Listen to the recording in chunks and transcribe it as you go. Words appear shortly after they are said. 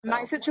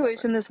My So,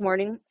 situation this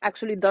morning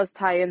actually does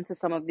tie into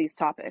some of these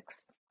topics.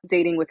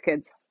 Dating with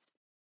kids.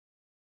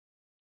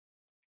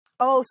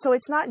 oh, so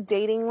it's not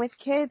dating with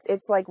kids,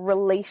 it's like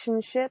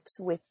relationships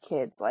with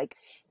kids, like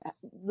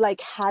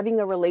having a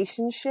Well,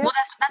 relationship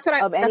that's what I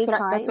of that's any what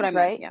that's what I kind, meant.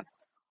 right? Yeah.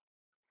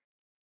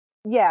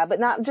 Yeah, but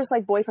not just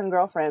like boyfriend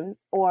girlfriend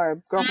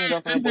or girlfriend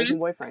girlfriend or Mm-hmm. boyfriend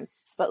boyfriend,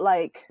 but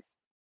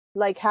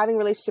like having a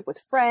relationship with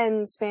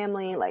friends,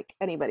 family, like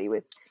anybody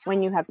with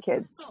when you have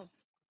kids. So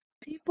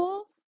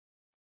people.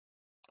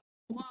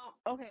 Well,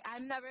 okay,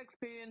 I've never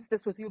experienced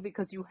this with you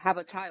because you have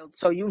a child,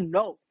 so you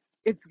know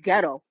it's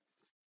ghetto.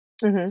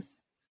 Hmm.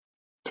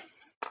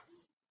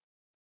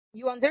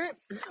 You under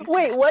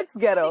Wait, what's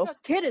having ghetto? a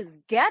kid is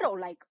ghetto,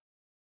 like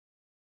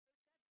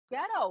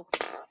ghetto.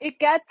 It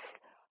gets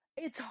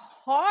it's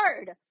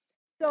hard.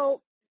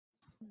 So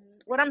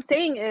what I'm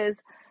saying is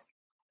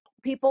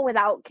people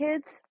without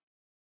kids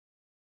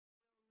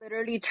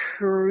literally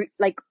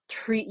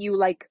treat you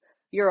like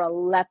you're a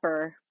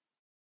leper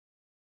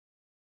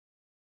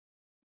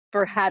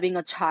for having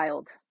a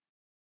child,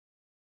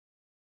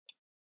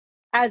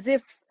 as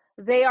if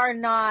they are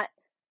not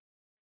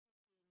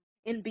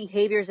in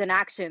behaviors and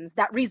actions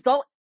that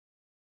result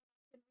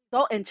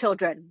in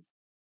children.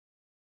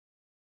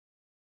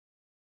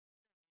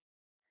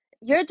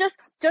 You're just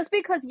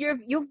because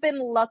you've been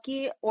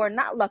lucky or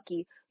not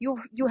lucky, you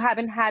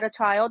haven't had a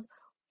child.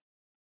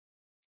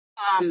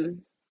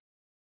 Um,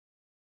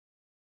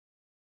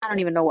 I don't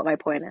even know what my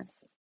point is.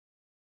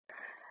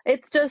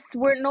 It's just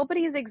where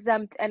nobody's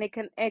exempt, and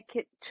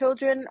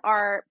children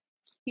are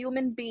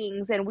human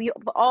beings, and we've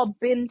all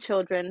been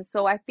children.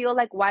 So I feel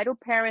like why do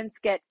parents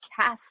get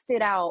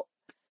casted out,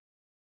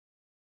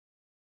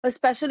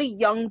 especially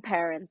young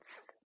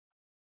parents?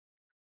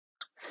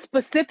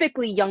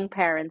 Specifically, young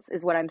parents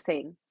is what I'm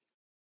saying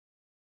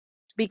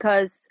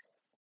because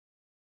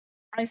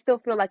I still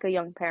feel like a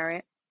young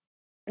parent,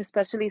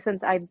 especially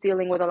since I'm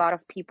dealing with a lot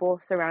of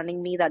people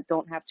surrounding me that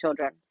don't have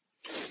children.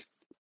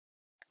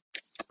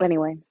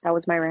 Anyway, that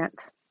was my rant.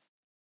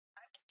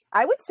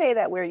 I would say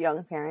that we're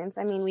young parents.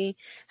 I mean, we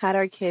had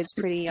our kids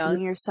pretty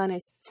young. Your son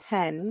is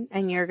 10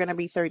 and you're going to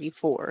be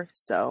 34.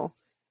 So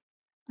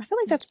I feel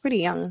like that's pretty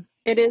young.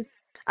 It is.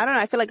 I don't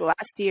know. I feel like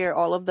last year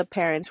all of the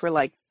parents were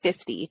like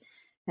 50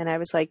 and I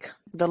was like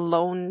the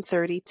lone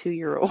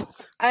 32-year-old.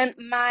 And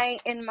my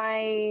in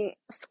my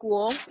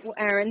school,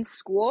 Aaron's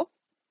school,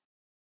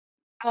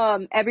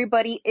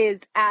 everybody is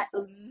at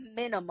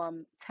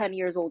minimum 10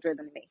 years older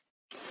than me.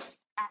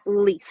 At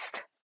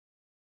least.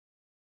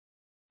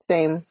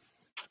 Same.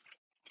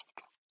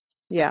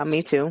 Yeah,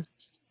 me too.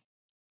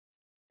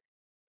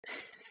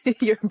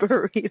 Your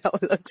burrito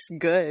looks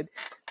good.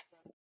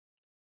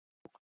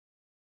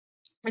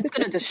 It's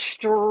gonna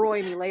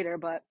destroy me later,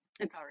 but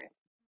it's alright.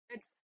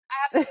 It's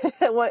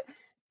I have What?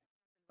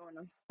 going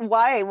on.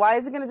 Why? Why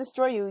is it going to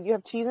destroy you? You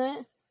have cheese in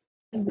it?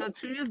 The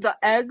cheese, the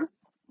egg,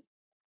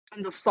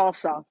 and the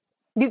salsa.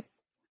 You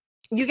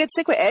you get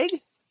sick with egg?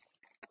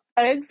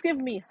 Eggs give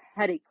me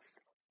headaches.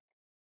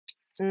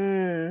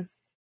 Mm,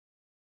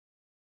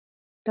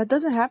 that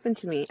doesn't happen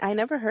to me. I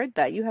never heard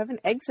that. You have an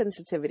egg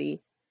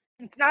sensitivity.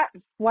 It's not.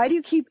 Why do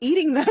you keep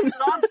eating them?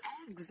 I love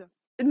eggs.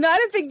 Not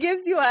if it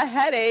gives you a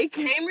headache.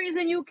 Same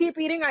reason you keep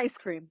eating ice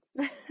cream.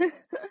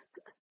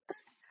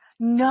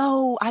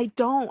 No, I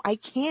don't. I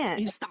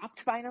can't. You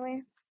stopped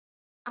finally?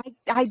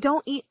 I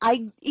don't eat.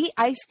 I eat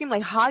ice cream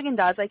like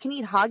Haagen-Dazs. I can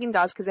eat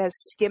Haagen-Dazs because it has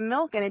skim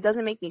milk and it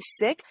doesn't make me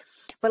sick.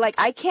 But like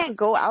I can't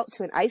go out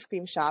to an ice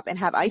cream shop and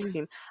have ice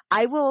cream.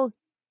 I will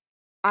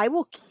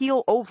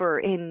keel over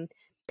in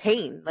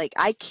pain. Like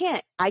I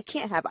can't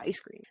have ice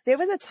cream. There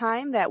was a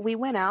time that we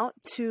went out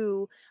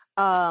to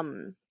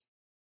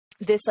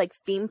this like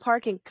theme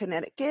park in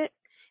Connecticut.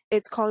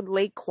 It's called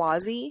Lake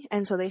Quasi,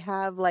 and so they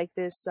have like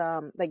this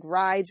like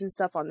rides and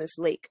stuff on this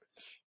lake.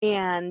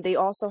 And they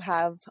also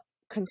have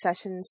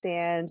concession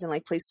stands and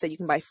like places that you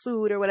can buy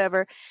food or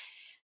whatever.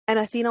 And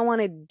Athena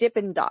wanted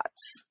Dippin'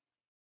 Dots.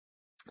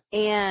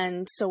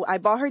 And so I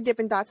bought her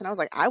Dippin' Dots and I was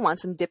like, I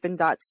want some Dippin'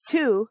 Dots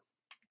too.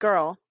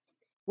 Girl,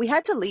 we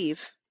had to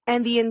leave.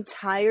 And the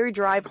entire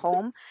drive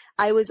home,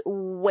 I was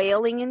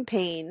wailing in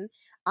pain.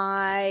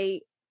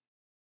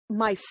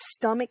 My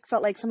stomach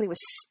felt like somebody was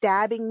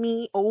stabbing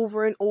me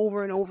over and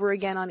over and over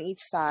again on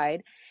each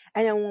side.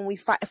 And then when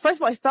first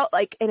of all, it felt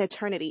like an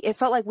eternity. It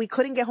felt like we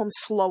couldn't get home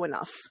slow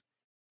enough.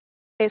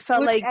 It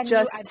felt like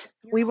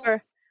we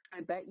were.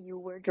 I bet you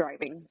were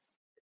driving.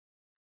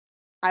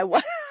 I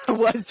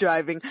was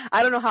driving.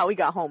 I don't know how we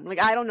got home. Like,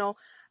 I don't know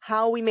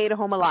how we made it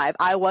home alive.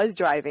 I was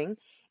driving.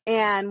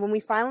 And when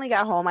we finally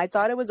got home, I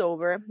thought it was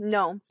over.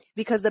 No,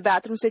 because the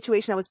bathroom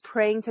situation, I was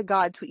praying to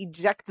God to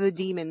eject the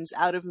demons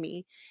out of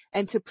me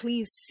and to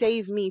please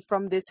save me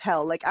from this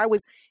hell. Like I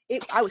was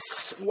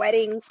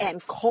sweating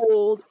and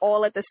cold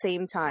all at the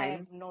same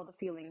time. I know the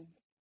feeling.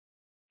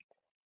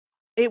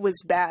 It was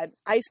bad.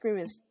 Ice cream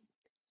is,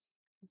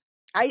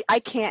 I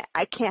can't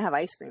have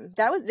ice cream.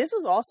 This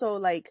was also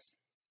like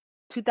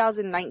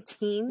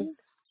 2019.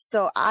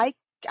 So I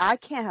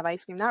can't have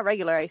ice cream, not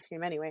regular ice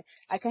cream anyway.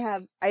 I can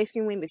have ice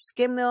cream with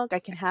skim milk. I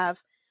can have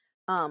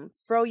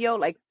froyo,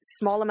 like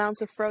small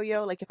amounts of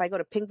froyo. Like if I go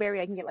to Pinkberry,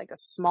 I can get like a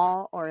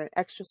small or an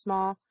extra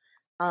small.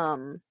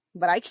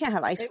 But I can't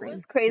have ice It was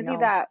cream. crazy No.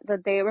 that the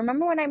day.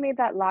 Remember when I made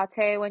that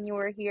latte when you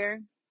were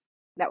here?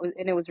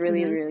 It was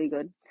really, Mhm. really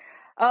good.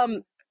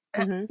 Um,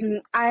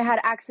 Mhm. I had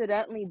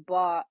accidentally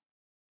bought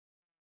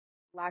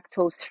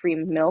lactose-free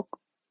milk,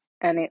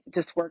 and it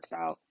just worked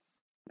out.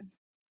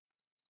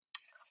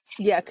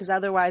 Yeah, because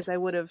otherwise I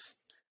would have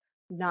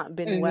not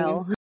been Hmm.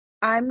 well.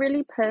 I'm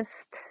really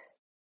pissed.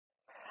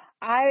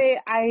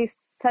 I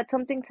said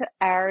something to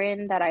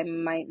Aaron that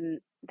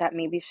that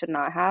maybe should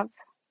not have.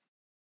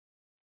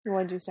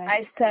 What'd you say?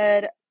 I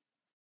said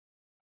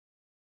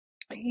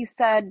he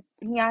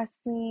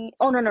asked me.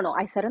 Oh, no.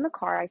 I said in the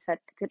car. I said,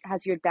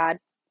 "Has your dad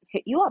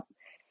hit you up?"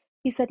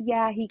 He said,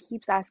 "Yeah, he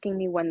keeps asking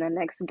me when the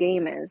next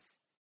game is."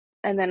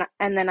 And then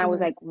I was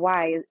Mhm. like,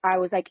 "Why?" I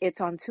was like,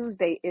 "It's on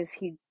Tuesday. Is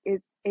he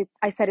it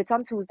I said it's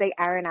on Tuesday.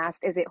 Aaron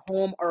asked, "Is it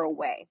home or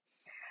away?"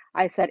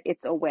 I said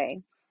it's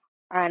away.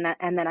 And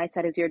then I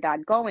said, "Is your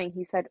dad going?"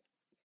 He said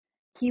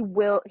he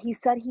will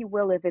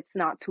if it's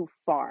not too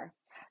far.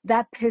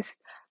 That pissed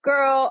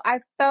girl, I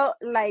felt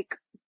like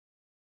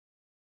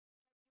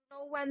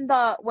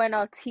when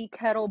a tea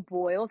kettle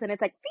boils and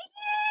it's like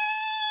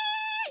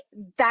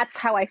that's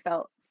how I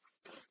felt.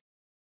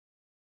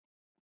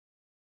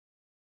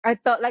 I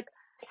felt like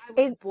I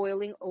was It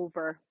boiling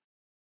over.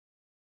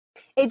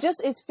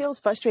 it feels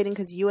frustrating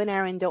because you and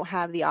Aaron don't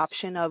have the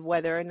option of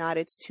whether or not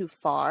it's too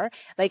far.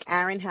 Like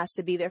Aaron has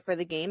to be there for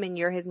the game, and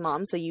you're his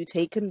mom, so you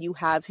take him, you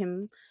have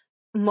him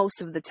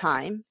most of the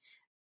time.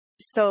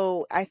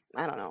 So I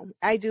don't know.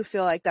 I do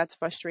feel like that's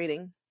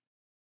frustrating.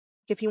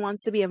 If he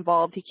wants to be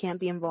involved, he can't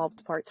be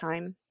involved part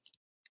time.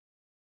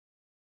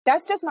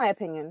 That's just my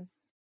opinion.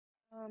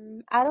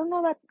 I don't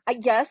know that.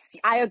 Yes,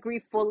 I agree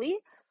fully,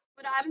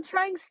 but I'm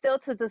trying still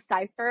to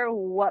decipher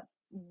what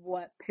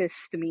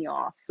pissed me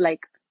off.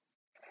 Like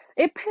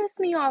it pissed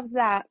me off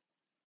that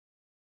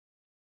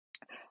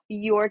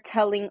you're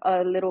telling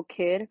a little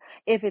kid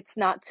if it's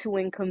not too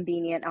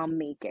inconvenient, I'll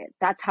make it.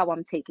 That's how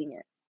I'm taking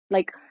it.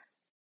 Like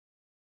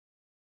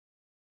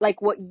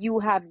what you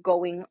have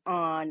going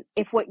on.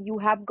 If what you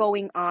have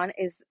going on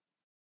is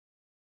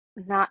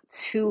not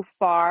too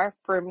far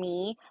for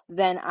me,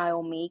 then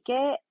I'll make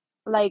it.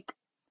 Like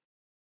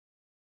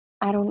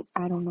I don't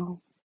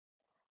know.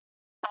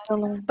 I don't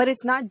know. But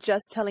it's not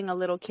just telling a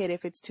little kid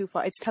if it's too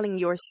far. It's telling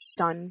your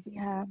son.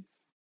 Yeah.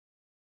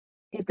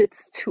 If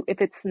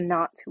it's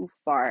not too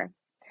far.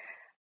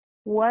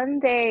 One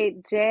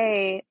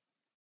day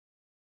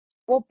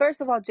well,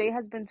 first of all, Jay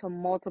has been to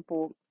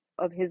multiple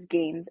of his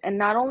games, and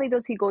not only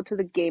does he go to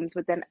the games,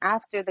 but then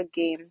after the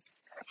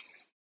games,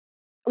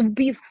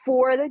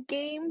 before the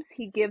games,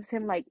 he gives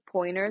him like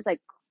pointers, like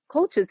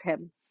coaches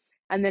him.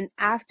 And then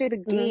after the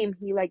Hmm. game,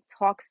 he like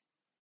talks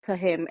to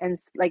him and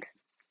like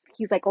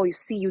he's like, "Oh, you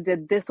see, you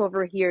did this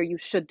over here. You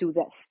should do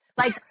this."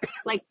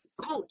 Like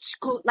coach,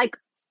 like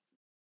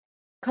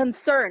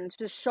concerned,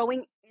 just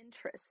showing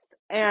interest.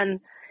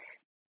 And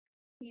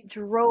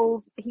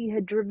he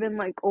had driven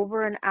like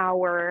over an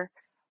hour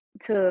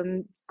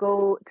to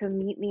go to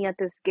meet me at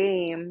this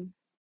game.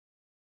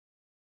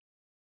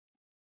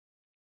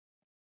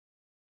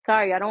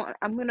 Sorry,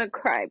 I'm gonna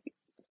cry.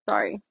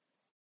 Sorry.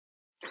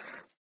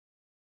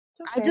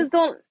 It's I okay. just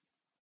don't.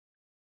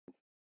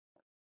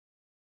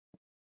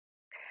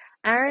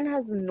 Aaron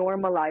has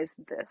normalized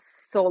this.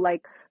 So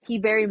like he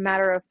very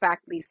matter of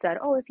factly said,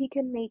 "Oh, if he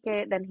can make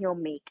it, then he'll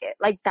make it."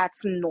 Like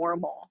that's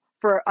normal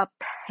for a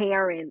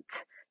parent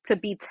to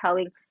be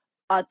telling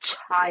a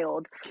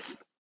child.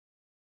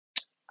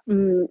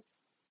 Mm,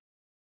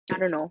 I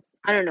don't know.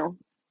 I don't know.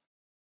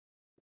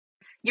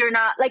 You're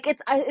not like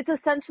it's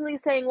essentially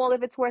saying, "Well,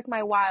 if it's worth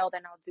my while,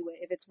 then I'll do it.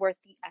 If it's worth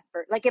the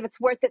effort, like if it's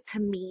worth it to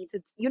me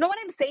to, you know what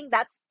I'm saying?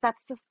 That's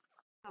just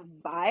the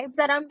vibe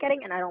that I'm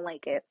getting, and I don't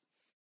like it.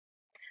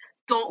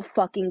 Don't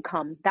fucking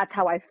come. That's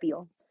how I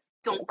feel.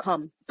 Don't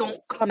come. Don't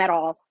come at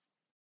all.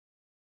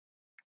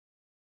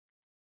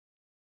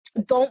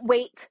 Don't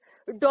wait.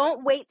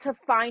 Don't wait to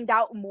find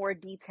out more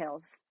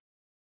details.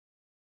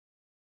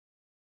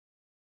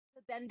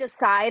 Then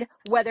decide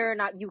whether or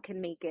not you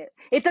can make it.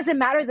 It doesn't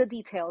matter the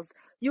details.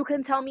 You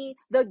can tell me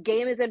the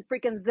game is in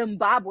freaking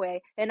Zimbabwe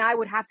and I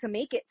would have to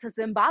make it to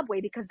Zimbabwe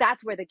because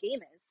that's where the game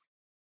is.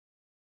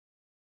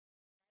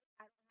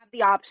 I don't have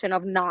the option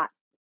of not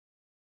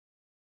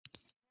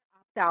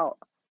opt out.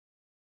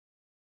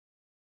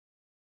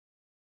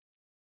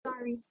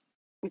 Sorry.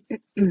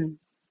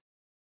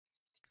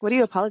 What are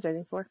you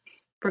apologizing for?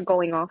 For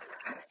going off.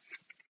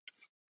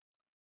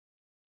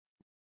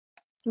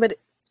 But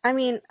I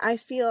mean, I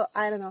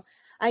don't know.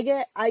 I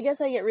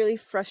guess I get really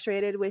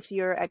frustrated with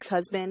your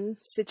ex-husband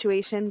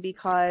situation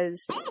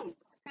because Oh,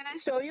 can I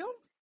show you?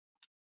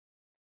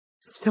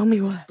 show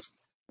me what.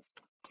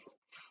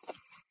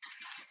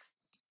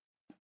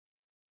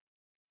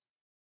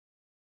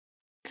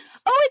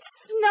 Oh, it's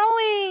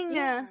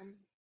Yeah. snowing.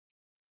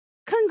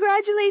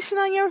 Congratulations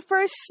on your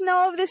first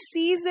snow of the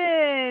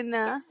season.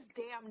 It's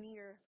damn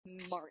near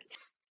March.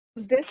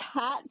 This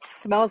hat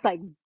smells like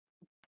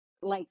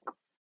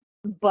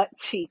butt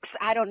cheeks.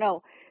 I don't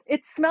know.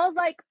 It smells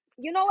like,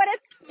 you know what it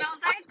smells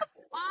like?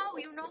 Oh,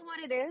 you know what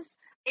it is?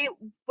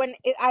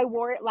 I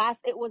wore it last,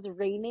 it was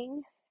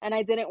raining and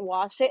I didn't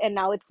wash it, and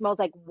now it smells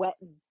like wet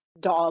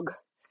dog.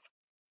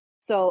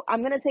 So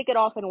I'm gonna take it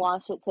off and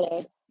wash it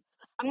today.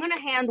 I'm gonna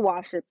hand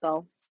wash it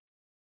though.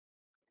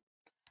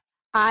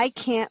 I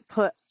can't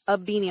put a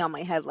beanie on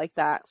my head like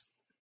that.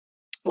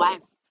 Why?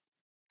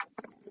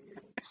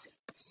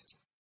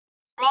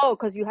 Oh,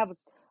 because you have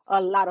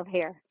a lot of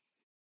hair.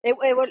 It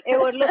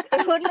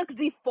would look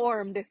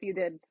deformed if you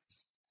did.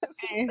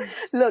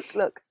 Look,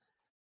 look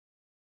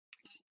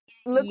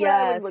what I would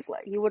Yes, look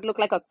like. you would look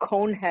like a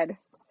cone head.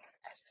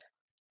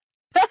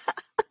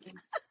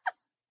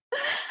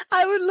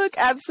 I would look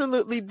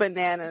absolutely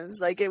bananas.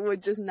 Like it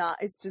would just not,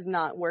 it's just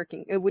not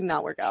working. It would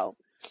not work out.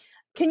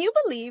 Can you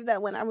believe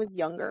that when I was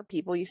younger,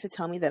 people used to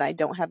tell me that I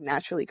don't have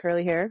naturally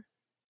curly hair?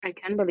 I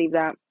can believe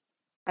that.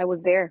 I was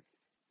there.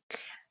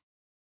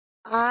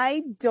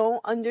 I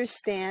don't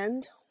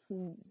understand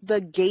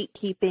the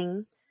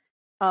gatekeeping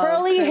of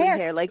Curly curly hair.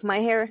 hair. Like my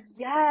hair,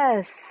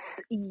 Yes.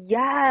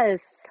 Yes.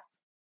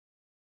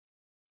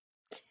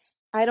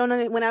 I don't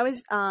know. When I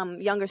was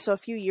younger, so a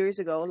few years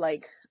ago,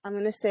 like I'm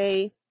gonna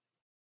say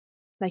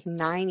like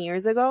 9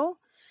 years ago,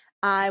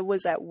 I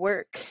was at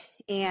work,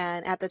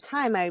 and at the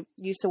time I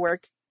used to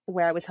work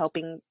where I was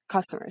helping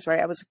customers, right?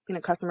 I was in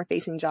a customer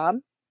facing job.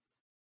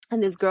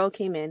 And this girl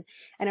came in,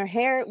 and her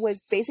hair was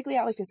basically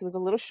out like this. It was a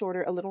little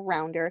shorter, a little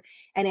rounder,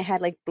 and it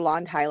had like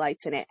blonde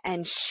highlights in it.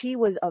 And she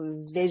was a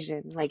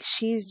vision. Like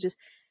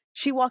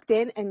she walked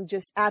in and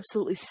just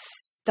absolutely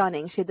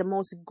stunning. She had the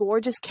most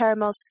gorgeous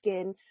caramel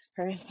skin.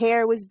 Her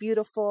hair was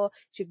beautiful.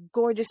 She had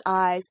gorgeous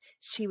eyes.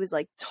 She was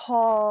like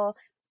tall,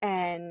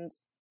 and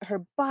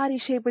her body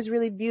shape was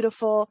really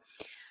beautiful.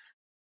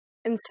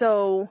 And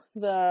so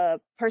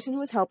the person who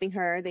was helping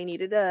her, they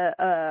needed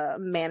a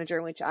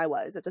manager, which I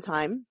was at the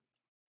time.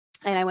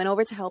 And I went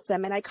over to help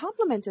them, and I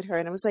complimented her,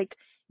 and I was like,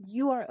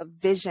 you are a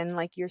vision,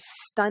 like you're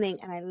stunning,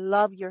 and I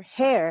love your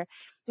hair.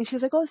 And she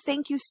was like, oh,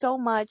 thank you so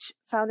much.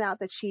 Found out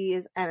that she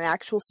is an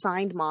actual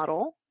signed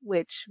model,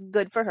 which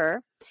good for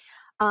her.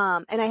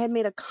 And I had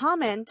made a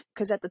comment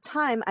because at the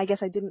time, I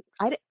did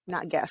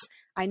not guess.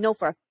 I know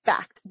for a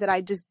fact that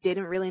I just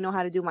didn't really know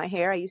how to do my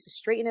hair. I used to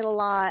straighten it a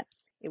lot.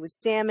 It was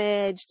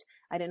damaged.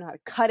 I didn't know how to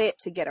cut it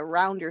to get a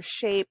rounder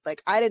shape.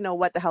 Like I didn't know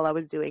what the hell I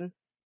was doing.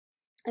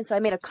 And so I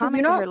made a Because you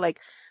comment to know, her like,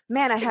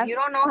 man, I if have, you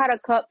don't know how to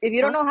cut, if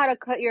you don't huh? know how to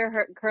cut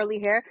your curly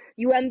hair,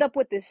 you end up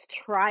with this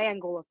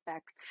triangle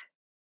effect.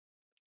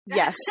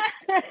 Yes.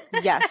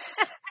 Yes.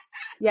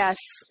 Yes.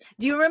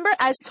 Do you remember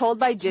As Told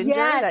by Ginger,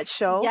 Yes. that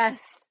show? Yes.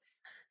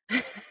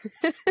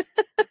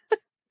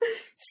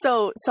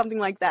 So something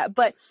like that.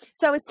 But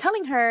so I was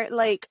telling her,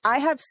 like, I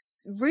have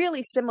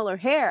really similar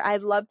hair.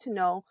 I'd love to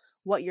know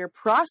what your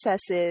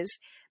process is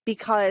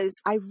because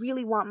I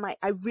really want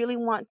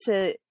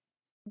to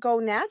go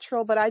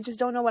natural, but I just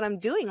don't know what I'm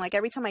doing. Like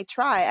every time I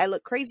try, I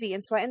look crazy.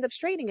 And so I end up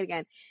straightening it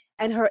again.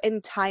 And her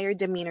entire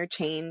demeanor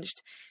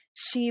changed.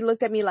 She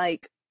looked at me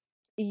like,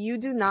 you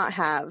do not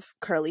have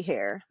curly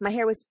hair. My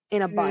hair was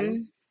in a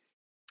bun.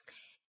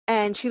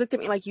 And she looked at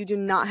me like, you do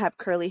not have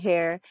curly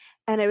hair.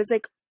 And I was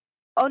like,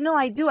 oh no,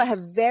 I do. I have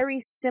very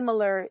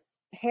similar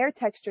hair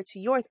texture to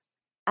yours.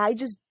 I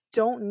just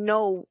don't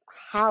know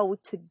how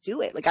to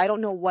do it. Like, I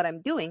don't know what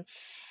I'm doing.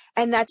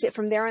 And that's it.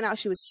 From there on out,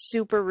 she was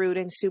super rude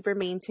and super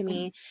mean to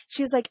me.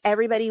 She's like,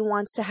 everybody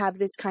wants to have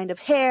this kind of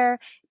hair.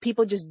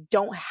 People just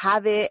don't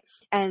have it.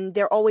 And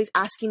they're always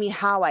asking me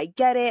how I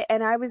get it.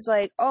 And I was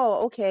like,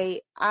 oh, okay.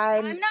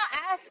 I'm not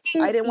I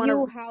asking didn't want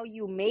you to. how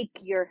you make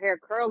your hair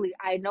curly.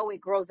 I know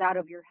it grows out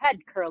of your head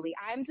curly.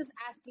 I'm just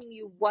asking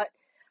you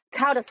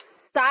how to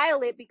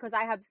style it because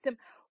I have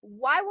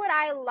why would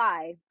I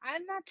lie?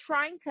 I'm not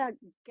trying to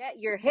get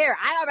your hair.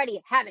 I already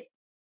have it.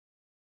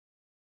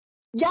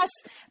 Yes.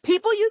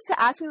 People used to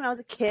ask me when I was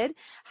a kid,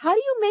 how do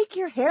you make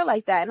your hair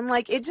like that? And I'm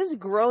like, it just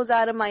grows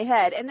out of my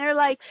head. And they're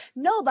like,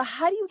 no, but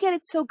how do you get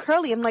it so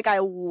curly? I'm like, I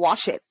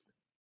wash it.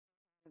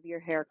 Your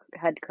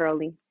head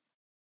curly.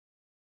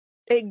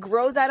 It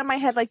grows out of my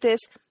head like this.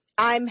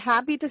 I'm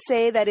happy to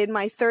say that in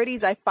my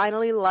 30s, I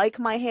finally like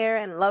my hair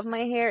and love my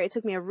hair. It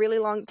took me a really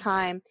long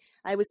time.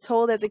 I was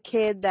told as a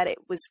kid that it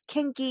was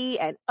kinky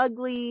and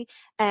ugly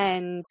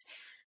and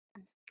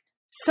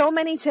so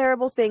many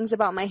terrible things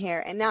about my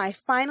hair. And now I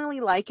finally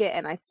like it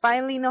and I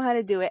finally know how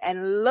to do it.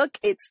 And look,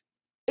 it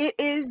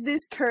is this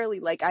curly.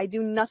 Like I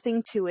do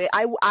nothing to it.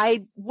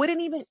 I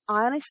wouldn't even,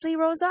 honestly,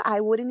 Rosa,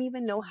 I wouldn't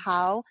even know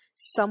how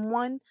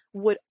someone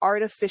would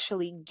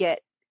artificially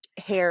get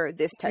hair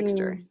this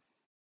texture.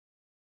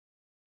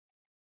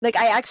 Like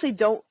I actually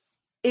don't.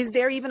 Is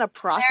there even a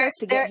process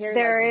to get hair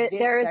like this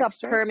there is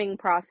texture? a perming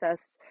process,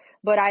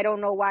 but I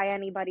don't know why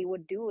anybody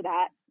would do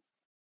that.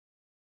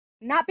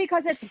 Not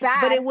because it's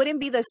bad. But it wouldn't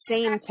be the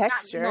same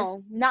texture.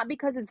 No, not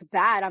because it's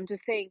bad. I'm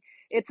just saying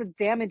it's a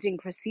damaging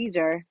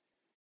procedure.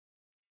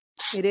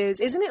 It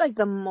is. Isn't it like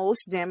the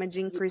most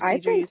damaging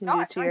procedure you can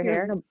do to your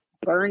hair? Gonna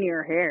burn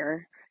your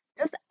hair.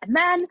 Just,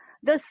 man,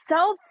 the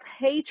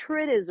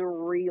self-hatred is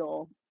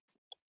real.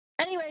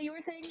 Anyway, you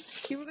were saying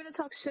you were gonna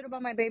talk shit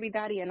about my baby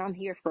daddy, and I'm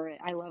here for it.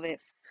 I love it.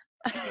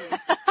 Anyway.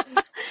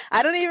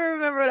 I don't even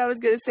remember what I was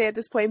going to say at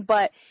this point,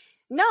 but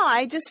no,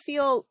 I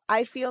feel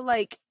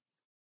like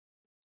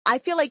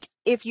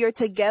if you're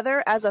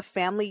together as a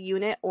family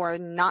unit or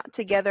not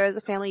together as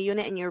a family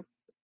unit and you're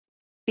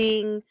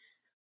being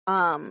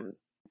um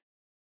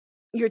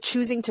you're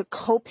choosing to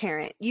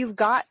co-parent, you've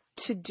got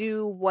to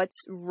do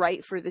what's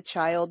right for the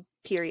child,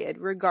 period,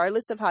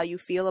 regardless of how you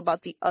feel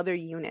about the other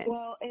unit.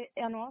 Well,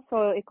 and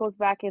also it goes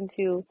back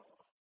into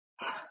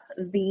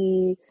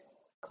the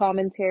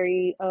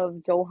commentary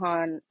of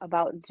Johan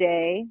about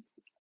Jay,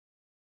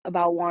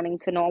 about wanting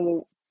to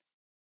know.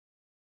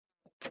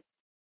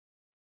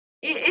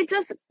 It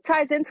just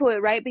ties into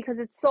it, right? Because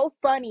it's so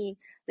funny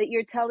that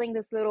you're telling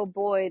this little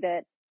boy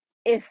that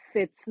if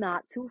it's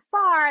not too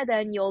far,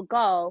 then you'll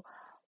go.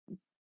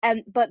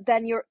 But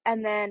then you're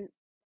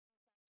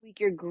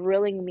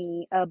grilling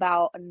me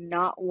about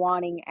not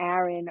wanting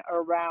Aaron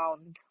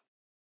around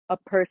a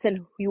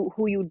person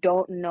who you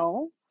don't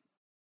know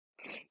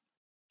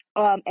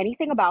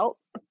anything about,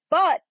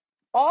 but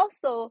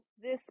also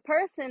this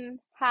person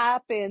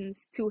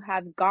happens to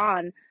have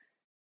gone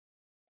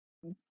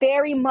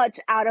very much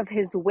out of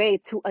his way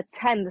to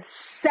attend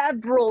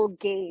several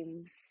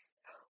games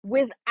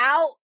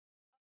without,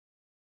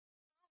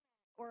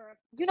 or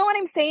you know what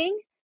I'm saying?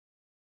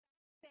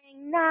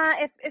 Saying, nah,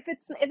 if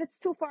it's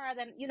too far,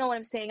 then you know what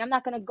I'm saying. I'm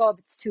not gonna go if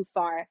it's too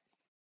far.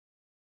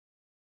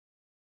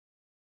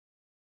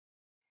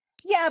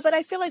 Yeah, but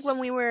I feel like when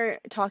we were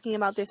talking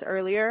about this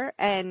earlier,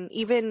 and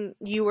even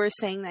you were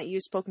saying that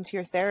you've spoken to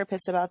your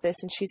therapist about this,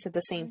 and she said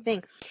the same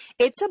thing.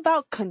 It's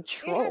about It has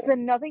control.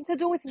 nothing to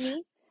do with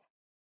me.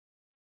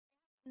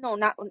 No,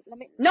 not let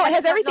me. No, it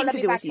has No, everything let to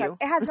me do with backtrack. you.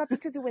 It has nothing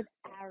to do with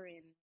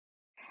Aaron.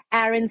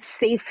 Aaron's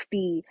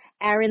safety,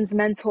 Aaron's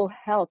mental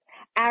health,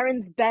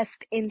 Aaron's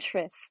best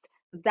interest.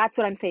 That's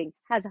what I'm saying.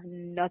 Has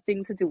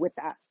nothing to do with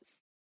that.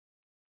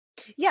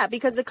 Yeah,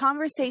 because the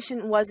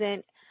conversation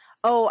wasn't,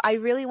 oh, I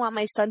really want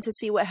my son to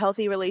see what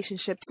healthy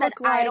relationships And look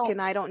like,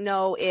 and I don't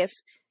know if.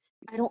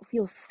 I don't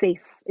feel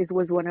safe.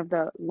 Was one of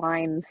the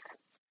lines.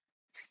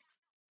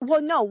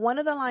 Well, no, one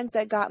of the lines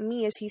that got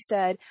me is he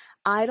said,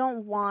 I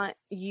don't want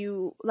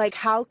you, like,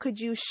 how could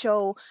you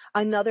show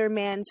another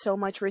man so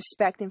much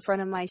respect in front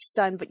of my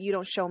son, but you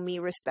don't show me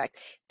respect?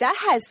 That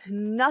has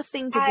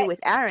nothing to do I with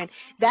Aaron.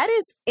 That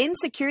is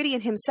insecurity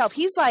in himself.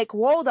 He's like,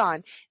 hold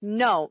on.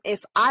 No,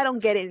 if I don't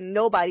get it,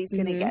 nobody's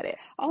going to Mhm. get it.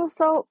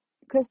 Also,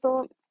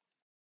 Crystal,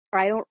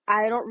 I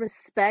don't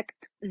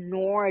respect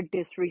nor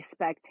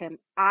disrespect him.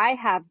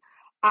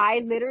 I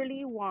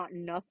literally want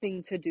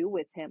nothing to do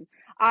with him.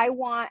 I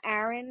want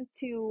Aaron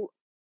to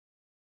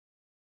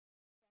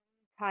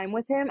time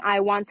with him. I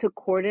want to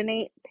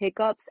coordinate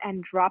pickups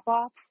and drop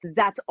offs.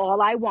 That's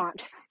all I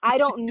want. I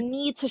don't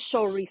need to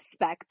show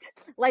respect.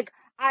 Like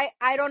I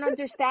don't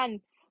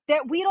understand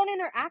that we don't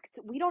interact.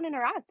 We don't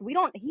interact. We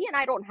don't he and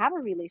I don't have a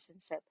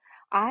relationship.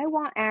 I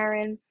want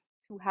Aaron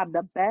to have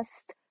the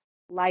best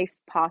life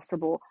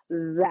possible.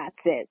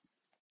 That's it.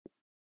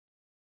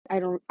 I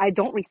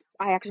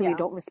actually Yeah.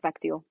 don't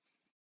respect you.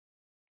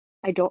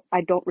 I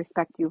don't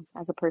respect you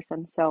as a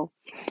person. So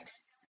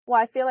Well,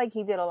 I feel like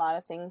he did a lot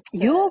of things to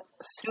you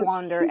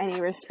squander any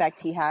respect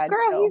he had,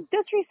 girl, so. he's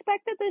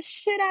disrespected the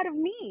shit out of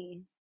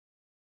me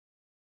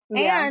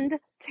Yeah. and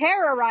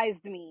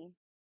terrorized me,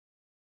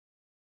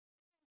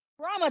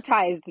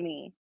 traumatized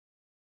me,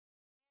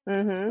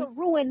 Mm-hmm. to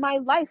ruin my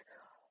life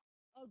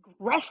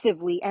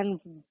aggressively and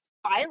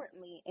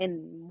violently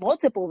in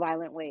multiple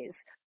violent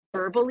ways.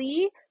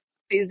 Verbally,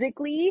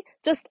 physically,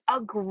 just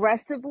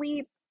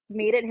aggressively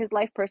made it his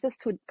life purpose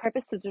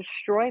to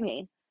destroy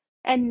me.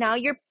 And now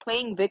you're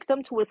playing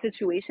victim to a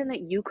situation that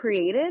you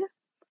created?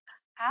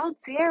 How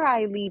dare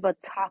I leave a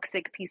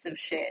toxic piece of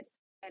shit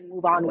and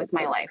move on with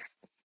my life?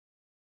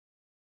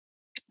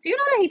 Do you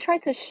know that he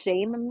tried to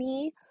shame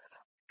me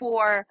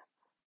for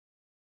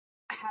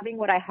having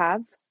what I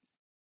have,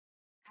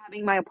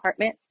 having my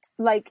apartment?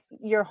 Like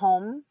your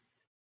home.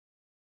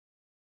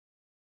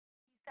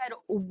 Said,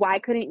 why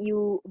couldn't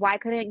you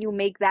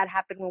make that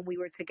happen when we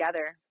were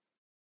together?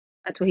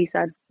 That's what he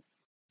said.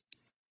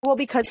 Well,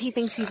 because he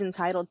thinks he's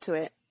entitled to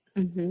it.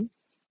 Mm-hmm.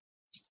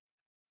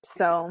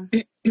 So,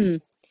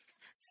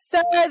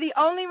 so the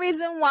only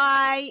reason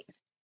why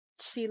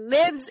she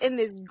lives in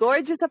this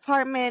gorgeous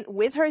apartment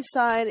with her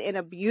son in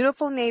a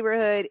beautiful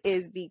neighborhood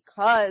is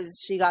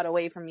because she got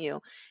away from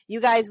you. You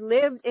guys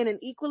lived in an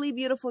equally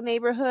beautiful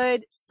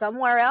neighborhood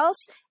somewhere else,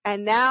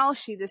 and now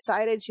she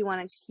decided she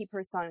wanted to keep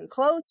her son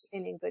close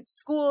and in good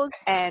schools,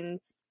 and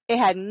it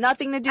had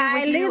nothing to do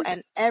with you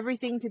and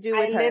everything to do I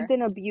with her. lived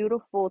in a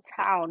beautiful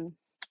town,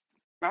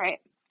 right?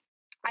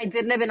 I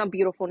did live in a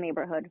beautiful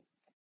neighborhood.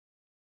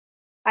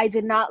 I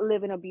did not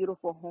live in a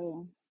beautiful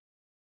home.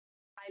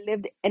 I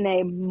lived in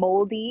a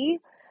moldy,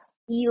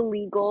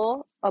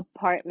 illegal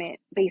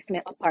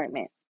basement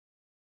apartment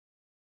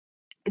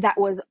that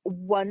was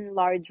one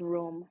large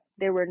room.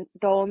 The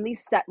only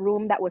set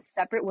room that was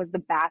separate was the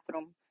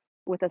bathroom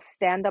with a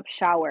stand-up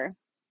shower,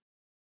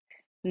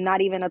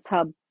 not even a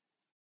tub.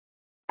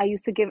 I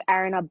used to give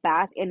Aaron a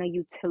bath in a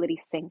utility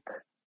sink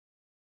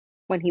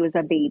when he was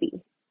a baby.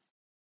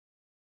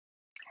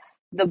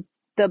 The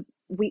the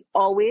we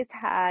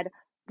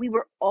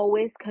were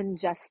always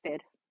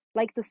congested.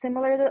 Like the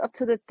similar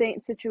to the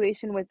thing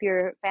situation with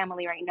your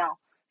family right now.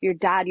 Your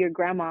dad, your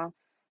grandma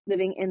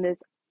living in this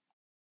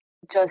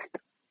just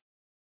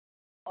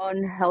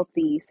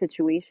unhealthy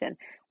situation.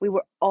 We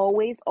were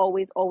always,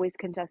 always, always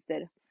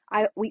congested.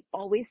 We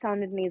always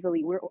sounded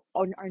nasally. We're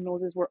on our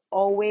noses were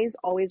always,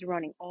 always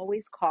running,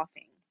 always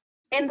coughing.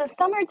 In the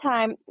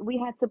summertime, we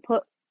had to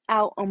put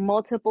out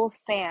multiple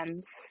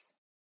fans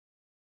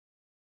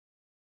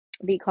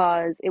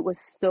because it was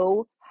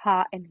so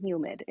hot and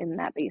humid in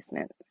that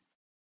basement.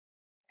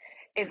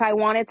 If I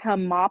wanted to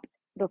mop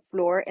the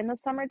floor in the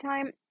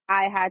summertime,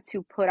 I had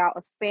to put out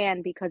a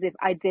fan because if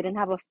I didn't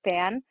have a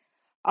fan,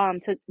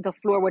 the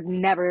floor would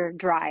never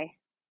dry.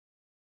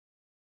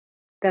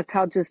 That's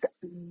how just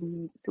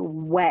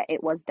wet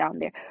it was down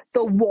there.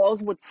 The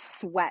walls would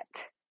sweat.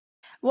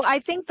 Well, I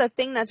think the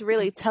thing that's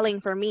really telling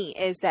for me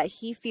is that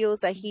he feels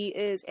that he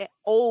is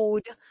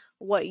owed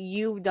what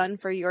you've done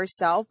for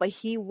yourself, but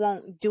he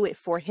won't do it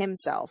for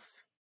himself.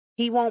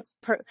 He won't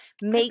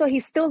So he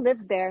still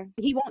lives there.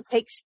 He won't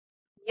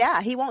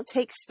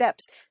take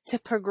steps to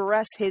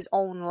progress his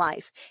own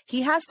life.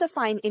 He has to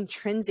find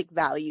intrinsic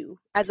value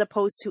as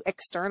opposed to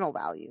external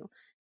value.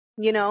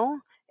 You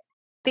know,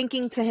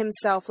 thinking to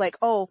himself like,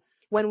 oh,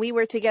 when we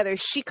were together,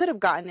 she could have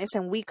gotten this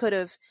and we could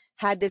have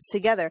had this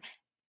together.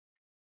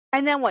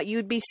 And then what?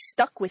 You'd be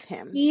stuck with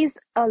him. He's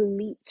a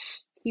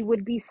leech. He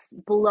would be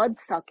blood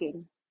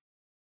sucking.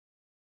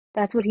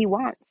 That's what he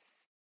wants.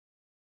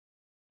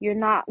 You're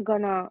not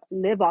gonna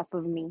live off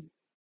of me.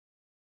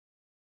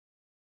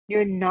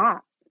 You're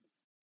not.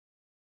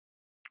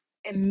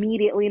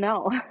 Immediately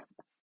no.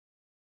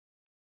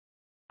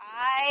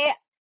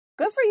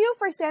 Good for you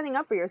for standing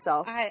up for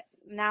yourself.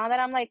 Now that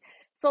I'm like,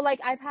 so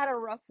like I've had a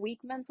rough week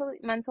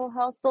mental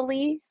health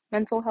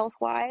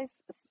wise,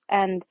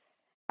 and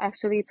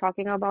actually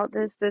talking about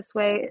this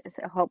way is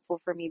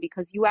helpful for me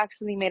because you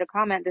actually made a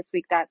comment this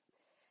week that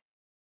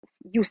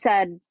you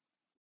said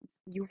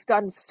you've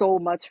done so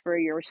much for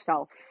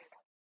yourself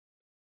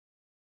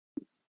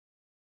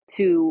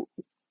to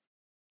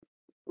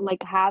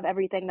like have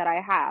everything that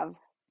I have.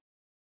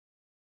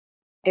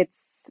 It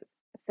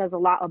says a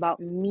lot about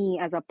me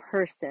as a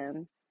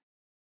person.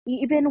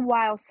 Even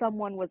while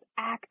someone was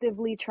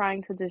actively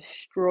trying to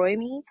destroy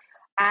me,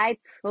 I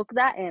took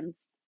that and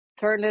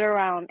turned it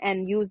around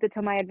and used it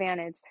to my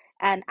advantage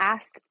and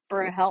asked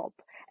for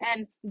help.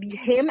 And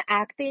him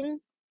acting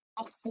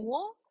a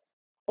fool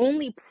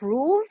only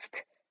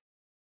proved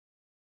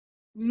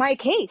my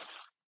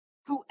case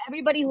to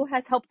everybody who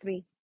has helped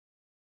me.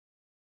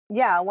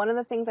 Yeah, one of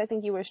the things I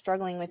think you were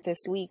struggling with this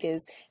week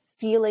is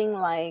feeling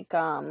like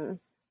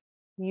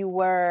you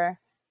were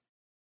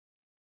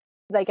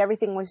like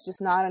everything was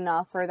just not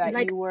enough, or that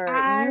like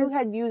you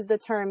had used the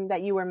term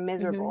that you were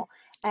miserable.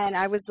 And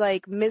I was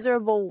like,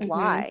 miserable,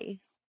 why?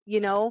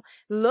 You know,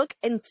 look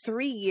in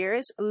 3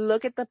 years,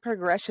 look at the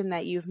progression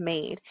that you've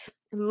made.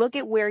 Look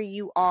at where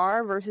you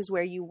are versus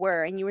where you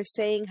were. And you were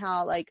saying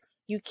how like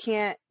you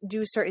can't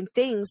do certain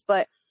things,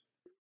 but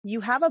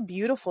you have a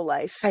beautiful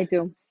life. I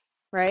do.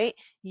 Right?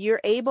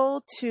 You're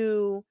able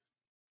to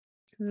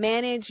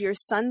manage your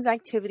son's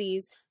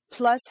activities,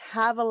 plus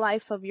have a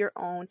life of your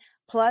own,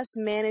 plus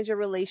manage a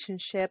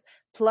relationship,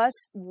 plus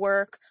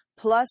work,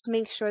 plus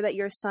make sure that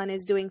your son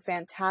is doing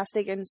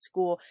fantastic in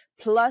school,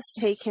 plus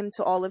take him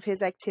to all of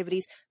his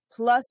activities,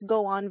 plus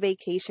go on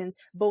vacations,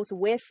 both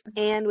with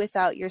and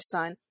without your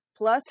son,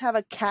 plus have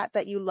a cat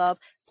that you love,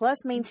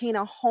 plus maintain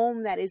a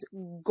home that is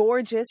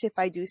gorgeous, if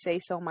I do say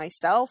so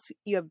myself.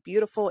 You have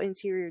beautiful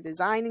interior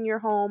design in your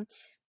home,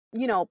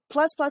 you know,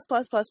 plus.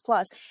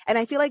 And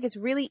I feel like it's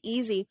really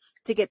easy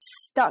to get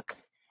stuck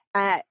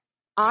at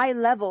eye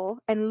level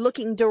and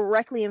looking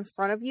directly in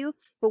front of you.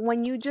 But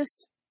when you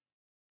just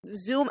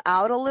zoom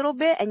out a little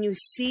bit and you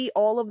see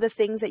all of the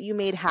things that you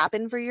made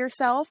happen for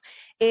yourself,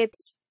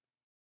 it's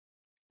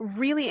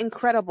really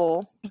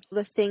incredible,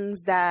 the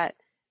things that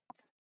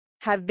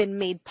have been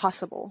made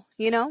possible,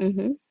 you know?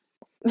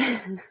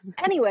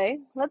 Anyway,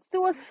 let's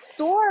do a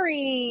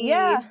story.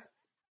 Yeah.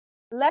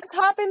 Let's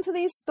hop into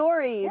these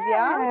stories,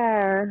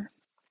 yeah?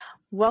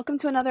 Welcome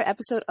to another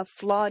episode of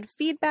Flawed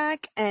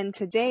Feedback, and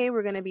today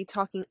we're going to be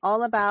talking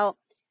all about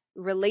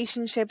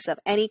relationships of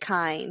any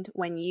kind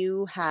when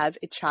you have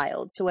a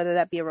child. So whether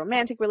that be a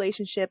romantic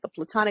relationship, a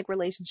platonic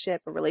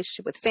relationship, a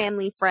relationship with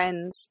family,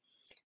 friends,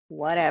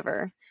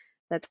 whatever.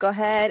 Let's go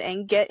ahead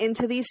and get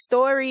into these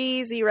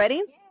stories. Are you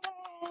ready?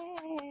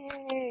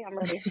 Yay! I'm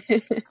ready.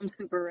 I'm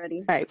super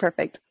ready. All right,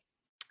 perfect.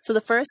 So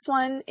the first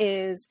one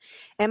is,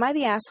 am I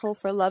the asshole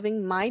for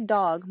loving my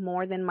dog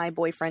more than my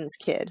boyfriend's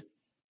kid?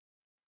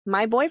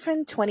 My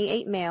boyfriend,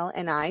 28 male,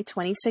 and I,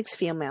 26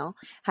 female,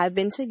 have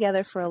been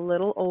together for a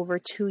little over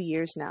 2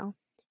 years now.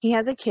 He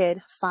has a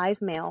kid,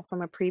 5 male, from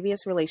a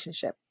previous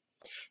relationship.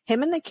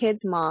 Him and the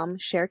kid's mom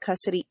share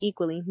custody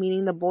equally,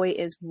 meaning the boy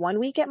is 1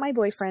 week at my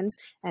boyfriend's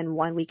and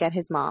 1 week at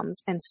his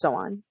mom's, and so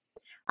on.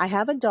 I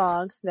have a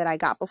dog that I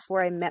got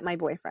before I met my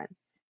boyfriend.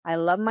 I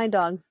love my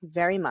dog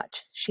very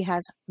much. She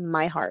has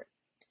my heart.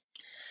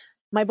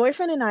 My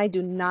boyfriend and I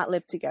do not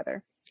live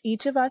together.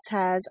 Each of us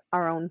has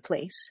our own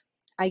place.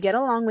 I get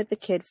along with the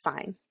kid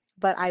fine,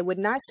 but I would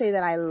not say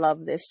that I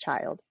love this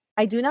child.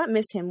 I do not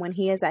miss him when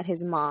he is at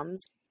his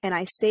mom's, and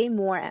I stay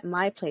more at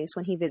my place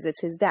when he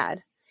visits his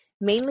dad,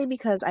 mainly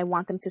because I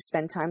want them to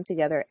spend time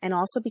together and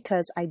also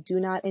because I do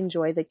not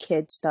enjoy the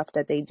kid stuff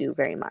that they do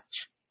very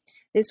much.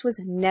 This was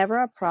never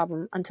a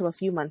problem until a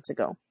few months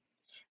ago.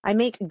 I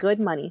make good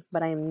money,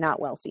 but I am not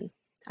wealthy.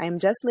 I am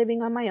just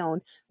living on my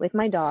own with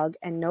my dog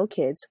and no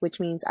kids, which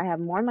means I have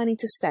more money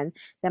to spend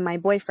than my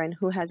boyfriend,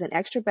 who has an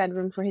extra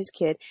bedroom for his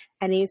kid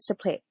and needs to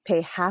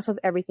pay half of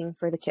everything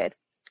for the kid.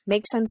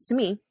 Makes sense to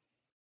me.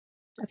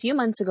 A few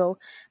months ago,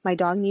 my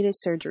dog needed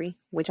surgery,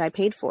 which I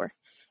paid for.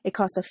 It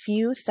cost a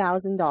few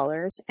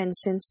 $1,000s, and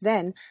since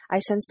then, I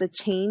sensed a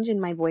change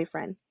in my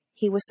boyfriend.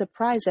 He was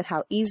surprised at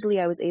how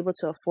easily I was able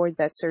to afford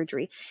that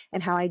surgery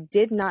and how I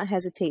did not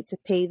hesitate to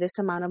pay this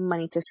amount of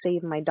money to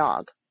save my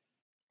dog.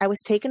 I was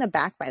taken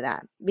aback by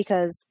that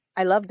because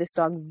I love this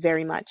dog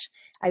very much.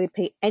 I would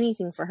pay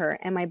anything for her,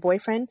 and my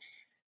boyfriend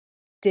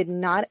did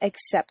not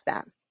accept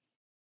that.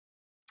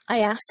 I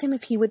asked him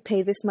if he would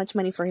pay this much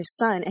money for his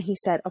son, and he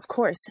said, "Of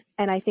course,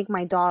 and I think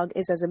my dog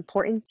is as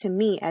important to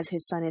me as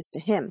his son is to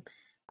him,"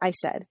 I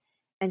said,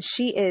 "and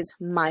she is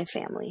my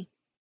family."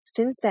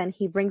 Since then,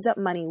 he brings up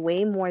money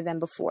way more than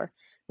before.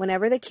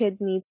 Whenever the kid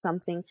needs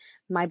something,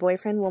 my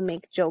boyfriend will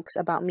make jokes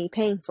about me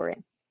paying for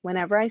it.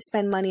 Whenever I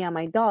spend money on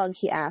my dog,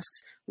 he asks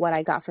what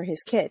I got for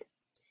his kid.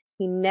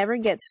 He never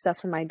gets stuff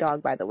for my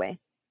dog, by the way.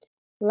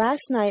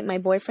 Last night, my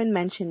boyfriend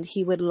mentioned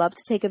he would love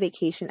to take a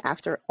vacation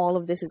after all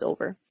of this is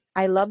over.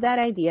 I love that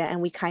idea,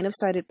 and we kind of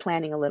started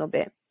planning a little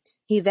bit.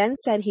 He then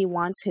said he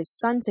wants his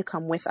son to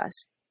come with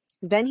us.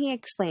 Then he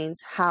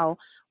explains how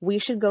we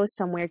should go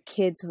somewhere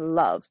kids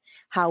love,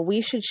 how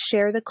we should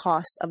share the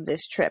cost of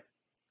this trip.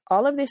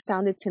 All of this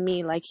sounded to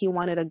me like he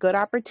wanted a good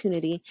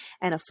opportunity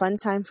and a fun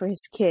time for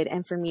his kid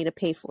and for me to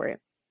pay for it.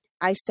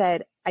 I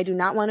said, I do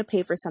not want to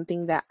pay for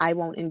something that I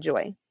won't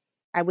enjoy.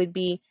 I would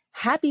be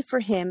happy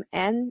for him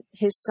and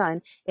his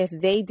son if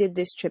they did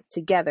this trip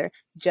together,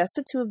 just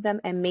the two of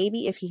them, and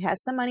maybe if he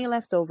has some money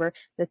left over,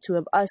 the two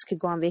of us could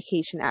go on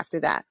vacation after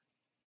that.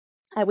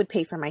 I would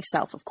pay for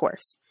myself, of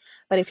course.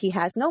 But if he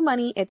has no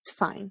money, it's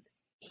fine.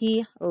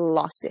 He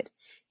lost it.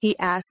 He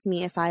asked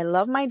me if I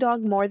love my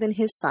dog more than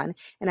his son,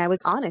 and I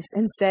was honest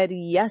and said,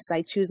 yes,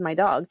 I choose my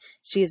dog.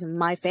 She is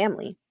my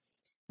family.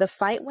 The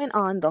fight went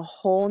on the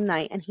whole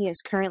night, and he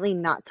is currently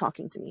not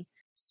talking to me.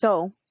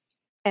 So,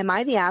 am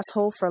I the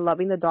asshole for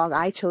loving the dog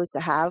I chose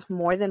to have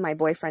more than my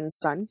boyfriend's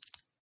son?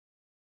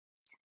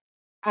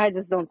 I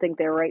just don't think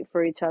they're right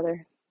for each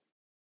other.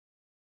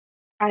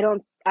 I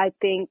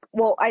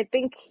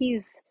think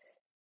he's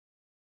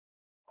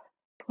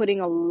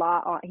putting a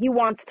lot on. He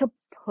wants to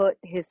put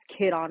his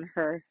kid on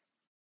her.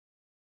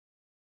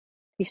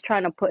 He's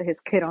trying to put his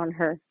kid on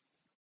her.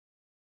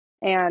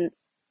 And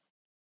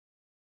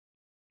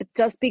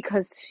just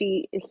because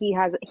he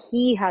has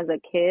a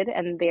kid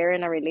and they're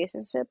in a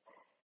relationship,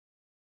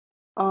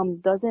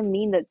 doesn't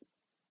mean that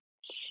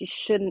she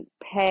shouldn't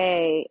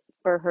pay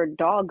for her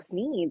dog's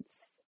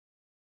needs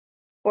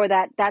or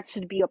that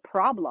should be a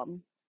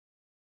problem.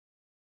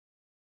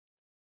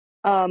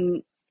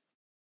 Um,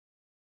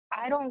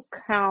 I don't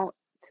count.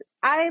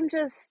 I am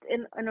just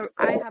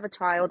I have a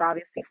child,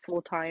 obviously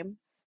full time,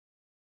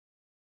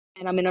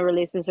 and I'm in a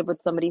relationship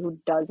with somebody who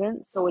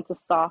doesn't, so it's a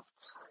soft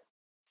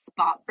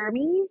spot for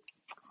me.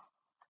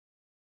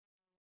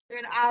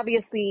 And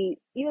obviously,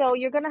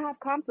 you're gonna have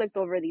conflict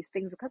over these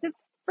things because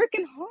it's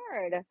freaking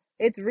hard.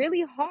 It's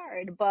really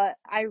hard, but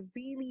I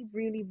really,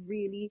 really,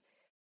 really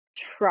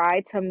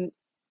try to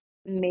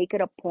make it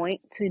a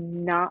point to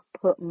not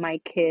put my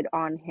kid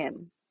on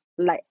him.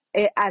 Like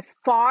as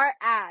far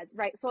as,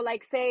 right? So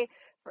like say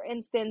for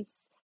instance,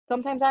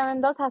 sometimes Aaron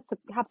does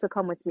have to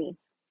come with me.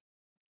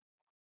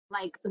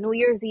 Like New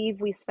Year's Eve,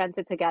 we spent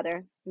it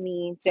together,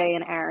 me, Jay,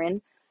 and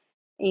Aaron.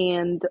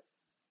 And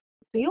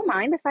do you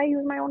mind if I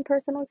use my own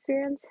personal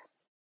experience?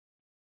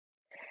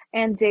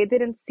 And Jay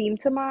didn't seem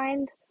to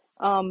mind.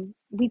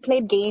 We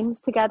played games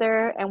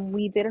together and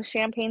we did a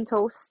champagne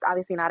toast.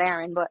 Obviously not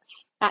Aaron, but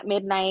at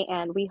midnight,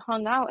 and we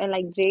hung out. And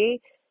like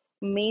Jay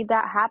made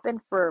that happen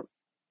for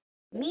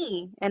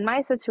me and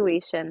my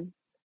situation.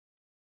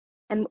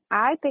 And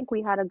I think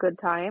we had a good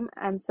time.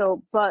 And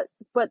so, but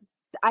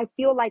I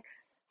feel like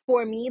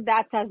for me,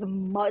 that's as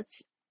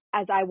much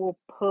as I will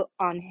put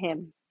on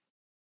him.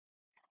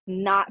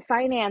 Not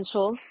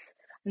financials,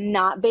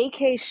 not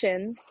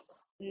vacations,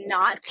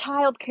 not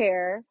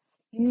childcare,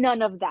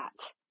 none of that,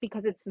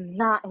 because it's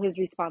not his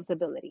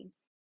responsibility.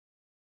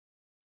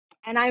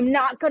 And I'm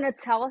not gonna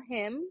tell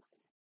him,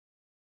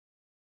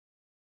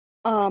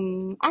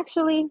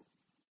 actually,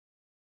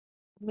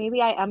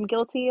 maybe I am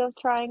guilty of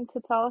trying to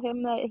tell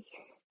him that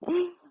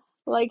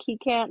like he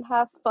can't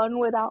have fun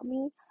without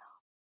me,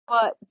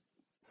 but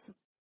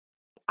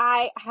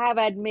I have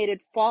admitted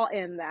fault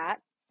in that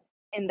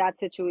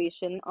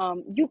situation.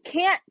 You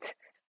can't.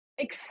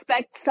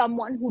 expect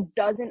someone who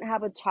doesn't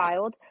have a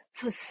child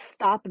to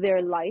stop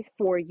their life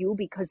for you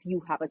because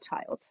you have a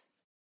child.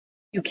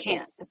 You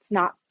can't. It's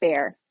not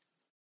fair.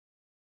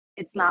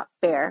 It's not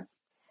fair.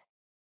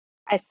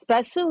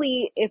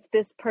 Especially if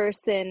this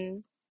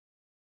person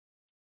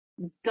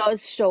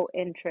does show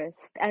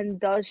interest and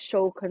does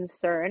show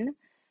concern.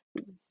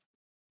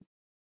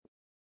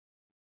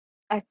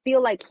 I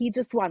feel like he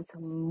just wants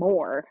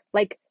more.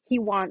 Like he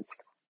wants,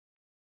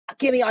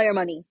 give me all your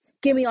money,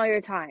 give me all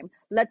your time.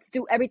 Let's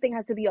do everything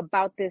has to be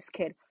about this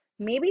kid.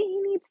 Maybe he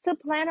needs to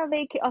plan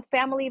a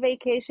family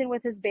vacation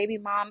with his baby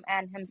mom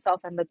and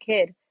himself and the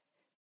kid.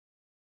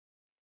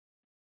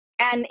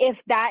 And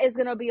if that is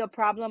gonna be a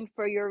problem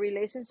for your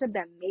relationship,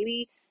 then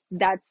maybe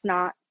that's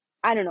not.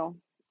 I don't know.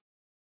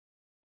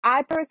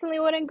 I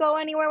personally wouldn't go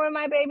anywhere with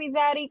my baby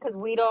daddy because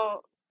we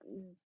don't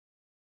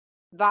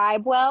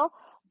vibe well.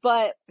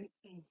 But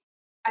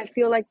I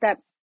feel like that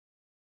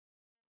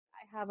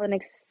I have an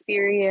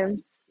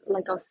experience,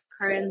 like a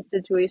current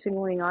situation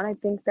going on. I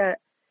think that,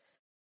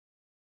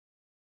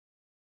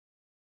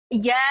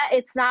 yeah,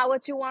 it's not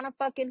what you want to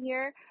fucking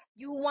hear.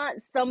 You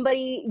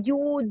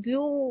do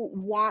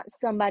want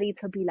somebody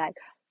to be like,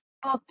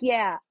 fuck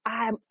yeah,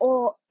 I'm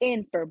all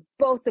in for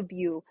both of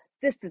you.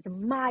 This is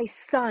my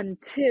son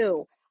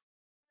too.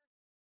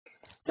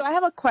 So I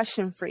have a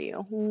question for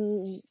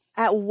you.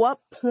 At what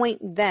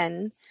point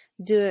then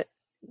do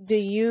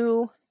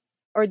you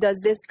or does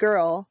this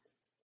girl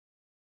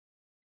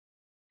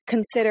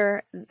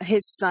consider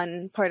his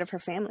son part of her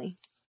family?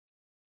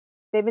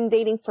 They've been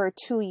dating for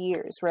 2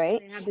 years,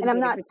 right? And I'm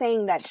not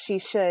saying she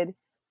should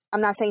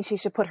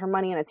put her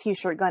money in a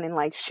t-shirt gun and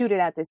like shoot it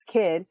at this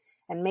kid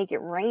and make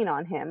it rain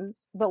on him.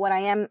 But what I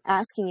am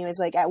asking you is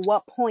like, at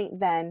what point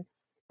then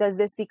does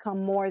this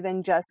become more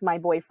than just my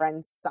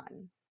boyfriend's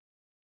son?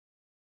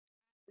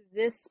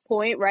 This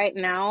point right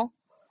now,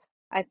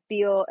 I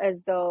feel as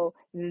though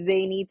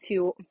they need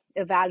to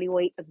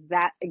evaluate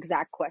that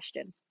exact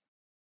question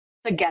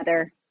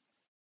together.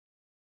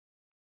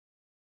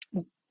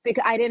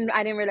 Because I didn't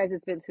realize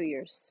it's been 2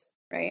 years,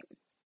 right?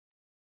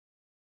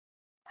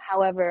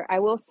 However, I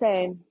will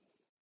say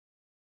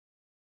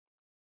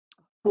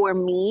for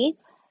me,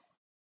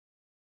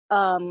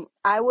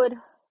 I would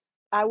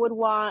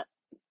want.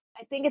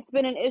 I think it's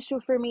been an issue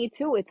for me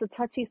too. It's a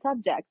touchy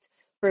subject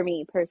for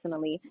me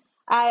personally.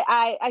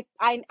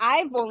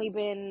 I've only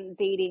been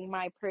dating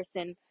my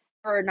person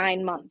for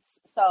 9 months,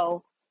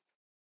 so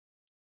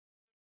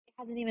it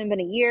hasn't even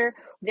been a year.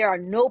 There are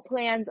no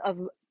plans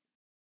of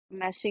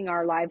meshing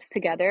our lives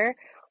together.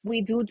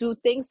 We do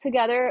things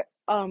together.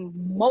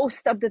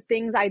 Most of the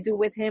things I do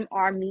with him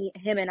are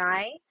him and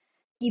I.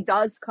 He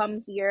does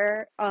come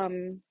here.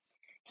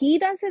 He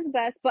does his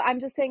best, but I'm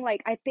just saying,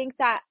 like, I think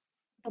that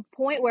the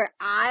point where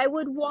I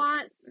would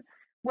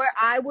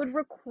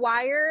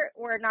require,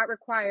 or not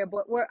require,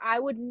 but where I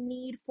would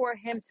need for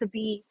him to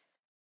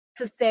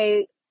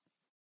say,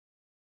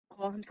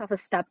 call himself a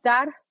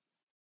stepdad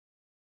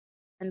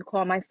and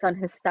call my son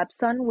his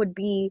stepson would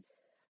be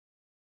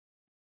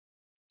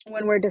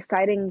when we're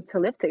deciding to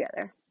live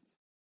together.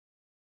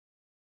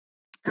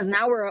 Because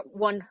now we're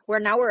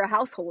a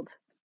household.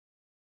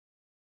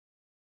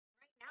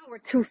 Now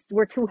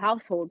we're two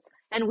households,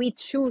 and we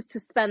choose to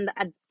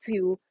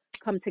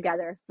come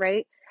together,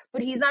 right?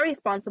 But he's not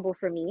responsible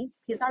for me.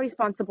 He's not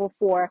responsible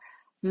for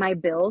my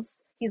bills.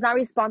 He's not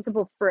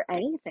responsible for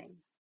anything.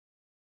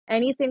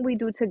 Anything we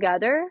do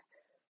together,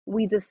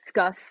 we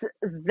discuss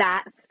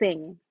that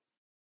thing.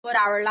 But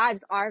our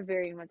lives are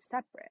very much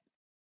separate.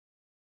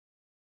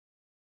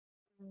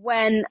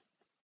 When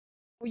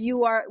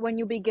when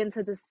you begin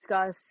to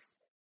discuss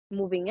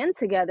moving in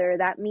together,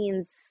 that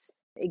means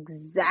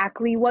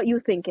exactly what you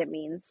think it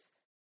means.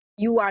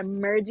 You are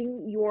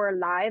merging your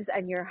lives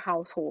and your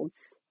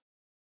households.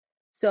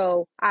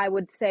 So I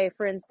would say,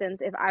 for instance,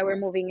 if I were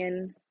moving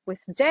in with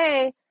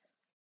Jay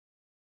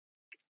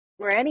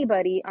or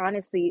anybody,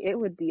 honestly, it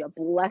would be a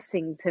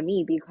blessing to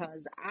me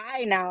because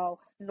I now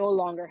no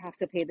longer have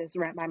to pay this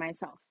rent by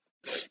myself.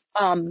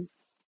 Um,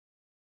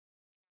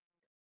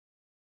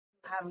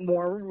 have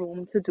more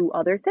room to do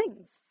other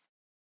things.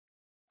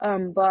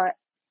 But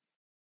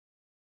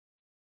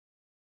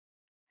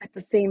at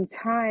the same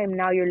time,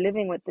 now you're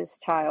living with this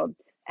child,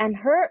 and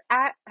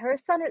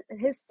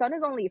his son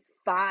is only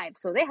 5,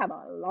 so they have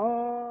a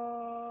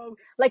long,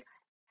 like,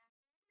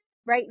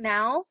 right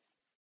now,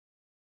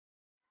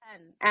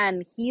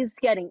 and he's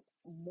getting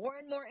more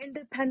and more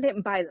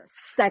independent by the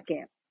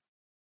second.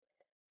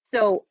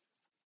 So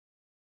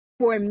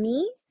for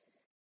me,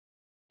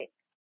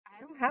 I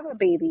don't have a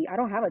baby. I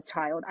don't have a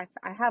child.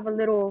 I have a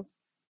little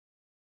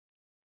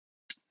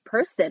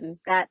person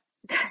that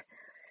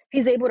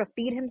he's able to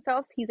feed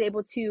himself. He's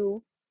able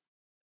to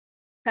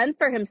fend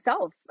for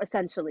himself,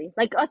 essentially.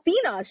 Like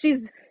Athena,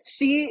 she's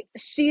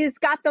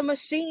got the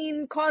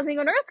machine causing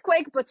an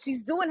earthquake, but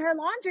she's doing her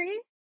laundry.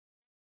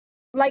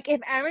 Like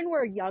if Aaron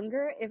were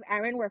younger, if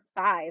Aaron were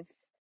 5,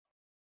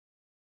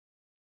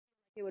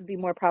 it would be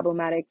more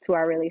problematic to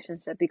our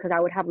relationship because I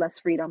would have less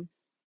freedom,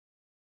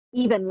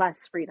 even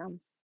less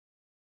freedom.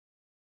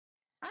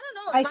 I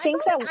don't I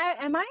think that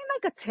am I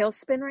in like a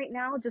tailspin right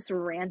now, just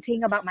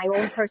ranting about my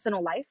own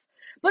personal life?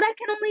 But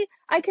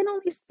I can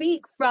only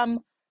speak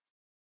from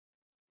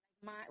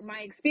my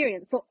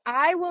experience. So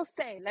I will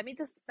say, let me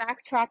just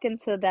backtrack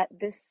into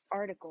this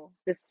article,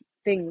 this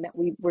thing that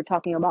we were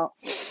talking about.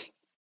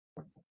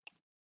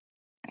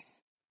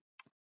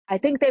 I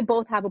think they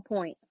both have a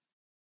point.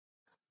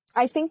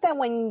 I think that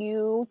when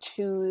you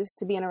choose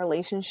to be in a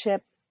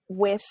relationship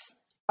with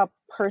a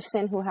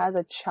person who has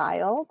a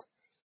child,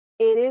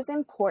 it is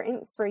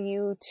important for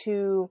you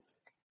to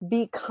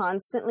be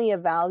constantly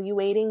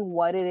evaluating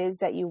what it is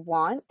that you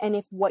want. And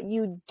if what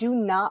you do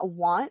not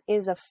want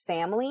is a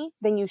family,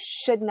 then you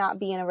should not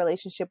be in a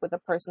relationship with a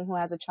person who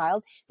has a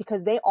child,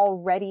 because they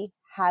already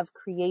have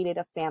created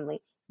a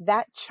family.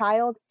 That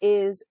child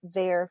is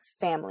their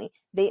family.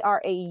 They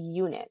are a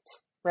unit,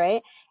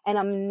 right? And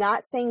I'm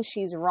not saying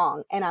she's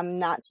wrong, and I'm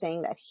not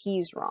saying that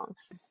he's wrong.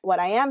 What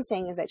I am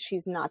saying is that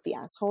she's not the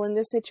asshole in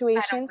this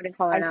situation. Wouldn't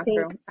call her an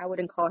asshole. I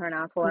wouldn't call her an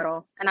asshole at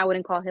all. And I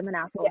wouldn't call him an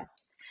asshole. Yeah.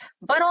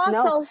 But also,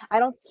 no, I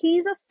don't.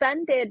 He's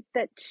offended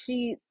that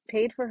she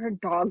paid for her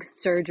dog's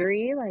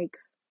surgery. Like,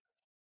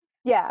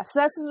 yeah, so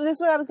this is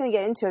what I was going to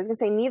get into. I was going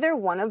to say neither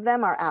one of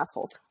them are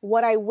assholes.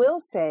 What I will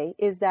say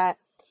is that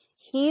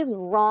he's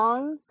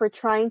wrong for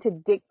trying to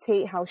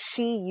dictate how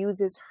she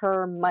uses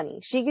her money.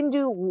 She can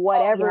do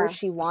whatever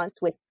she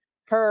wants with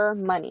her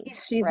money.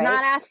 She's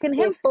not asking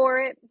him for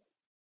it.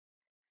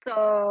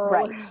 So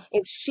right.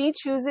 If she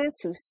chooses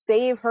to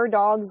save her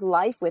dog's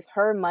life with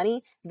her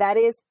money, that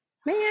is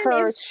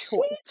her choice. She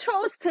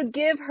chose to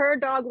give her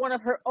dog one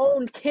of her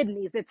own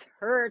kidneys. It's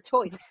her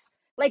choice.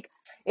 Like,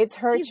 it's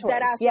her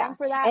choice. Yeah.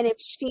 For that. And if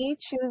she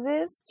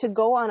chooses to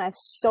go on a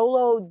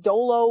solo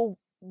dolo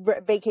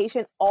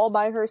vacation all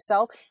by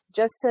herself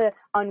just to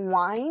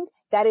unwind,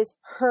 that is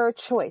her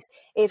choice.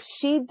 If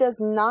she does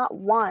not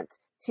want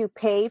to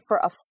pay for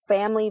a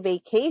family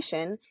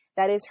vacation,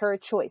 that is her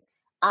choice.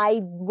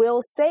 I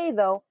will say,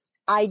 though,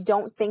 I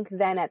don't think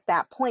then at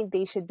that point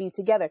they should be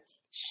together.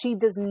 She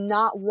does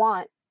not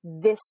want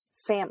this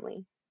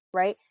family,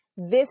 right?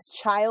 This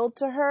child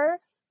to her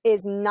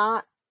is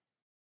not,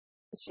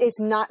 it's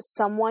not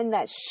someone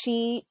that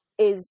she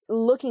is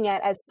looking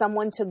at as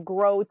someone to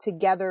grow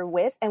together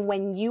with. And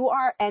when you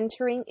are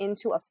entering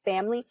into a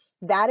family,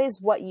 that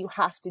is what you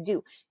have to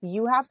do.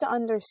 You have to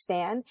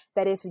understand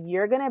that if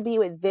you're going to be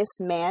with this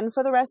man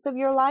for the rest of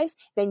your life,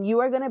 then you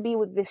are going to be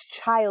with this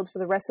child for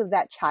the rest of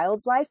that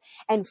child's life.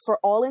 And for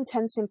all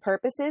intents and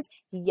purposes,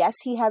 yes,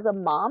 he has a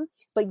mom,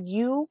 but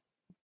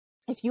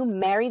if you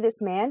marry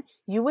this man,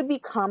 you would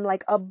become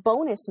like a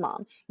bonus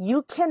mom.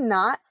 You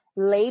cannot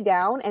lay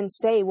down and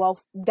say, well,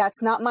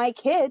 that's not my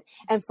kid,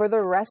 and for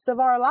the rest of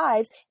our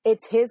lives,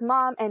 it's his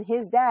mom and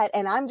his dad,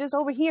 and I'm just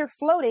over here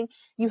floating.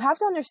 You have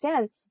to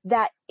understand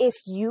that if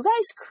you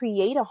guys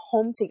create a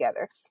home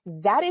together,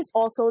 that is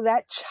also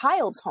that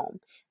child's home,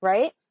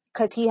 right?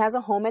 Because he has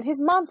a home at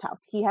his mom's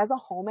house. He has a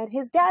home at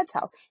his dad's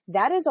house.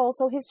 That is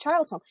also his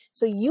child's home.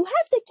 So you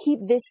have to keep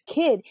this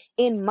kid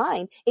in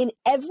mind in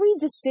every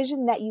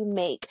decision that you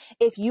make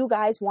if you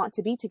guys want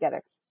to be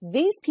together.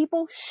 These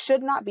people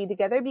should not be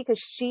together because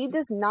she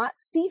does not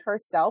see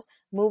herself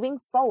moving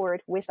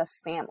forward with a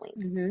family.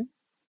 Mm-hmm.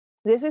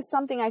 This is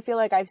something I feel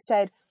like I've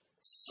said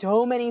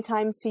so many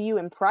times to you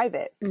in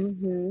private.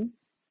 Mm-hmm.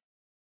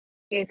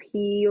 If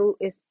you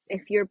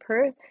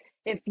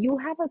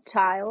have a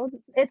child,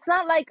 it's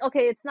not like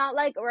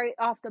right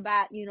off the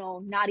bat,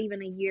 not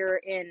even a year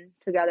in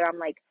together, I'm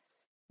like,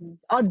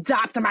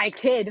 adopt my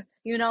kid,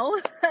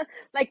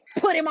 like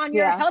put him on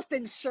your health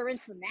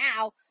insurance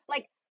now.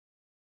 Like,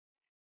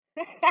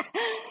 it's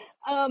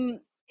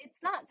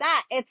not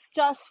that. It's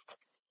just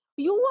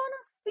you want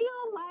to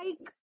feel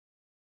like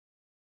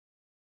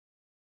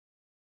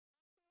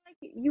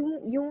you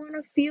want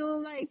to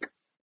feel like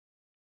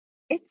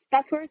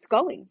that's where it's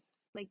going.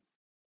 Like,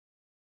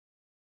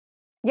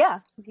 yeah,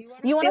 you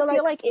want to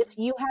feel like if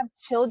you have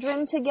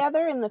children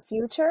together in the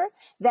future,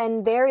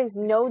 then there is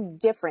no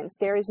difference.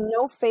 There is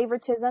no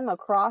favoritism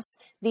across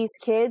these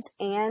kids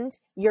and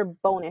your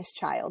bonus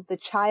child, the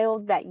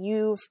child that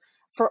you've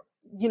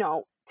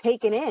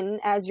taken in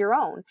as your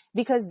own,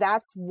 because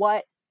that's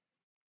what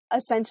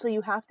essentially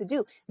you have to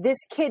do. This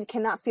kid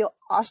cannot feel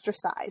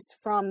ostracized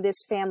from this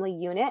family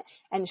unit,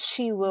 and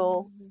she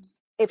will,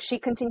 if she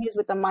continues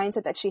with the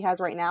mindset that she has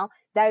right now,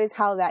 that is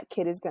how that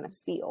kid is going to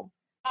feel.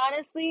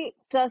 Honestly,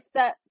 just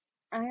that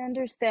I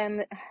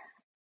understand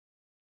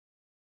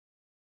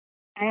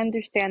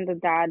the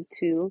dad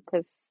too,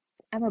 because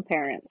I'm a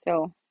parent,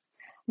 so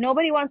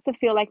nobody wants to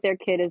feel like their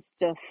kid is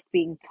just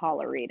being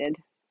tolerated.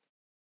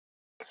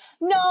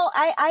 No,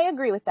 I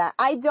agree with that.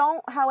 I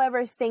don't,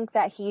 however, think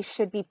that he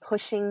should be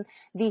pushing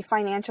the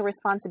financial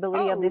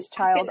responsibility of this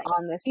child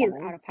on this woman.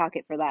 He is out of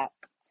pocket for that.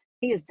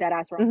 He is dead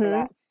ass wrong for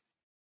that.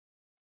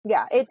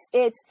 Yeah, it's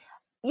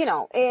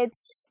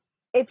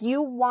if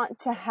you want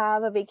to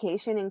have a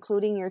vacation,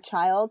 including your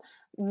child,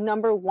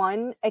 number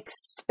one,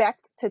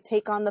 expect to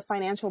take on the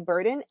financial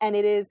burden, and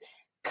it is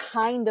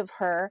kind of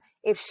her.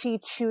 If she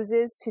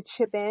chooses to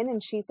chip in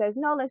and she says,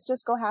 no, let's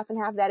just go half and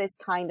half, that is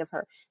kind of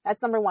her.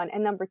 That's number one.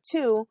 And number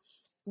two,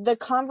 the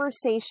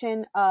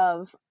conversation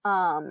of,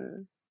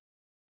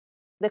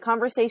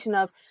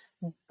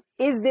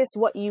 is this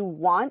what you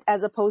want,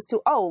 as opposed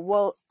to, oh,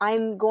 well,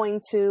 I'm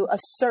going to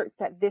assert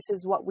that this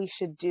is what we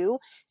should do.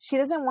 She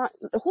doesn't want,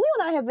 Julio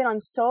and I have been on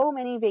so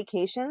many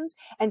vacations,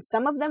 and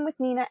some of them with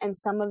Nina and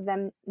some of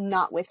them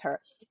not with her.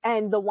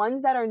 And the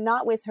ones that are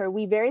not with her,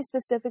 we very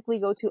specifically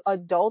go to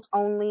adult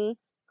only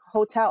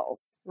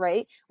hotels,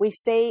 right? We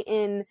stay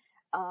in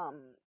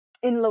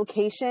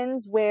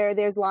locations where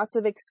there's lots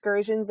of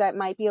excursions that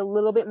might be a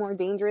little bit more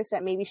dangerous,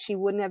 that maybe she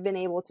wouldn't have been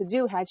able to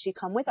do had she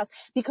come with us,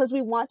 because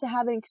we want to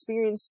have an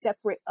experience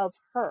separate of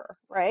her,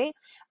 right?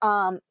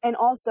 And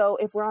also,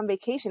 if we're on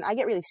vacation, I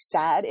get really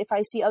sad if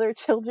I see other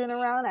children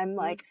around. I'm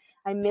like,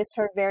 I miss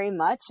her very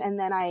much, and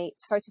then I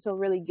start to feel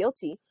really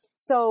guilty.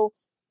 So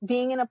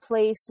being in a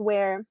place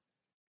where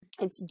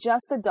it's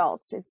just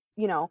adults, it's,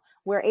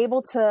 we're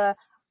able to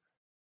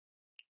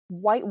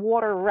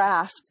whitewater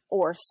raft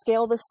or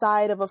scale the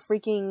side of a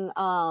freaking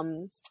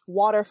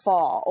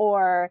waterfall,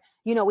 or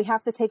we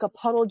have to take a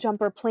puddle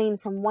jumper plane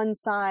from one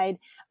side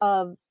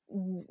of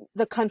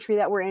the country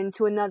that we're in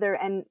to another,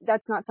 and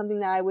that's not something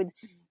that I would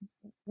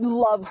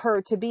love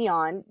her to be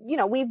on.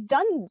 We've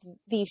done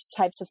these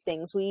types of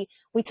things. We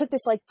took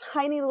this like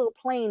tiny little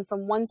plane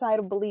from one side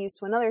of Belize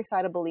to another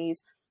side of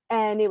Belize,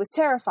 and it was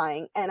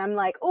terrifying, and I'm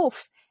like,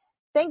 oof,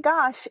 thank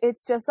gosh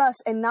it's just us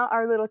and not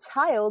our little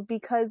child,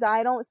 because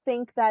I don't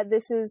think that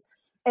this is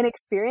an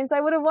experience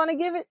I would have wanted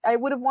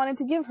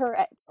to give her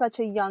at such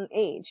a young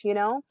age,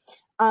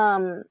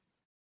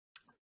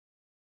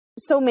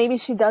 So maybe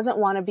she doesn't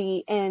want to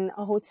be in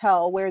a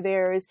hotel where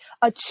there's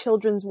a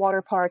children's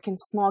water park and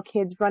small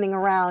kids running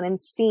around and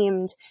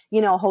themed,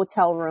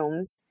 hotel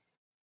rooms.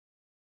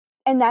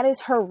 And that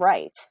is her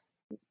right.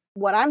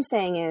 What I'm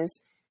saying is,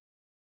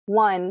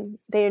 one,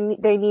 they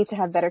need to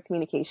have better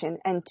communication.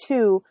 And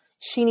two,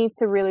 she needs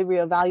to really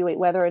reevaluate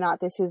whether or not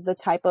this is the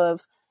type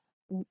of,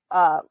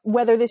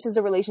 whether this is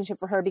the relationship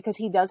for her, because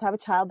he does have a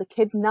child. The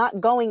kid's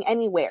not going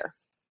anywhere,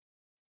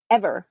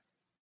 ever.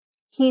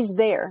 He's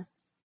there.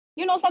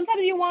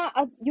 Sometimes you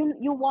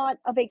want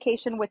a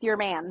vacation with your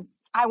man.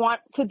 I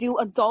want to do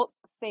adult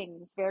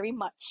things very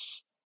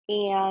much,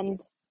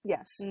 and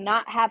yes,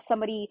 not have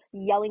somebody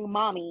yelling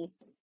 "mommy."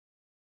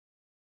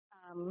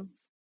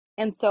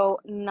 And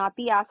so, not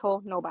the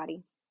asshole,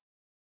 nobody.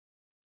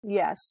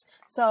 Yes.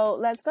 So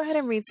let's go ahead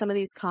and read some of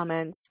these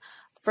comments.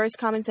 First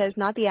comment says,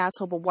 not the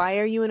asshole, but why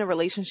are you in a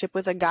relationship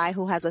with a guy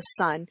who has a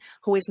son,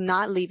 who is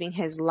not leaving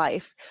his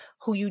life,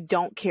 who you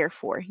don't care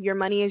for? Your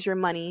money is your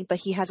money, but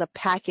he has a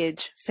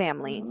package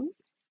family. Mm-hmm.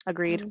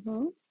 Agreed.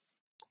 Mm-hmm.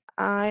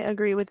 I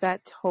agree with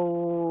that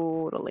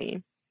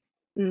totally.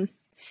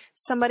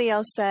 Somebody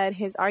else said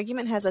his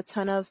argument has a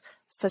ton of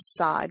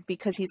facade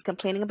because he's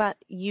complaining about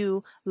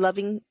you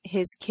loving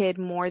his kid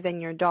more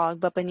than your dog,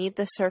 but beneath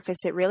the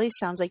surface it really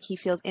sounds like he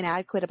feels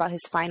inadequate about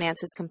his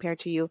finances compared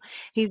to you.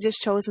 He's just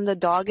chosen the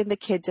dog and the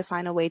kid to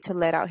find a way to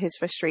let out his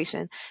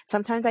frustration.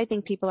 Sometimes I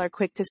think people are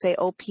quick to say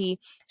OP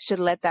should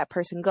let that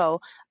person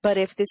go, but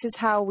if this is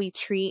how he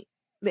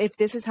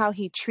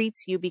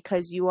treats you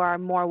because you are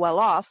more well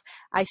off,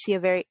 I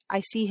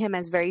see him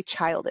as very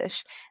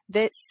childish.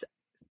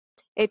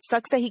 It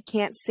sucks that he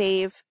can't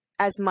save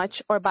as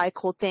much or buy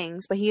cool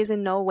things, but he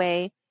in no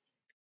way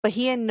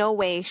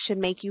should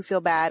make you feel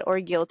bad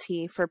or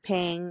guilty for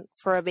paying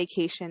for a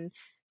vacation,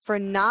 for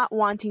not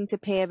wanting to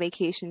pay a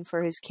vacation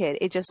for his kid.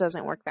 It just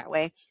doesn't work that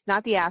way.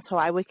 Not the asshole.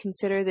 I would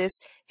consider this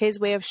his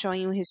way of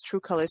showing you his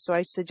true colors. So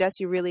I suggest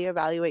you really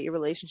evaluate your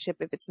relationship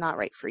if it's not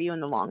right for you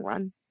in the long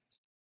run.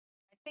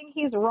 I think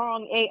he's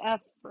wrong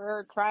AF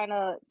for trying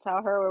to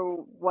tell her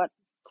what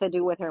to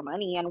do with her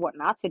money and what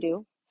not to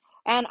do.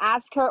 And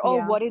ask her,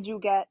 what did you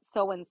get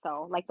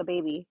so-and-so, like the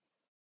baby?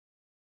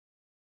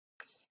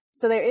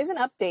 So there is an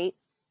update.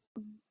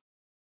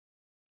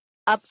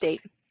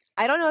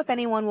 I don't know if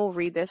anyone will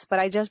read this, but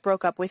I just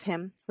broke up with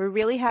him. We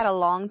really had a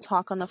long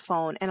talk on the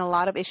phone and a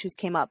lot of issues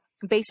came up.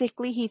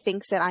 Basically, he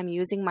thinks that I'm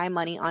using my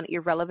money on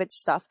irrelevant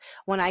stuff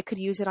when I could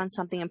use it on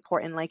something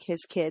important like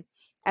his kid.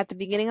 At the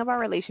beginning of our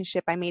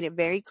relationship, I made it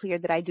very clear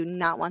that I do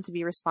not want to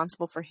be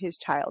responsible for his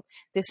child.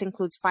 This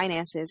includes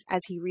finances,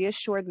 as he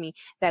reassured me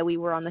that we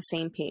were on the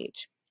same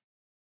page.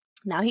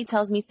 Now he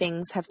tells me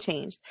things have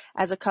changed.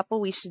 As a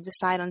couple, we should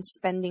decide on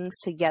spendings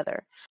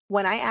together.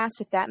 When I asked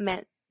if that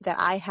meant that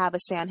I have a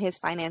say on his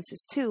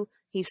finances too,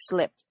 he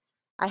slipped.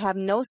 I have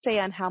no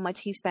say on how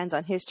much he spends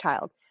on his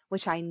child,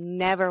 which I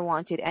never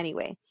wanted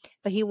anyway,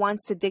 but he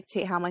wants to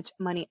dictate how much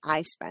money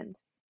I spend.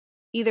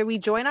 Either we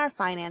join our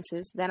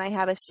finances, then I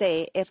have a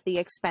say if the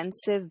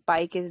expensive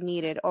bike is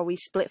needed, or we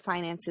split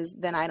finances,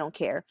 then I don't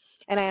care.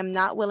 And I am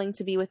not willing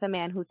to be with a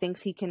man who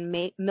thinks he can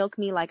milk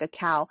me like a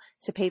cow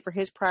to pay for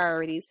his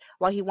priorities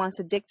while he wants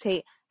to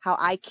dictate how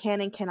I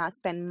can and cannot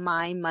spend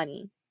my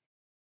money.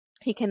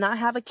 He cannot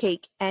have a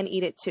cake and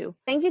eat it too.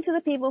 Thank you to the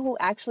people who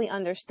actually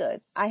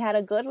understood. I had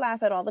a good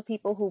laugh at all the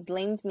people who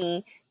blamed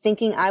me,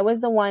 thinking I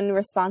was the one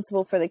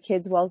responsible for the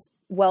kid's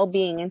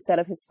well-being instead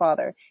of his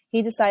father.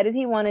 He decided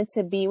he wanted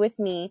to be with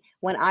me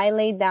when I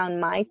laid down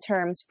my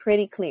terms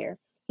pretty clear.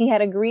 He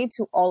had agreed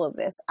to all of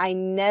this. I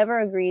never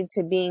agreed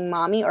to being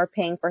mommy or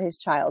paying for his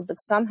child, but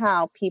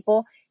somehow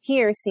people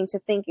here seem to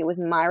think it was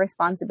my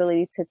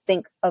responsibility to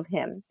think of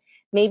him.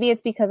 Maybe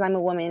it's because I'm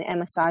a woman and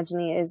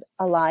misogyny is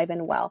alive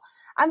and well.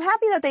 I'm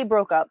happy that they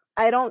broke up.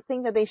 I don't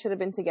think that they should have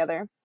been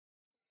together.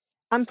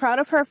 I'm proud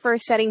of her for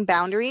setting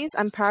boundaries.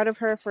 I'm proud of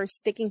her for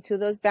sticking to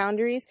those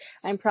boundaries.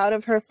 I'm proud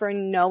of her for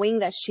knowing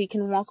that she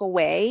can walk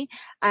away.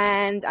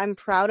 And I'm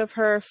proud of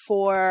her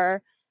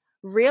for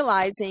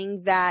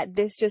realizing that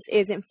this just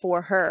isn't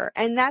for her.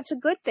 And that's a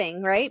good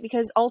thing, right?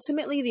 Because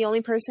ultimately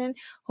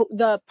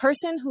the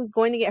person who's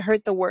going to get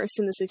hurt the worst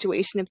in the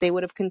situation if they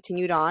would have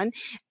continued on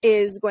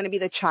is going to be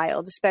the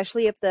child,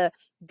 especially if the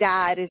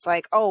dad is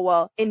like, oh,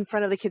 well, in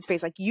front of the kid's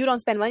face, like, you don't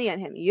spend money on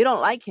him. You don't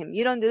like him.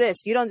 You don't do this.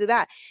 You don't do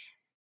that.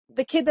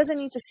 The kid doesn't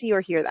need to see or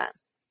hear that.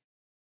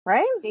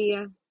 Right?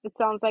 Yeah. It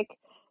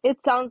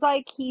sounds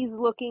like he's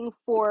looking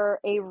for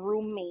a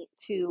roommate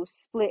to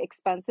split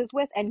expenses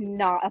with and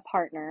not a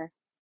partner.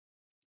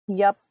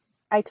 Yep.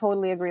 I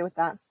totally agree with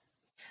that. All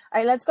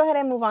right, let's go ahead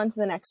and move on to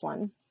the next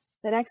one.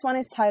 The next one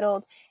is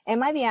titled,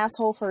 Am I the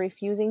asshole for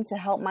refusing to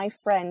help my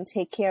friend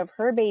take care of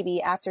her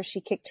baby after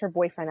she kicked her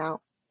boyfriend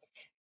out?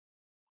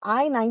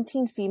 I,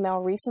 19 female,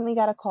 recently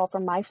got a call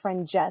from my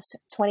friend Jess,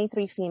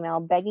 23 female,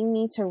 begging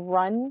me to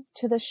run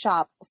to the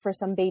shop for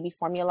some baby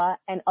formula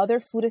and other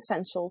food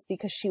essentials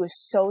because she was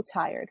so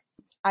tired.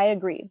 I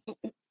agreed.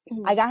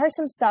 I got her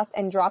some stuff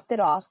and dropped it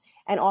off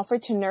and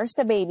offered to nurse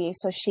the baby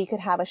so she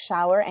could have a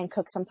shower and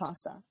cook some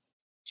pasta.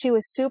 She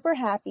was super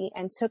happy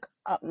and took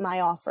up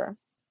my offer.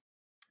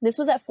 This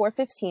was at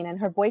 4:15 and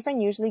her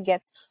boyfriend usually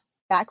gets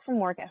back from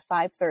work at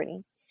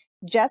 5:30.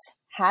 Jess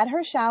had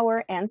her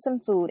shower and some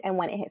food, and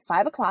when it hit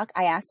 5 o'clock,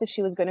 I asked if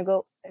she was going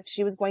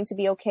to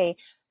be okay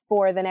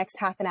for the next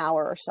half an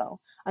hour or so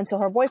until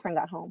her boyfriend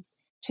got home.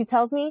 She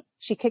tells me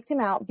she kicked him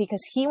out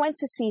because he went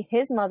to see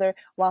his mother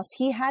whilst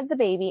he had the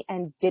baby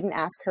and didn't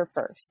ask her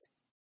first.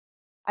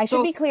 I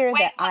should be clear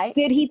that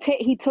did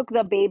he took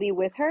the baby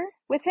with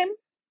him?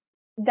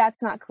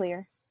 That's not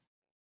clear.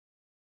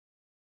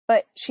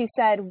 But she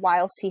said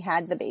whilst he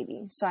had the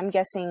baby, so I'm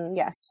guessing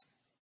yes.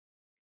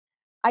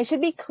 I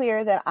should be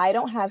clear that I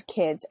don't have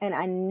kids and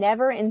I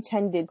never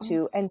intended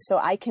to, and so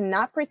I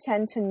cannot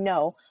pretend to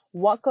know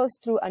what goes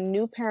through a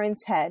new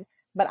parent's head,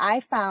 but I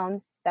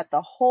found that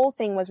the whole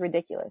thing was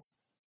ridiculous.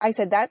 I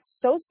said that's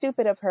so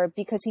stupid of her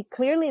because he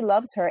clearly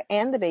loves her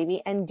and the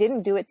baby and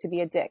didn't do it to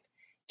be a dick.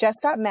 Jess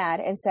got mad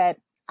and said,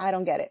 I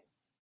don't get it.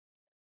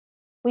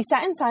 We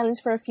sat in silence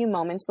for a few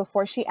moments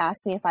before she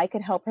asked me if I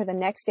could help her the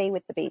next day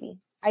with the baby.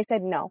 I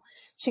said no.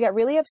 She got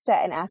really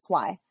upset and asked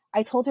why.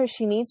 I told her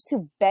she needs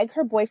to beg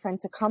her boyfriend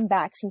to come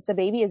back since the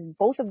baby is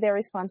both of their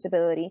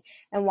responsibility,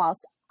 and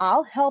whilst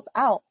I'll help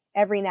out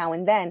every now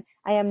and then,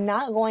 I am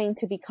not going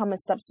to become a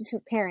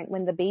substitute parent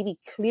when the baby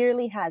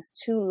clearly has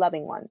two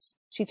loving ones.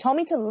 She told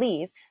me to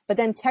leave, but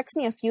then texted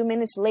me a few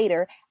minutes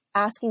later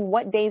asking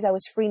what days I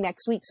was free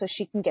next week so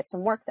she can get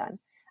some work done.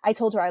 I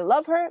told her I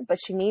love her, but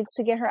she needs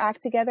to get her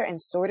act together and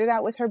sort it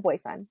out with her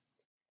boyfriend.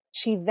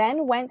 She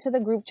then went to the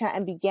group chat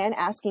and began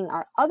asking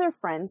our other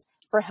friends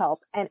for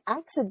help and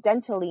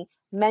accidentally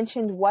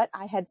mentioned what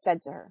I had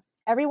said to her.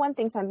 Everyone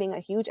thinks I'm being a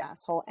huge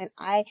asshole, and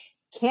I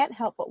can't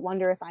help but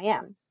wonder if I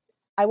am.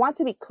 I want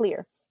to be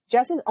clear.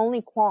 Jess's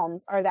only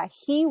qualms are that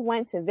he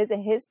went to visit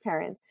his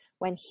parents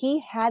when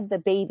he had the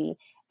baby,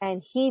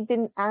 and he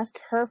didn't ask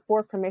her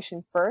for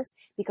permission first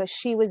because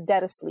she was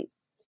dead asleep.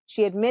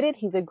 She admitted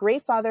he's a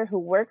great father who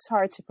works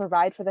hard to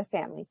provide for the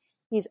family.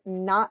 He's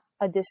not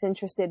a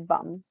disinterested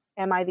bum.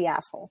 Am I the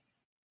asshole?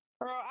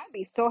 Girl, I'd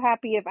be so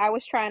happy if I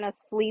was trying to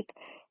sleep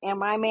and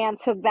my man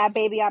took that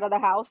baby out of the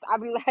house. I'd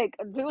be like,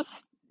 deuce,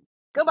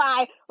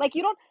 goodbye. Like,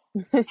 you don't,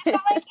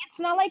 it's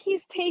not like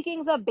he's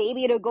taking the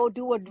baby to go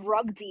do a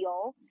drug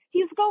deal.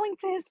 He's going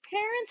to his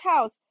parents'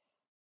 house.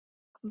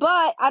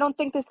 But I don't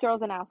think this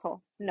girl's an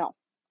asshole. No.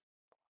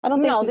 I don't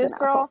think No, she's this an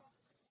girl,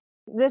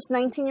 asshole. this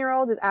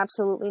 19-year-old is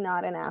absolutely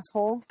not an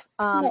asshole.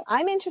 No.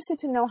 I'm interested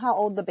to know how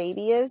old the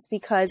baby is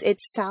because it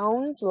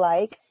sounds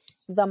like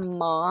the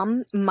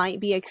mom might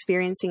be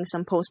experiencing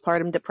some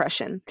postpartum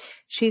depression.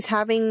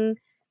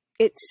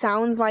 It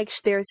sounds like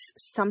there's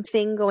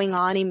something going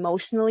on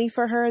emotionally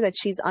for her that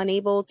she's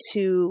unable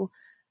to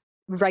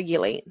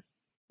regulate.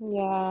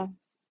 Yeah.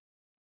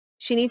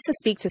 She needs to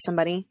speak to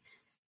somebody.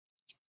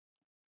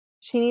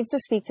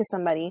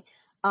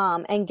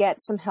 And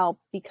get some help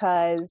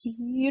because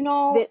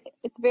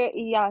it's very,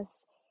 yes.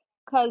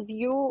 Because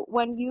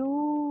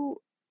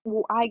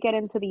I get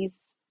into these,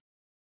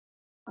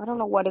 I don't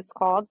know what it's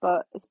called,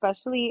 but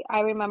especially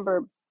I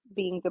remember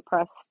being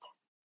depressed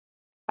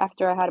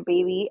after I had a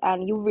baby,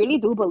 and you really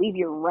do believe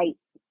you're right.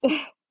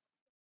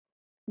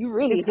 You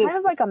really it's do. kind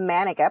of like a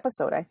manic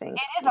episode, I think.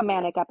 It is a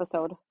manic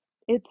episode.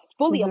 It's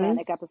fully a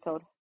manic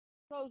episode.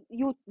 So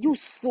you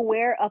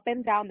swear up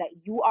and down that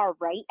you are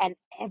right and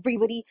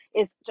everybody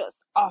is just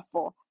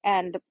awful.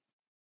 And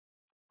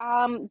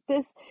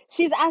this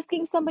she's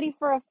asking somebody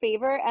for a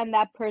favor and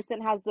that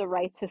person has the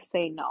right to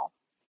say no.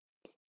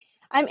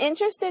 I'm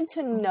interested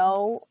to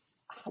know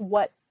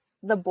what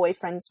the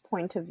boyfriend's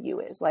point of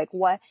view is, like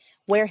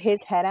where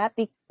his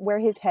where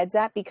his head's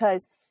at,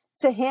 because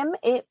to him,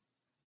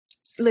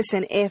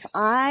 listen, if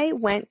I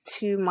went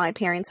to my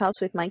parents'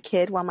 house with my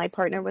kid while my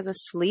partner was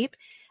asleep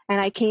and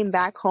I came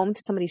back home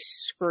to somebody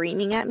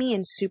screaming at me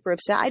and super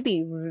upset, I'd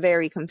be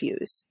very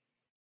confused.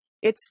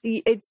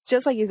 It's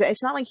just like you said,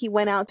 it's not like he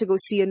went out to go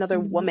see another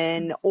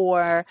woman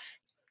or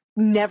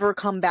never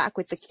come back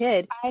with the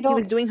kid. I He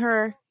was don't doing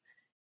her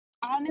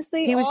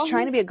honestly he was all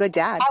trying he to be a good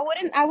dad.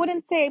 I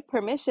wouldn't say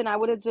permission. I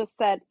would have just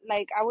said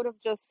like I would have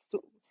just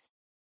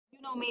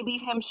maybe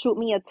him shoot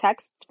me a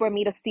text for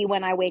me to see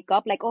when I wake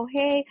up, like, oh,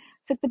 hey,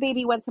 took the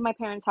baby, went to my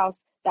parents' house.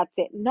 That's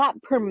it.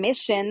 Not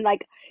permission.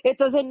 Like, it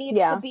doesn't need to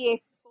Yeah. be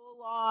a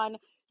full on,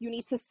 you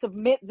need to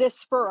submit this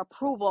for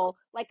approval.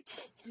 Like,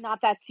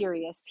 not that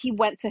serious. He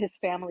went to his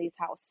family's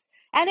house.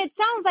 And it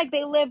sounds like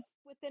they live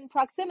within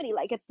proximity.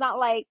 Like, it's not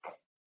like,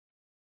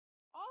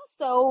 It's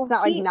also,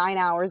 not like 9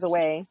 hours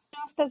away. he's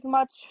just as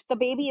much, the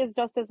baby is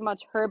just as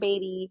much her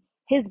baby,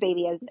 his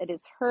baby, as it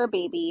is her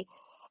baby.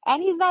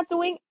 And he's not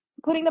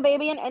putting the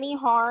baby in any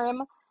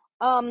harm.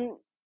 Um,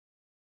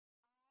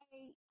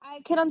 I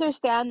can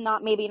understand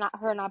not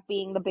her not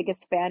being the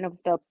biggest fan of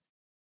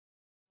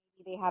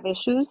they have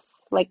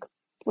issues like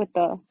with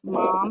the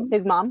mom.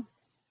 His mom.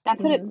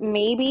 That's what it Mm-hmm.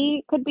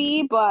 maybe could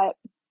be, but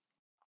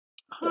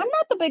I'm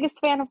not the biggest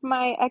fan of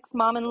my ex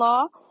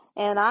mom-in-law.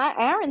 And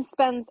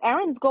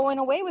Aaron's going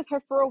away with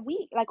her for a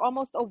week, like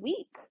almost a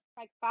week,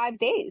 like 5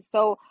 days.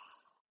 So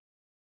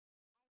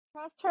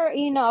trust her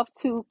enough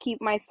to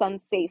keep my son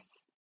safe.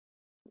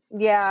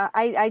 Yeah,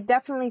 I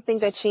definitely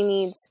think that she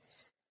needs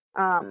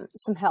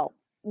some help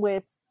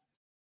with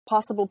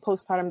possible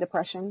postpartum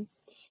depression.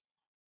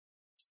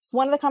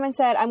 One of the comments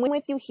said, I'm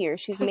with you here.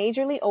 She's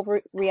majorly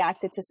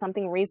overreacted to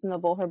something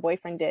reasonable her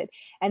boyfriend did,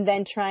 and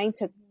then trying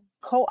to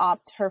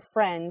co-opt her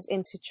friends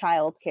into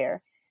childcare.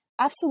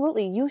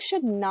 Absolutely. You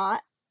should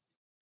not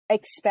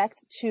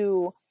expect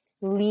to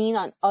lean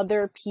on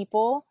other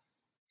people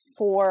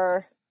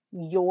for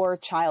your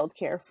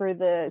childcare, for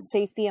the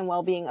safety and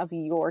well-being of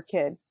your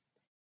kid.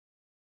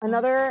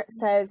 Another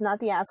says, not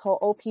the asshole,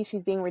 OP,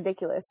 she's being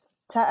ridiculous.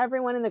 Tell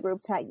everyone in the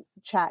group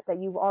chat that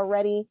you've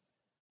already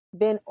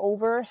been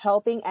over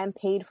helping and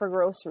paid for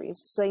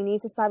groceries, so they need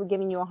to stop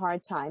giving you a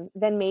hard time.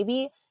 Then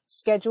maybe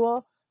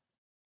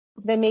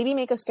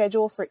make a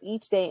schedule for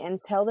each day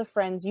and tell the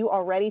friends you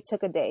already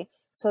took a day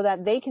so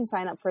that they can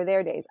sign up for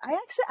their days.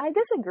 I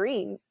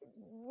disagree.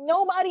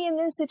 Nobody in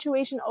this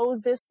situation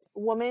owes this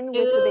woman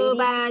with the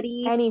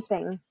baby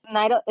anything.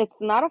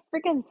 It's not a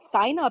freaking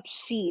sign up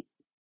sheet.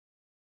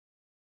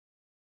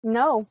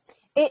 No,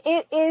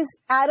 it is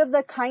out of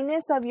the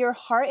kindness of your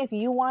heart. If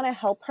you want to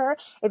help her,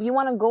 if you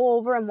want to go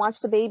over and watch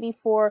the baby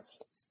for,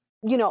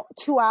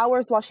 2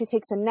 hours while she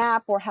takes a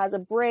nap or has a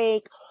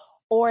break,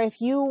 or if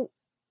you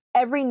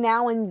every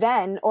now and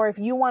then, or if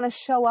you want to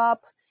show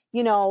up,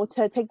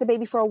 to take the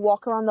baby for a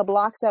walk around the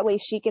block so that way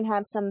she can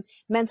have some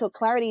mental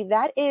clarity,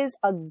 that is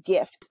a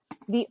gift.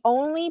 The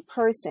only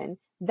person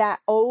that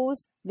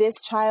owes this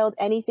child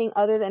anything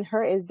other than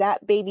her is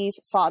that baby's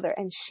father.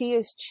 And she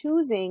is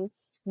choosing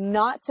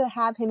not to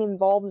have him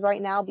involved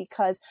right now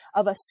because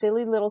of a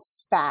silly little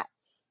spat.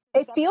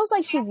 It feels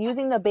like she's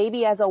using the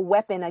baby as a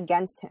weapon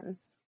against him.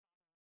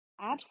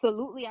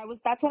 Absolutely.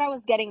 That's what I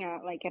was getting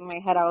at, like in my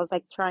head. I was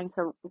like trying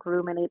to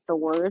ruminate the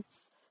words.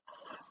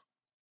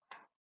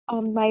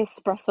 My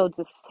espresso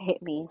just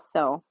hit me,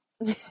 so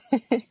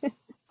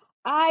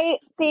I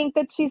think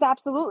that she's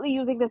absolutely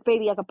using this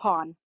baby as a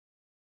pawn.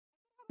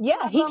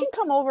 Yeah, he can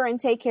come over and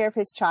take care of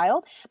his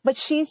child, but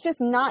she's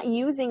just not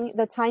using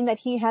the time that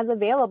he has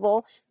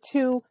available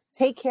to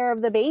take care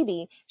of the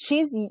baby.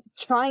 She's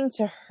trying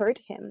to hurt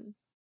him.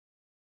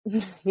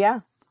 Yeah.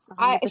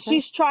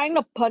 She's trying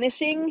to punish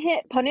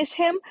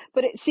him,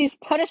 but she's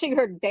punishing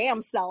her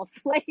damn self.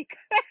 Like,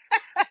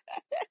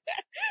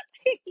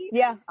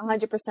 yeah,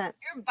 100%.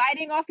 You're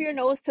biting off your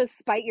nose to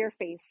spite your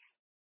face.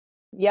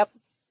 Yep,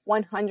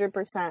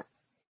 100%.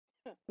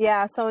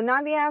 Yeah, so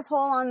not the asshole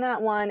on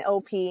that one,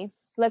 OP.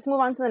 Let's move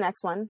on to the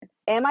next one.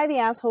 Am I the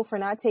asshole for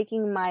not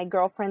taking my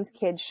girlfriend's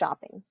kids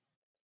shopping?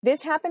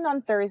 This happened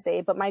on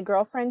Thursday, but my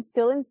girlfriend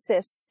still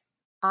insists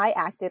I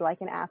acted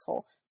like an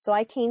asshole, so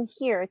I came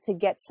here to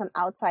get some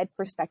outside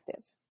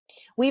perspective.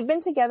 We've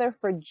been together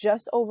for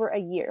just over a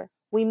year.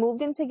 We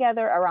moved in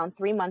together around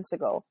 3 months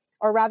ago,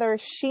 or rather,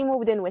 she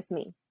moved in with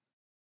me.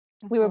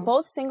 We were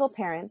both single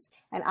parents,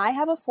 and I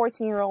have a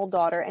 14-year-old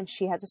daughter, and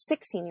she has a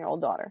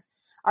 16-year-old daughter.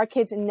 Our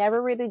kids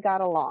never really got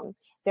along.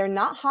 They're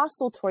not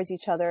hostile towards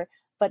each other,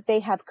 but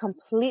they have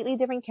completely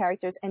different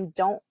characters and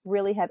don't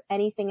really have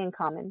anything in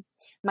common.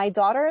 My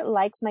daughter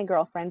likes my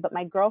girlfriend, but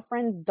my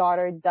girlfriend's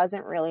daughter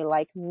doesn't really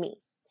like me.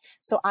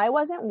 So I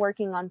wasn't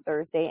working on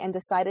Thursday and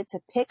decided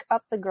to pick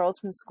up the girls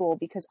from school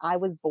because I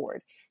was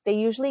bored. They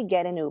usually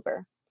get an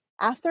Uber.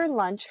 After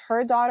lunch,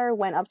 her daughter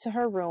went up to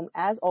her room,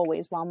 as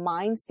always, while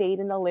mine stayed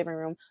in the living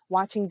room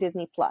watching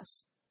Disney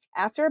Plus.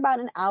 After about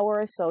an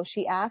hour or so,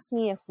 she asked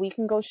me if we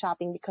can go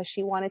shopping because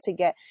she wanted to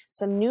get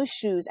some new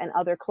shoes and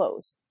other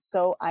clothes.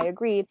 So I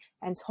agreed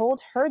and told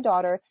her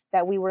daughter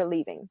that we were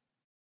leaving.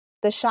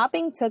 The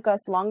shopping took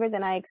us longer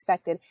than I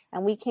expected,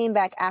 and we came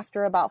back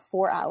after about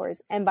 4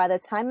 hours, and by the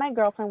time my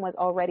girlfriend was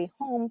already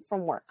home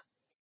from work.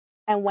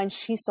 And when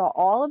she saw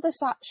all of the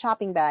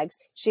shopping bags,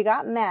 she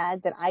got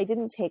mad that I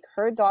didn't take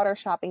her daughter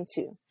shopping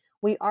too.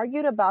 We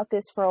argued about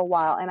this for a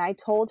while, and I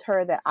told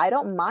her that I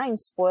don't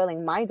mind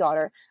spoiling my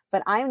daughter,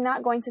 but I'm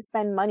not going to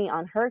spend money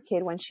on her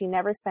kid when she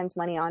never spends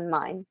money on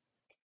mine.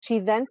 She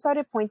then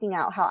started pointing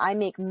out how I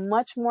make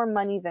much more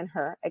money than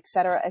her,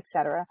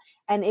 etc.,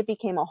 and it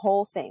became a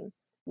whole thing.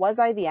 Was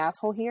I the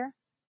asshole here?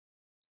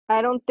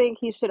 I don't think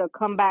he should have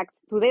come back.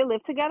 Do they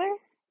live together?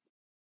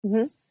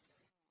 Mm-hmm.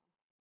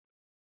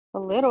 A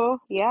little,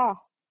 yeah.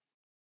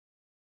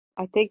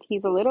 I think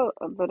he's a bit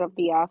of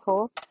the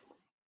asshole.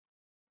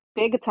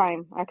 Big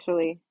time,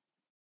 actually.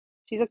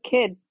 She's a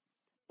kid.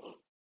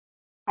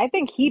 I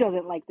think he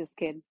doesn't like this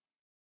kid.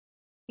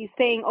 He's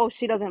saying, "Oh,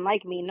 she doesn't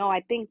like me." No,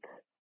 I think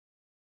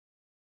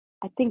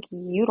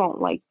you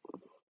don't like.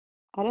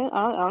 I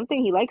don't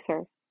think he likes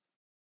her.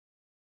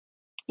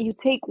 You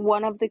take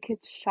one of the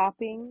kids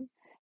shopping,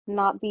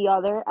 not the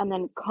other, and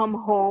then come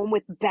home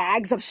with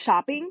bags of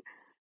shopping.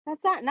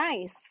 That's not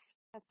nice.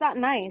 That's not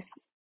nice.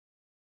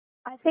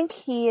 I think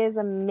he is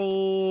a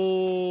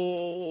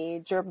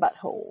major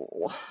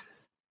butthole.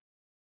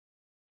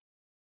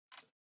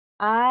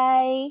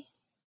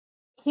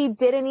 He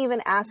didn't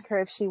even ask her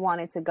if she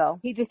wanted to go.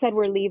 He just said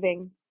we're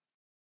leaving.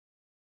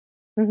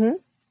 Mm-hmm.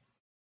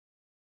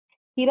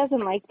 He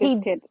doesn't like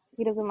this kid.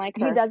 He doesn't like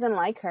her. He doesn't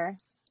like her.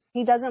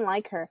 He doesn't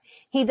like her.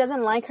 He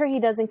doesn't like her. He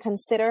doesn't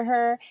consider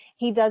her.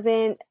 He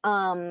doesn't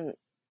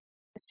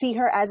see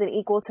her as an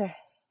equal to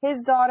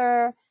his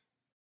daughter.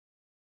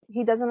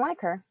 He doesn't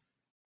like her.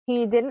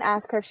 He didn't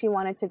ask her if she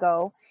wanted to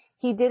go.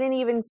 He didn't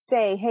even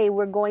say, "Hey,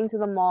 we're going to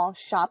the mall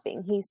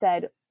shopping." He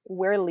said,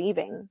 "We're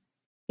leaving."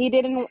 He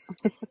didn't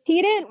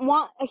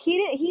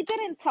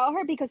tell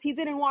her because he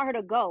didn't want her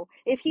to go.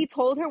 If he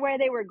told her where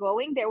they were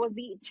going, there was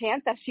the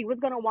chance that she was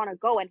going to want to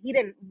go, and he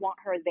didn't want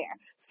her there.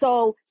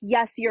 So,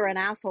 yes, you're an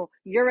asshole.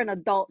 You're an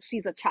adult.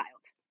 She's a child.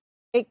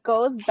 It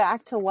goes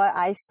back to what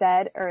I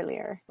said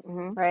earlier,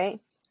 right?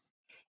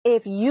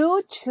 If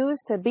you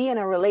choose to be in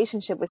a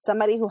relationship with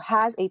somebody who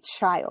has a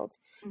child,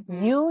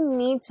 you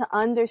need to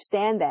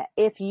understand that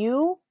if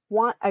you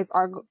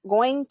are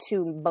going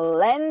to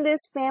blend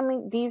this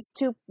family, these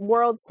two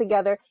worlds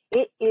together,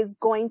 it is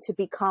going to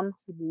become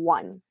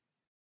one.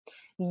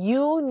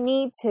 You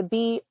need to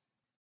be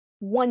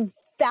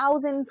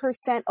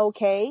 1000%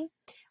 okay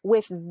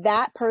with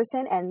that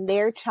person and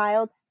their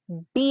child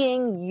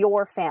being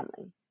your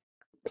family.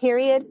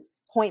 Period.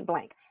 Point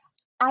blank.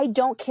 I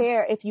don't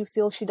care if you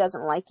feel she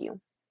doesn't like you.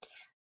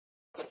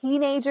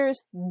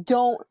 Teenagers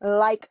don't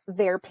like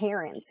their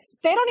parents.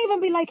 They don't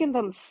even be liking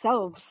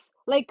themselves.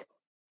 Like,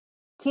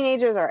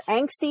 teenagers are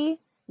angsty,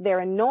 they're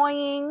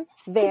annoying,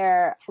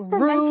 they're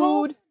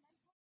rude,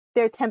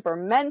 they're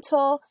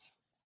temperamental,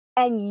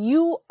 and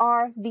you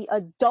are the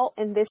adult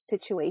in this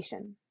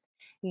situation.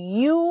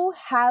 You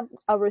have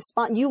a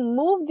response. You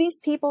move these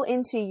people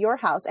into your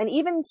house, and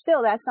even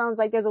still, that sounds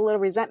like there's a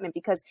little resentment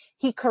because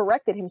he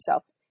corrected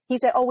himself. He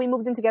said, "Oh, we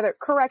moved in together."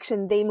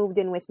 Correction, they moved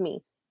in with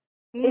me.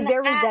 Is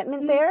there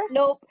resentment there?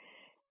 Nope.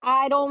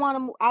 I don't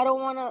want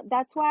to.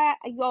 That's why,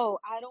 I don't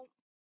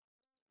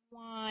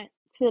want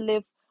to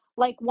live.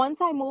 Like,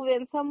 once I move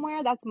in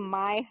somewhere, that's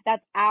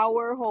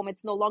our home.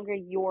 It's no longer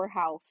your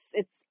house.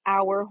 It's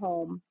our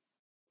home.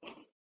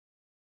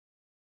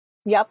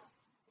 Yep.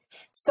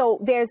 So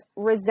there's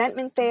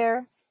resentment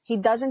there. He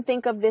doesn't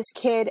think of this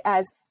kid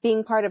as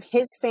being part of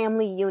his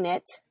family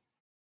unit.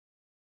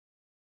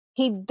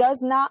 He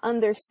does not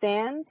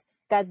understand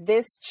that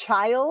this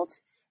child,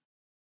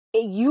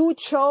 you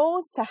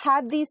chose to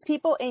have these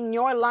people in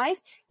your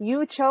life.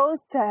 You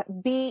chose to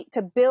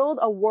build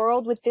a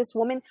world with this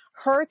woman.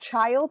 Her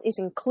child is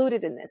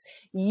included in this.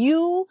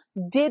 You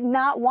did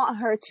not want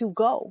her to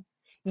go.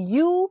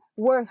 You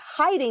were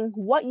hiding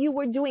what you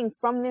were doing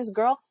from this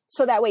girl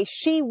so that way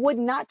she would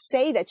not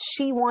say that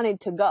she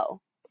wanted to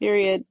go.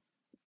 Period.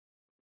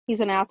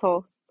 He's an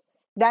asshole.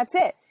 That's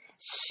it.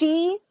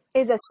 She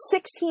is a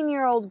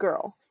 16-year-old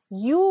girl.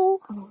 You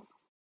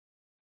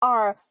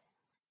are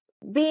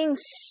being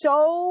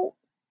so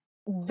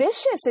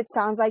vicious, it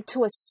sounds like,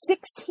 to a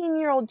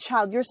 16-year-old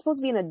child. You're supposed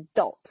to be an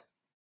adult.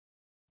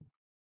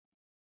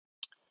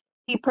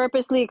 He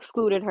purposely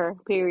excluded her,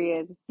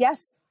 period.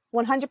 Yes,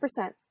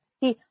 100%.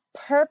 He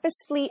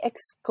purposefully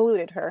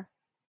excluded her.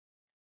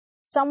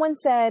 Someone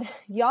said,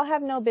 "Y'all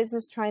have no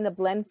business trying to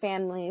blend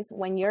families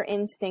when your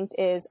instinct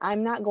is,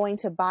 I'm not going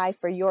to buy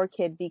for your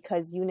kid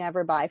because you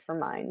never buy for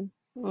mine."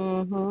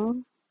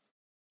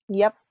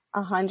 Yep,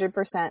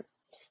 100%.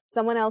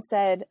 Someone else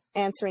said,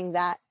 answering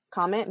that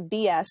comment,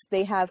 "BS,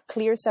 they have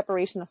clear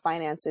separation of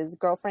finances.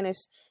 Girlfriend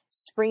is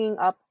springing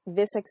up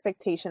this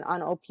expectation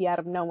on OP out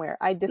of nowhere.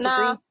 I Nah,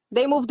 disagree.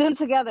 they moved in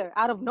together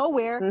out of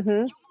nowhere.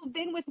 Mm-hmm. You moved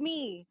in with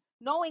me,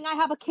 knowing I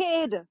have a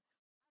kid.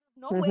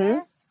 Mm-hmm.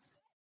 Nowhere.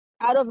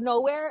 Out of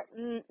nowhere?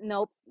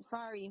 Nope.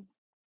 Sorry.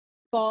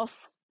 False.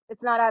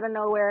 It's not out of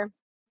nowhere.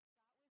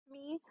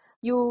 Me.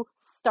 You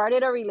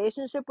started a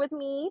relationship with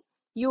me.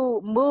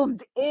 You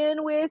moved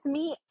in with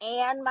me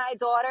and my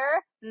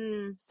daughter.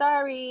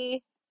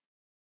 Sorry.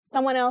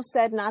 Someone else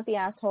said, not the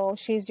asshole.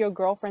 She's your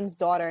girlfriend's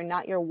daughter,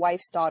 not your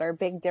wife's daughter.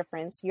 Big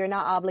difference. You're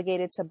not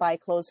obligated to buy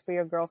clothes for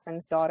your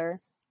girlfriend's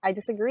daughter. I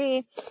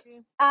disagree.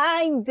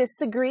 I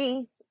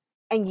disagree.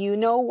 And you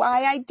know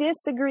why I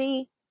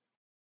disagree.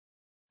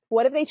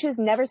 What if they choose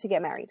never to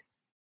get married?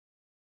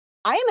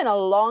 I am in a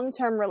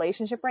long-term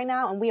relationship right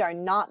now, and we are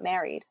not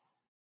married.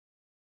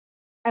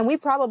 And we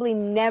probably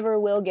never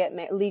will get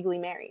legally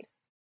married.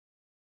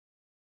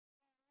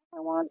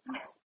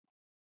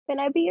 Can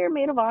I be your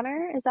maid of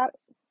honor? Is that?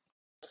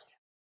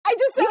 I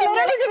just said I'm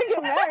never going to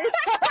get married.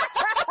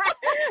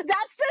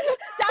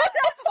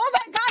 Oh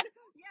my God.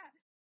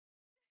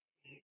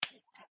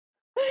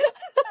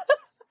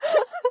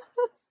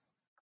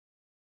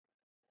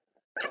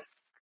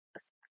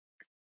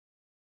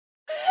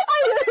 I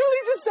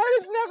literally just said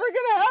it's never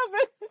going to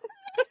happen.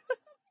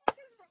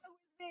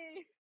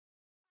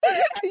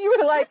 You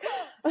were like,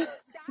 that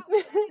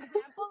was an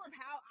example of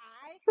how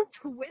I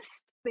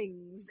twist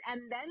things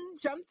and then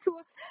jump to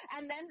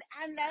and then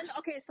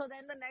okay, so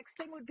then the next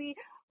thing would be,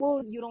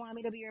 well, you don't want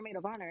me to be your maid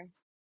of honor.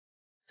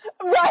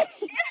 Right.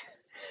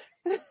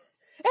 It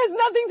has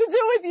nothing to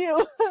do with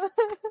you.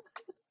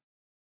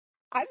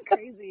 I'm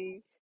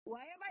crazy.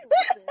 Why am I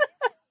like this?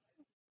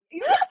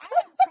 I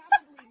am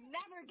probably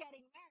never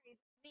getting married.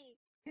 Me.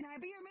 Can I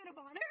be your maid of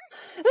honor?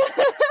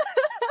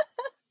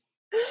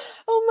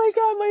 Oh my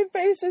God, my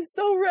face is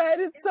so red.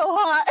 It's so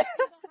hot. In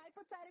the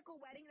hypothetical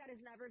wedding that is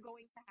never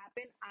going to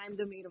happen, I'm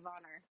the maid of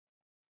honor.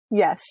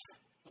 Yes.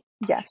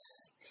 Yes.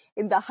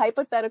 In the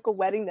hypothetical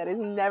wedding that is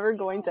never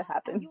going to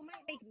happen. You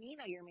might make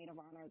Nina your maid of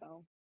honor,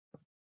 though.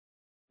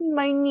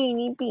 My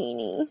Nini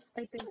Beanie.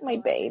 I think my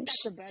so. babes.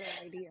 That's a better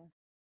idea.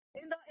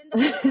 In the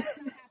wedding that's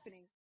not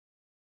happening.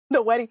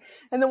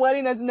 The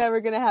wedding that's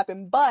never going to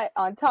happen. But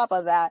on top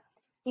of that,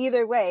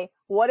 either way,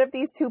 what if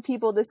these two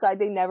people decide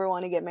they never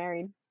want to get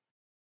married?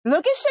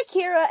 Look at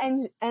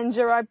Shakira and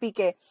Gerard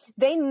Piqué.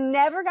 They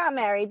never got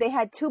married. They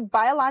had 2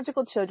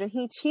 biological children.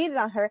 He cheated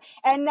on her.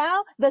 And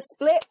now the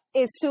split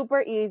is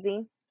super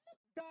easy.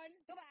 Done.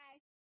 Goodbye.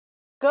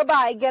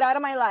 Goodbye. Get out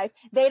of my life.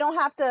 They don't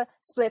have to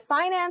split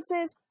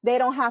finances. They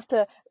don't have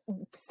to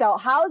sell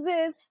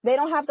houses. They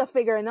don't have to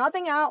figure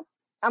nothing out.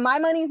 My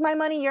money's my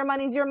money. Your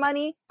money's your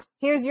money.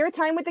 Here's your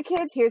time with the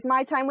kids. Here's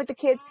my time with the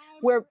kids.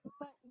 But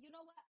you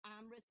know what?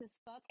 I'm rich as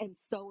fuck, and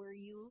so are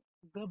you.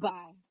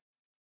 Goodbye.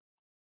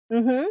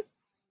 Mm-hmm.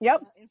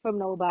 Yep. Nothing from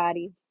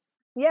nobody.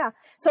 Yeah.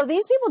 So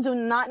these people do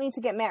not need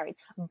to get married.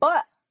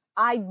 But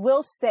I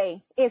will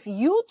say, if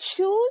you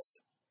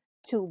choose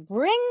to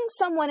bring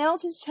someone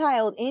else's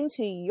child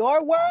into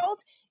your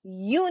world,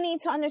 you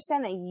need to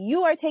understand that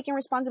you are taking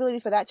responsibility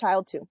for that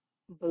child too.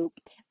 Boop.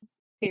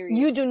 Period.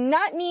 You do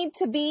not need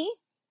to be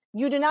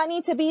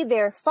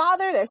their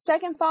father, their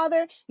second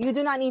father. You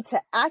do not need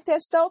to act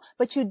as though,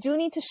 but you do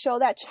need to show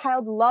that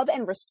child love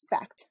and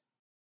respect.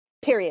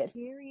 Period.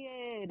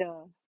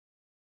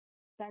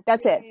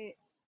 That's it.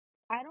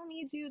 I don't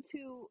need you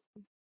to.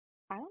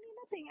 I don't need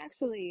nothing,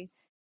 actually.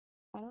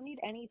 I don't need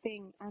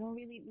anything. I don't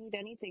really need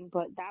anything,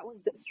 but that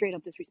was straight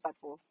up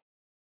disrespectful.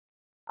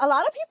 A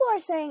lot of people are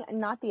saying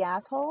not the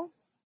asshole,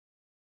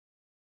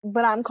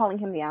 but I'm calling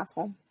him the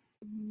asshole.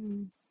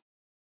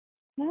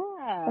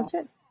 Yeah. That's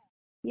it.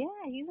 Yeah,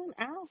 he's an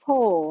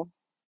asshole.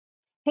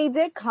 He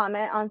did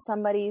comment on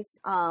somebody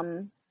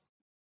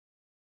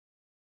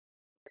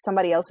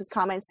else's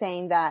comment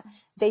saying that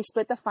they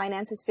split the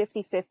finances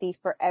 50-50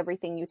 for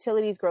everything,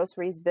 utilities,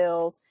 groceries,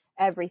 bills,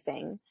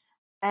 everything.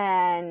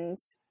 And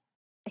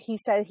he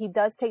said he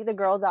does take the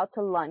girls out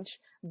to lunch,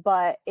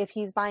 but if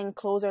he's buying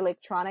clothes or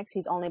electronics,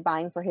 he's only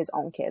buying for his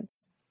own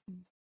kids.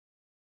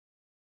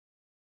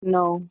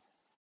 No.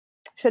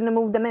 Shouldn't have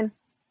moved them in.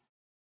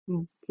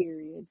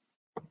 Period.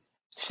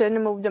 Shouldn't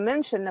have moved them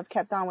in. Shouldn't have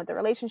kept on with the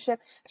relationship.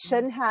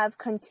 Shouldn't have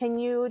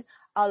continued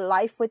a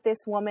life with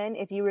this woman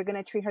if you were going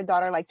to treat her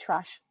daughter like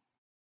trash.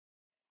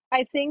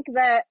 I think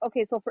that,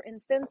 okay, so for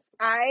instance,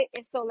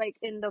 if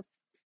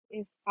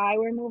I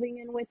were moving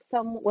in with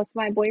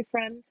my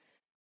boyfriend,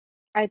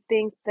 I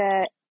think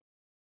that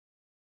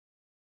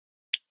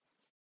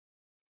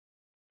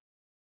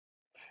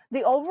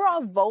the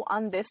overall vote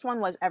on this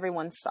one was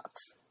everyone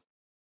sucks.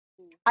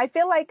 I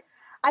feel like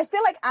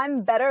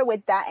I'm better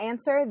with that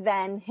answer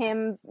than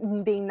him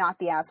being not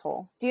the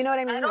asshole. Do you know what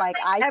I mean?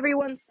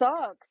 Everyone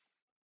sucks.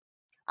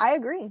 I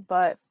agree,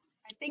 but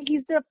I think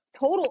he's the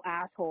total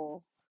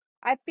asshole.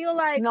 I feel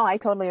like no, I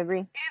totally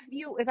agree.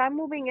 If I'm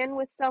moving in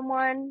with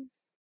someone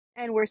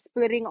and we're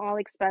splitting all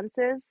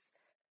expenses,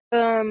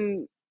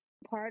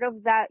 part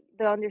of that,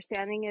 the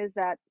understanding is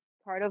that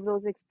part of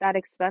that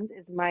expense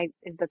is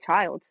the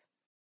child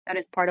that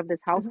is part of this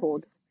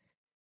household.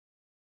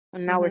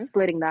 And now we're Mm-hmm.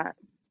 splitting that.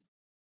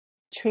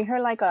 Treat her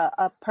like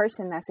a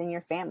person that's in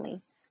your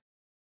family,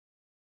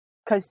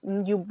 because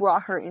you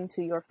brought her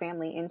into your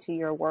family, into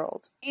your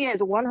world. He is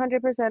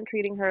 100%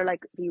 treating her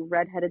like the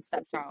redheaded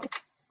stepchild.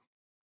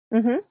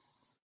 Mm-hmm.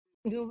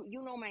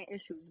 You know my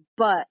issues,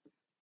 but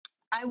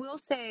I will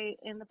say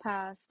in the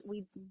past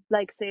we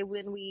like say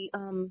when we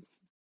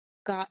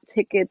got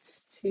tickets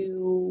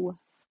to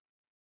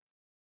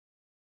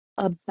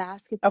a A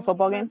basketball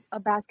football game, game. a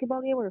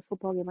basketball game or a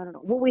football game. I don't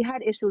know. Well, we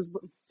had issues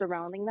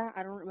surrounding that.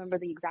 I don't remember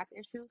the exact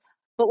issues,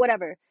 but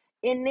whatever.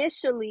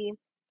 Initially,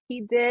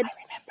 he did. I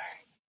remember.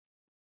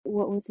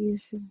 What was the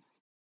issue?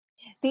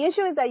 The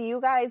issue is that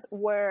you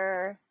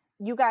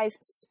guys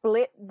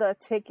split the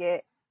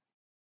ticket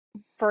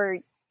for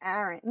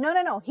Aaron.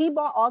 No. He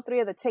bought all three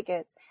of the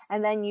tickets,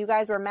 and then you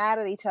guys were mad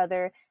at each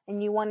other,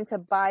 and you wanted to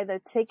buy the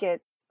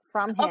tickets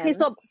from Okay, him.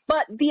 so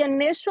but the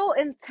initial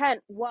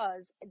intent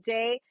was,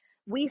 Jay,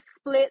 we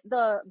split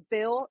the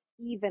bill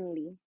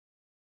evenly,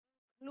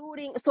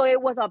 including so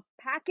it was a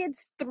package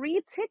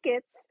 3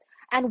 tickets,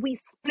 and we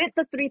split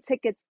the 3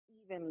 tickets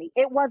evenly.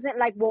 It wasn't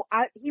like, well,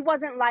 he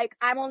wasn't like,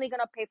 I'm only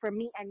gonna pay for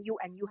me and you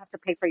have to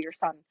pay for your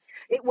son.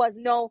 It was,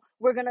 no,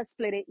 we're gonna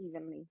split it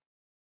evenly.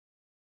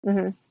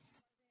 Mm-hmm.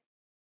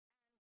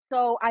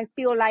 So I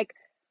feel like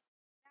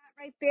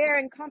that right there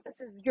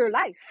encompasses your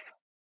life.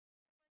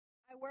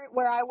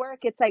 Where I work,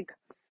 it's like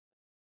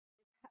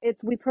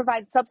we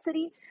provide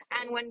subsidy,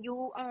 and when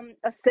you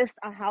assist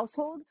a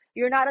household,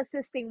 you're not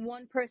assisting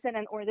one person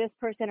or this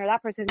person or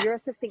that person. You're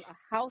assisting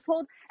a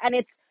household,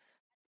 and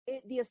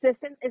the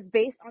assistance is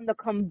based on the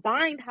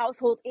combined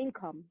household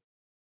income.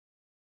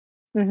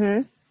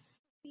 Mm-hmm.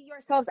 See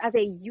yourselves as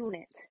a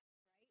unit.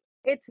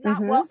 It's not,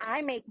 Mm-hmm. well,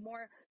 I make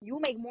more, you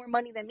make more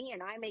money than me,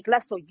 and I make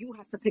less, so you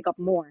have to pick up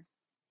more.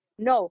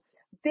 No,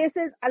 this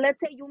is, let's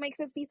say you make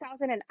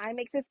 50,000 and I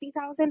make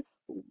 50,000,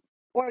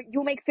 or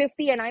you make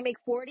 50 and I make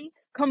 40.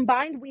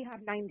 Combined, we have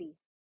 90.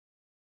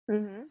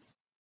 Mm-hmm.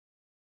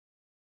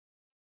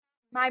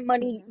 My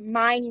money, Mm-hmm.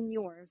 mine and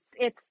yours.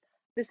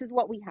 This is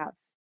what we have.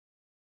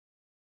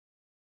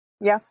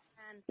 Yeah.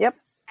 And Yep.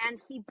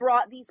 and he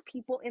brought these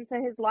people into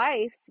his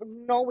life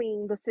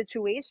knowing the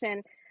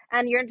situation,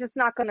 and you're just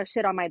not gonna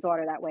shit on my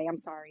daughter that way.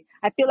 I'm sorry.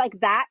 I feel like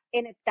that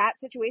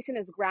situation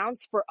is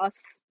grounds for us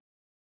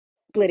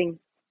splitting.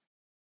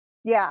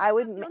 Yeah, I Do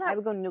would you not feel I that?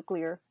 would go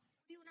nuclear.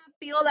 Do you not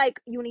feel like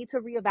you need to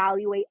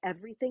reevaluate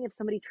everything if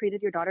somebody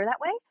treated your daughter that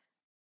way?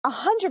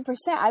 100%.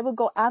 I would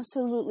go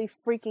absolutely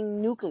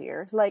freaking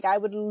nuclear. Like, I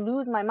would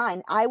lose my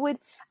mind. I would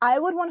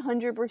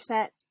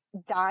 100%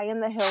 die in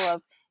the hill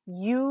of,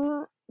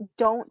 you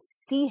don't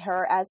see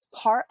her as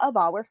part of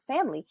our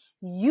family.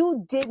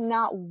 You did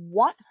not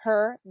want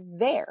her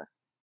there.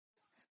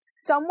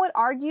 Some would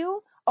argue,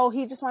 oh,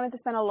 he just wanted to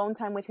spend alone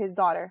time with his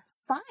daughter.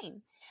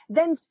 Fine.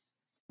 Then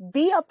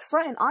be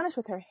upfront and honest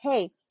with her.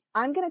 Hey,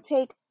 I'm going to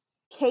take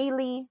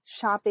Kaylee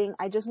shopping.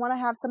 I just want to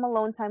have some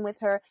alone time with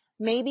her.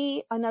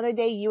 Maybe another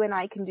day you and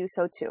I can do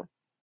so too.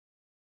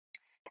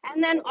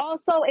 And then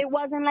also, it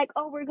wasn't like,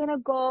 oh, we're gonna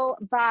go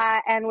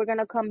buy and we're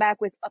gonna come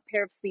back with a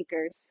pair of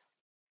sneakers.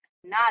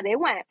 Nah, they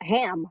went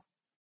ham.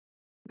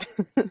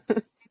 They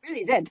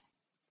really did.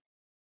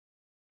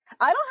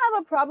 I don't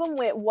have a problem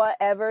with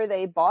whatever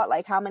they bought,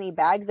 like how many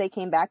bags they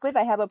came back with.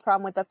 I have a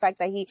problem with the fact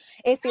that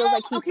it feels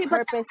like he Okay,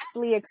 but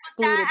purposefully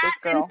excluded that this adds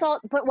girl.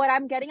 insult. But what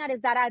I'm getting at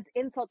is that adds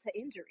insult to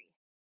injury.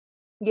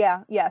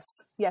 Yeah, yes,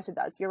 it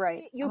does. You're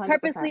right. You 100%.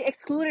 purposely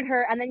excluded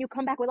her, and then you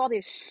come back with all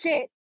this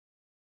shit.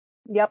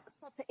 Yep.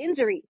 Insult to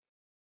injury.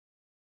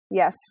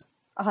 Yes,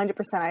 100%.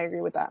 I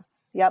agree with that.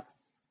 Yep.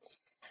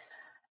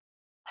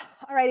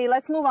 Alrighty,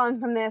 let's move on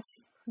from this.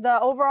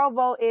 The overall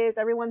vote is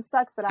everyone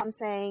sucks, but I'm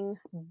saying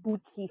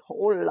booty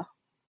hole.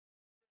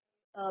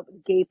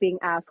 Gaping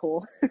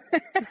asshole.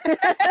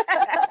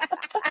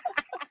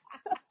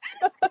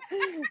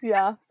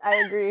 Yeah, I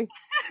agree.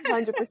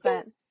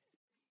 100%.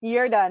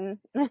 You're done.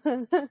 You're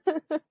done.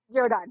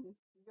 You're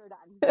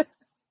done.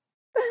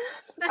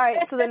 All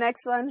right, so the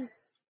next one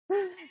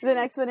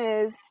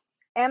is,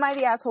 am I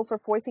the asshole for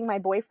forcing my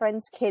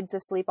boyfriend's kid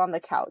to sleep on the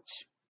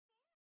couch?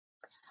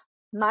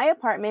 My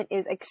apartment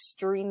is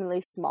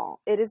extremely small.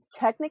 It is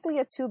technically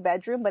a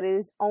 2-bedroom, but it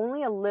is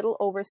only a little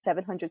over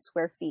 700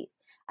 square feet.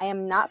 I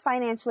am not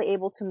financially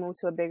able to move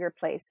to a bigger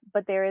place,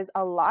 but there is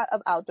a lot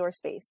of outdoor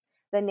space.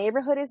 The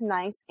neighborhood is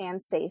nice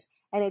and safe,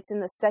 and it's in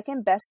the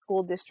second best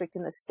school district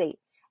in the state,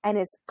 and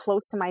is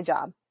close to my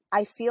job.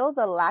 I feel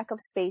the lack of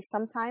space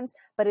sometimes,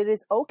 but it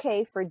is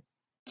okay for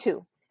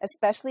 2,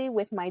 especially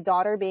with my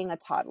daughter being a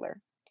toddler.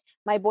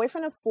 My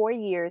boyfriend of 4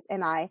 years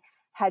and I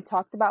had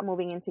talked about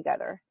moving in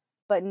together,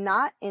 but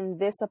not in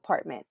this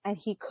apartment, and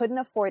he couldn't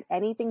afford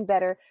anything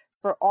better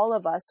for all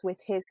of us with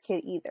his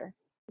kid either.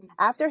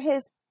 After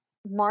his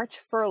March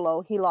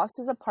furlough, he lost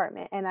his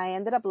apartment, and I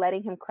ended up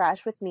letting him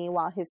crash with me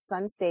while his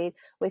son stayed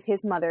with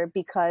his mother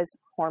because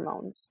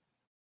hormones.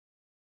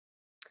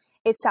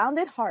 It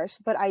sounded harsh,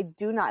 but I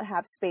do not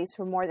have space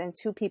for more than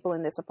 2 people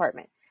in this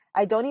apartment.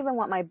 I don't even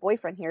want my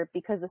boyfriend here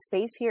because the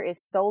space here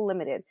is so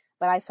limited,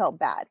 but I felt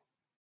bad.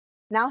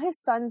 Now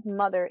his son's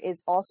mother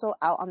is also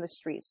out on the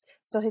streets,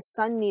 so his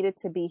son needed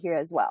to be here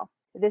as well.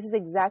 This is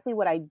exactly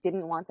what I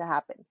didn't want to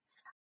happen.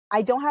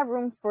 I don't have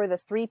room for the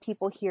 3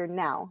 people here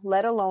now,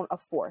 let alone a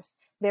 4th.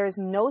 There is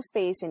no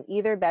space in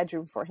either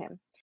bedroom for him.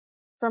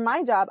 For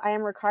my job, I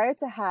am required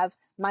to have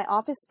my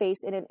office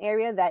space in an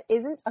area that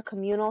isn't a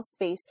communal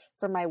space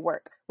for my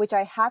work, which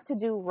I have to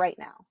do right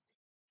now.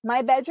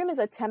 My bedroom is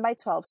a 10 by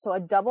 12, so a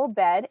double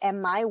bed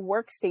and my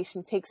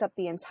workstation takes up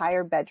the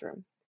entire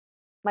bedroom.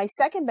 My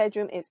second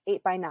bedroom is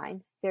 8 by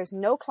 9. There's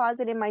no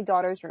closet in my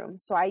daughter's room,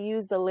 so I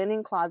use the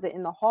linen closet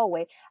in the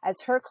hallway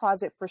as her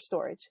closet for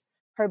storage.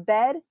 Her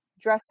bed,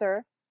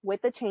 dresser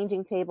with a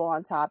changing table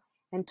on top,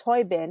 and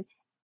toy bin,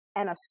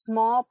 and a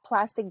small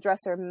plastic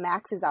dresser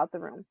maxes out the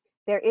room.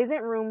 There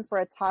isn't room for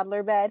a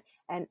toddler bed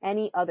and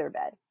any other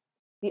bed.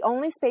 The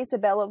only space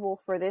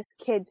available for this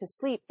kid to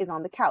sleep is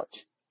on the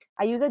couch.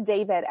 I use a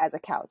day bed as a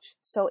couch,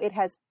 so it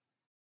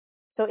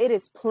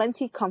is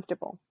plenty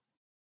comfortable.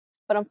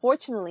 But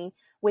unfortunately,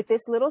 with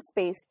this little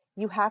space,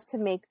 you have to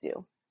make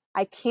do.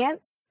 I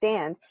can't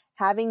stand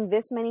having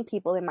this many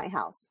people in my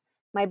house.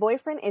 My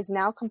boyfriend is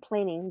now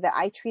complaining that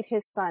I treat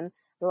his son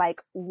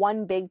like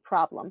one big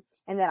problem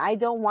and that I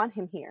don't want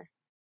him here.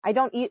 I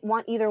don't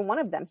want either one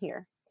of them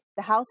here.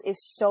 The house is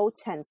so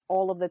tense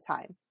all of the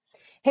time.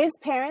 His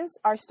parents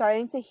are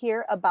starting to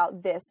hear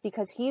about this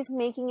because he's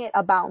making it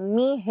about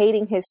me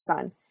hating his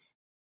son.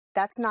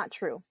 That's not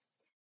true.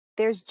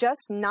 There's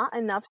just not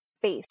enough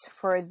space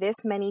for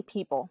this many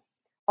people.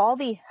 All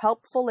the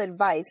helpful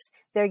advice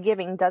they're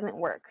giving doesn't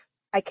work.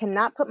 I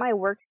cannot put my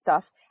work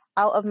stuff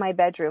out of my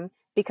bedroom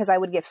because I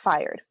would get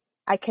fired.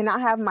 I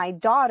cannot have my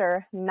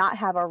daughter not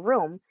have a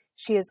room.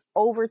 She is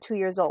over 2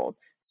 years old.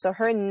 So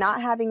her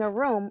not having a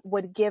room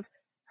would give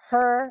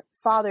her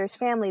father's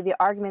family the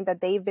argument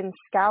that they've been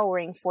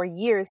scouring for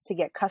years to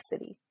get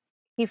custody.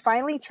 He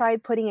finally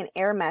tried putting an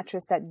air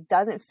mattress that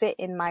doesn't fit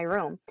in my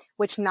room,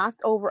 which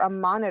knocked over a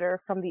monitor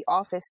from the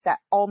office that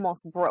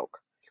almost broke.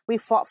 We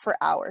fought for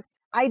hours.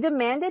 I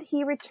demanded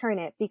he return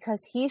it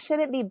because he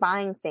shouldn't be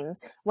buying things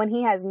when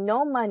he has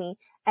no money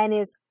and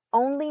is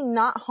only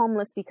not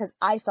homeless because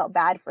I felt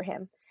bad for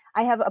him.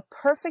 I have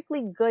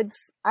perfectly good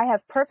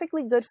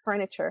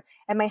furniture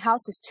and my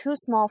house is too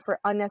small for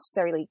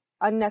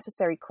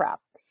unnecessary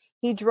crap.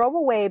 He drove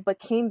away but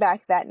came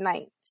back that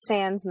night,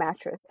 sans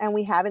mattress, and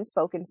we haven't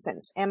spoken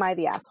since. Am I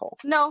the asshole?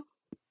 No.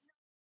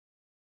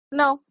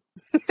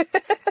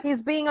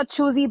 He's being a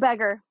choosy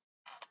beggar.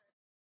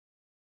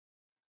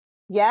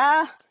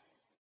 Yeah.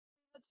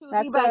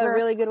 That's a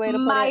really good way to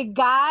put it. My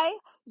guy,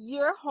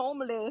 you're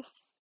homeless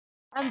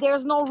and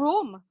there's no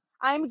room.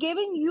 I'm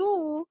giving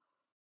you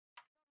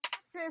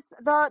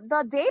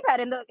the day bed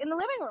in the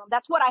living room.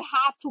 That's what I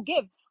have to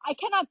give. I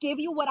cannot give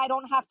you what I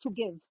don't have to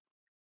give.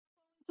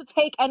 To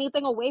take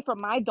anything away from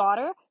my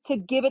daughter to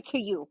give it to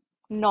you.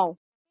 No.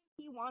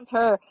 He wants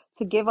her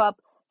to give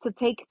up, to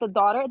take the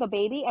daughter, the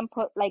baby, and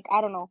put, like,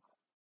 I don't know.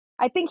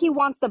 I think he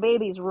wants the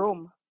baby's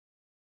room.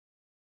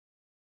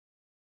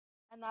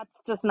 And that's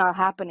just not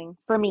happening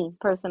for me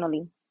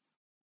personally.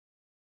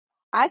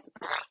 I'm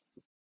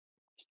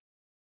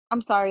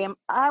sorry.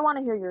 I want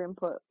to hear your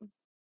input.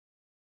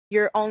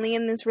 You're only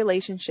in this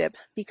relationship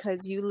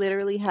because you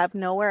literally have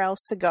nowhere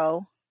else to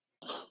go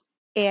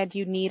and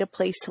you need a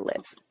place to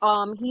live.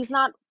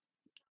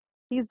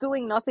 He's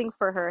doing nothing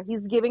for her. He's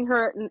giving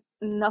her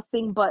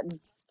nothing but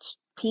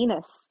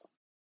penis.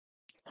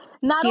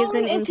 Not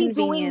only is he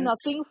doing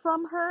nothing for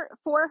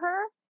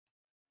her,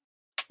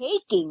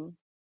 taking,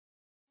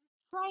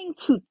 trying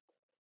to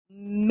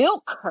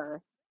milk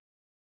her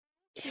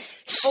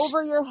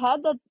over your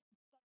head that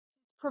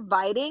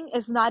providing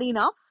is not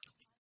enough.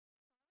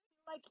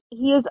 Like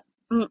he is,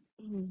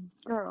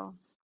 girl.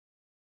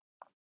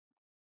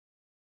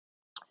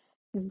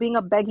 He's being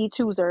a beggy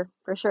chooser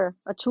for sure.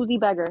 A choosy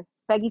beggar.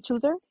 Beggy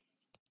chooser?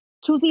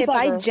 Choosy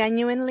beggar.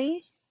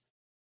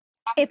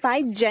 If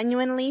I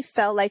genuinely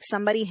felt like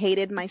somebody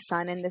hated my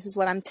son, and this is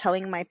what I'm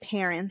telling my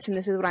parents, and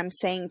this is what I'm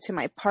saying to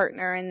my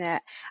partner, and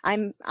that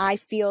I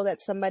feel that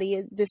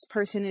this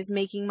person is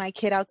making my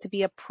kid out to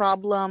be a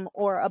problem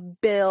or a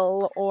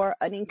bill or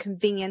an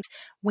inconvenience,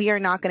 we are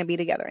not going to be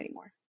together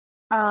anymore.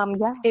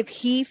 Yeah. If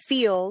he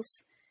feels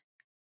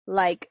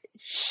like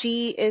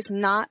she is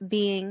not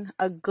being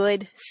a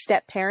good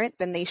step parent,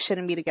 then they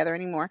shouldn't be together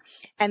anymore.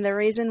 And the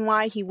reason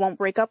why he won't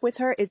break up with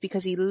her is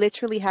because he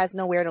literally has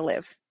nowhere to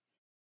live.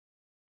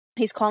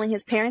 He's calling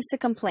his parents to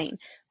complain.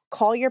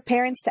 Call your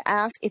parents to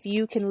ask if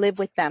you can live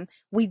with them.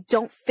 We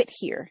don't fit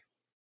here.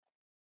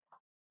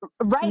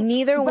 Right.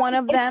 Neither one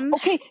of them.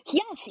 Okay,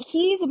 yes,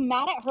 he's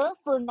mad at her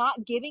for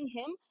not giving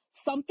him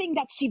something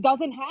that she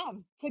doesn't have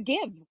to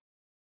give.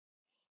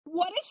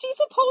 What is she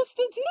supposed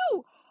to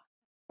do?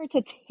 Her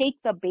to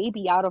take the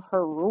baby out of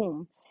her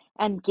room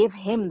and give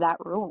him that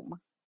room.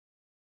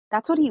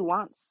 That's what he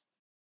wants.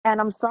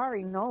 And I'm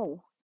sorry,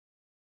 no.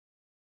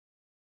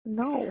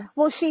 No.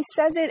 Well, she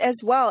says it as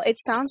well. It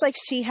sounds like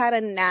she had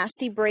a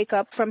nasty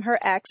breakup from her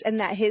ex and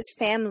that his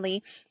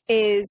family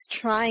is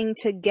trying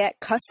to get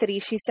custody.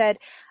 She said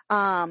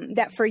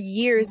that for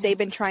years they've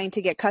been trying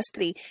to get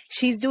custody.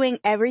 She's doing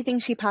everything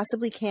she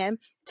possibly can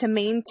to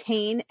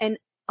maintain an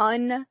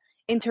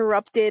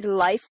uninterrupted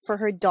life for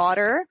her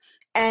daughter.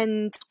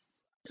 And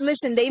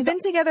listen, they've been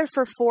together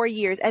for 4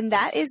 years, and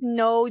that is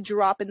no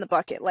drop in the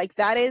bucket. Like,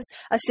 that is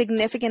a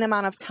significant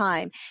amount of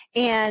time.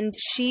 And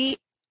she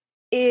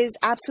is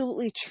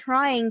absolutely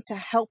trying to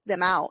help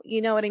them out.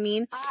 You know what I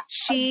mean?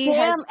 She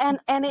has and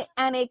it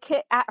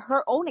at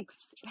her own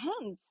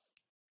expense.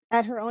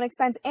 at her own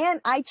expense.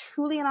 And I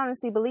truly and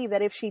honestly believe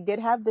that if she did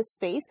have this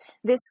space,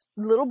 this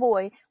little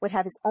boy would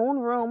have his own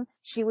room.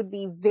 She would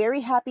be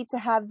very happy to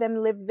have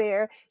them live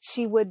there.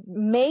 She would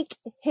make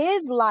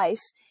his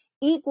life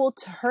equal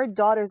to her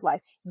daughter's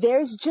life.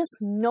 There's just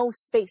no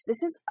space.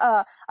 This is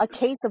a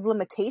case of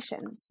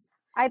limitations.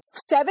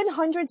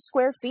 700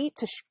 square feet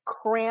to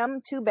cram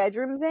 2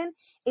 bedrooms in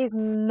is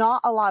not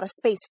a lot of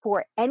space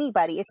for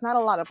anybody. It's not a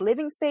lot of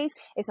living space.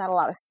 It's not a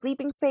lot of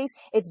sleeping space.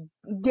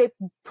 They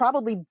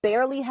probably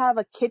barely have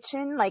a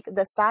kitchen. Like,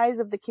 the size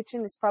of the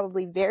kitchen is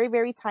probably very,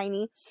 very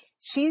tiny.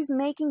 She's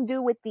making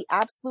do with the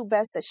absolute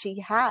best that she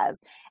has.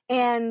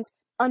 And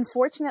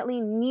unfortunately,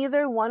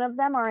 neither one of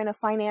them are in a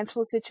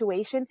financial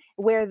situation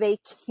where they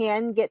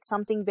can get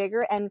something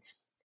bigger and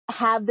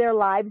have their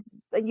lives,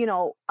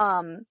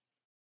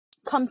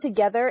 come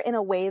together in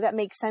a way that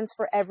makes sense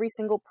for every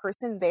single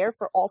person there,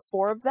 for all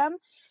 4 of them.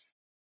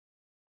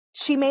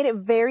 She made it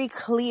very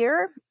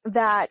clear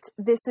that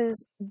this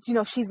is,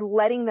 she's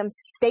letting them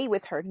stay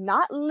with her,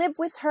 not live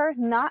with her,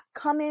 not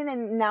come in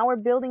and now we're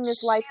building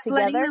this life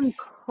together. Letting them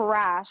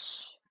crash.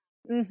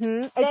 It's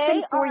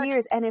been 4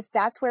 years, and if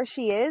that's where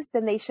she is,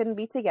 then they shouldn't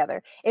be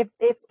together.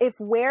 If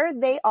where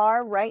they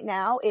are right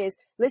now is,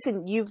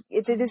 listen,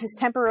 this is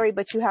temporary,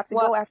 but you have to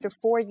go after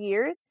 4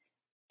 years.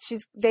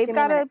 They've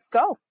got to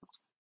go.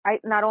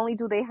 Not only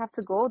do they have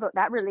to go,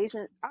 that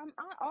relation.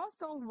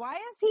 Also, why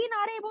is he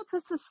not able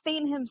to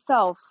sustain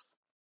himself?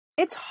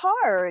 It's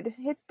hard.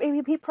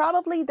 He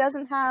probably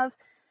doesn't have.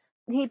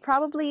 He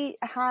probably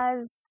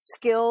has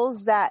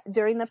skills that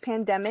during the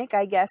pandemic,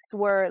 I guess,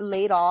 were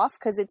laid off,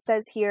 because it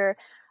says here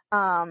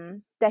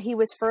that he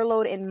was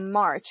furloughed in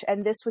March,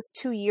 and this was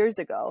 2 years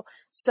ago.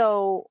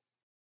 So,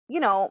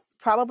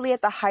 probably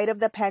at the height of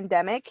the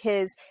pandemic,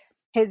 his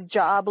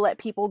job let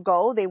people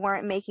go. They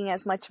weren't making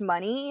as much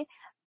money.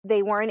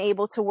 They weren't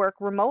able to work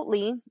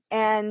remotely.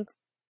 And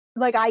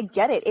I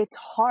get it. It's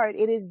hard.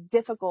 It is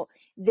difficult.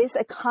 This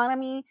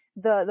economy,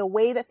 the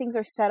way that things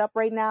are set up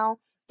right now,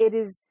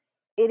 the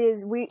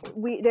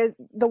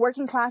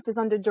working class is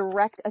under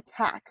direct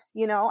attack.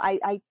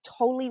 I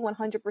totally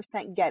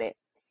 100% get it.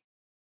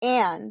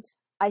 And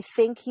I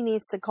think he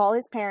needs to call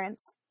his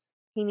parents.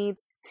 He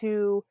needs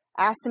to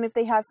ask them if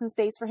they have some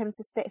space for him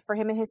to stay, for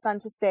him and his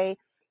son to stay.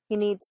 He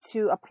needs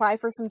to apply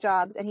for some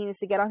jobs, and he needs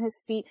to get on his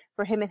feet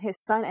for him and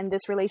his son, and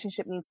this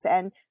relationship needs to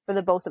end for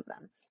the both of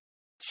them.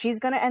 She's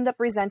going to end up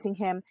resenting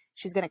him.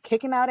 She's going to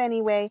kick him out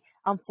anyway.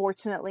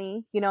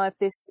 Unfortunately,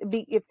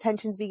 if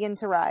tensions begin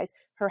to rise,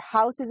 her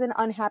house is an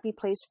unhappy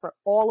place for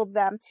all of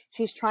them.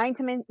 She's trying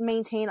to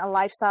maintain a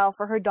lifestyle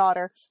for her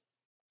daughter.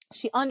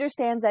 She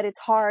understands that it's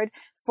hard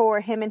for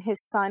him and his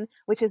son,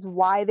 which is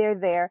why they're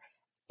there.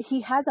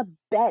 He has a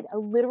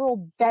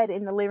literal bed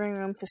in the living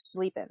room to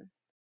sleep in.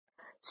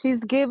 She's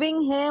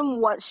giving him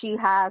what she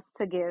has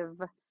to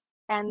give.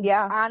 And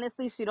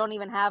honestly, she don't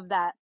even have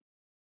that.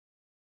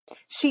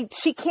 She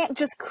can't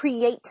just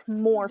create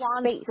more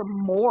space.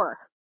 More.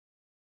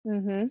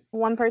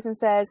 One person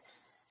says,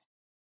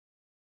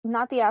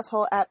 not the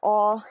asshole at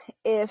all.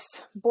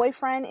 If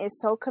boyfriend is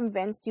so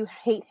convinced you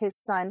hate his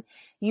son,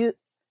 he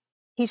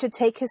should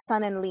take his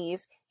son and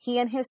leave. He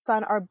and his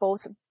son are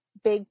both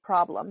big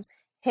problems.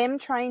 Him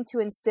trying to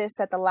insist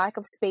that the lack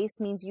of space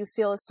means you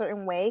feel a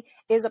certain way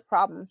is a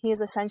problem. He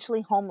is essentially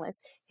homeless.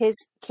 His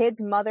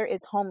kid's mother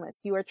is homeless.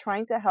 You are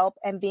trying to help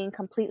and being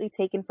completely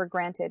taken for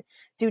granted.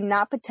 Do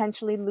not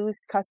potentially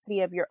lose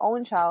custody of your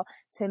own child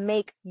to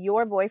make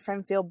your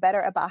boyfriend feel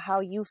better about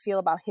how you feel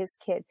about his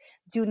kid.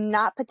 Do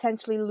not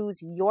potentially lose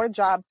your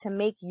job to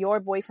make your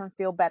boyfriend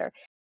feel better.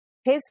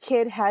 His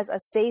kid has a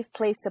safe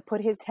place to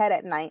put his head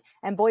at night,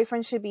 and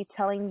boyfriend should be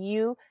telling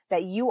you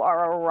that you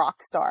are a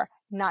rock star,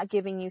 not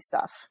giving you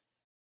stuff.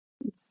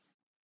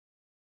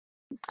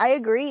 I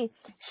agree.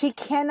 She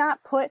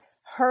cannot put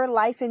her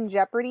life in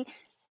jeopardy.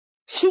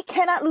 She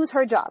cannot lose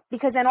her job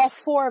because then all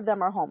 4 of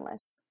them are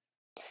homeless.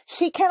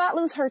 She cannot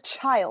lose her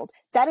child.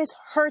 That is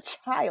her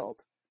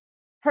child.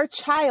 Her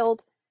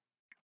child.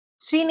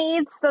 She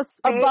needs the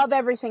space above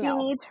everything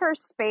else. She needs her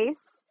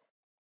space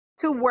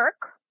to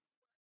work.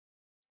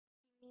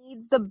 She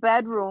needs the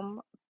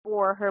bedroom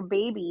for her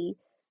baby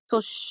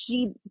so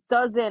she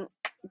doesn't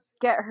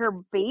get her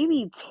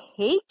baby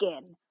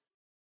taken.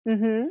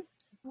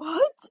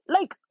 What?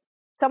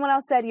 Someone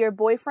else said, your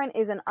boyfriend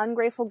is an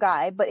ungrateful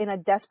guy, but in a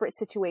desperate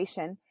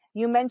situation.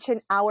 You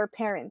mentioned our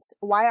parents.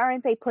 Why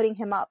aren't they putting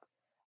him up?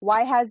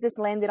 Why has this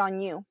landed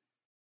on you?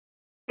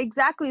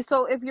 Exactly.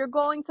 So if you're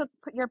going to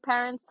put your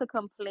parents to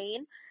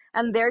complain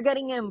and they're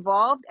getting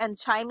involved and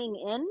chiming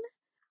in,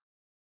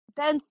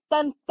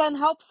 then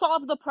help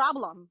solve the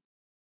problem.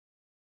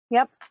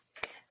 Yep.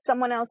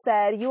 Someone else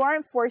said, you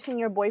aren't forcing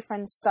your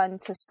boyfriend's son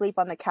to sleep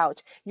on the couch.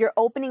 You're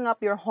opening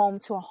up your home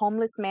to a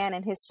homeless man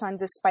and his son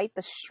despite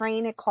the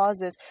strain it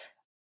causes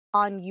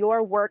on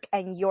your work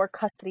and your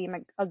custody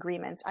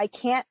agreements. I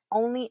can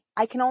only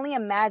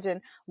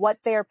imagine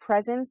what their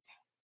presence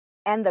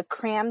and the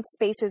crammed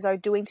spaces are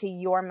doing to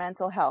your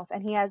mental health.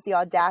 And he has the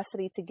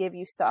audacity to give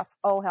you stuff.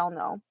 Oh, hell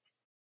no.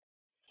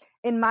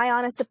 In my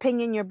honest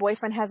opinion, your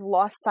boyfriend has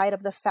lost sight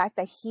of the fact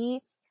that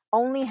he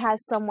only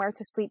has somewhere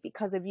to sleep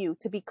because of you.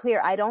 To be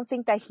clear, I don't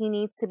think that he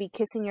needs to be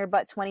kissing your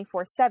butt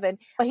 24/7,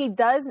 but he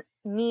does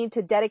need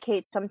to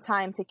dedicate some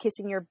time to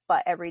kissing your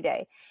butt every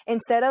day.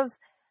 Instead of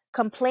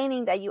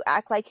complaining that you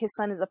act like his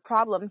son is a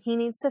problem, he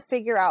needs to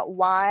figure out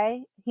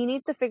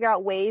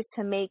ways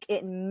to make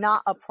it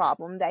not a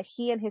problem that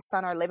he and his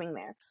son are living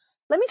there.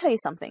 Let me tell you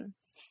something.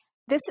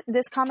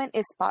 This comment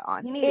is spot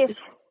on. If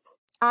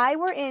I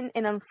were in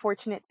an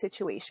unfortunate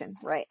situation,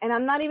 right? And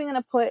I'm not even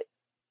going to put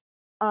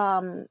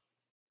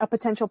a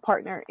potential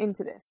partner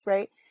into this,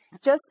 right?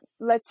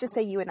 Let's just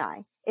say you and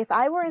I. If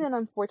I were in an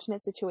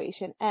unfortunate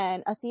situation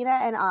and Athena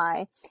and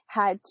I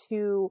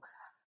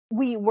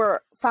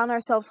found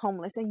ourselves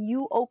homeless and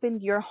you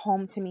opened your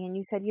home to me and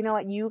you said, you know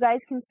what, you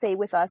guys can stay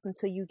with us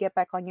until you get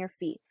back on your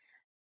feet.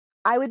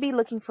 I would be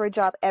looking for a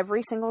job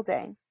every single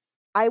day.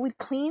 I would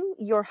clean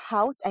your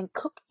house and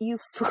cook you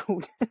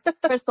food.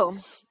 Crystal.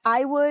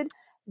 I would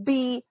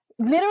be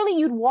literally,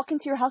 you'd walk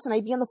into your house and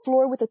I'd be on the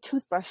floor with a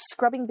toothbrush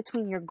scrubbing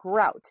between your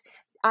grout.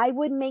 I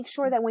would make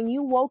sure that when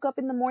you woke up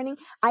in the morning,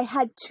 I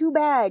had 2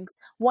 bags,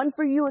 one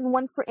for you and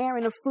one for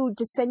Aaron, of food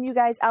to send you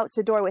guys out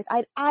the door with.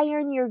 I'd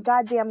iron your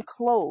goddamn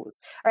clothes.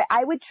 Right?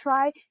 I would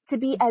try to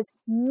be as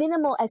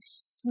minimal, as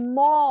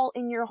small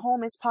in your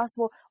home as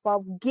possible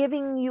while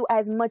giving you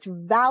as much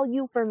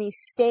value for me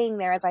staying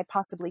there as I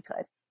possibly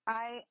could.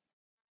 I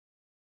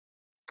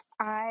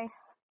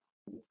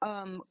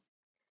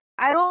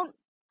don't,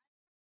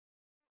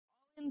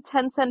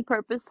 intents and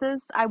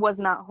purposes, I was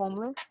not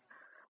homeless,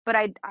 but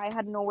I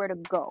had nowhere to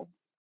go.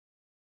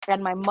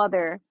 And my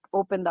mother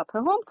opened up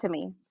her home to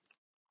me.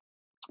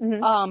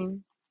 Mm-hmm.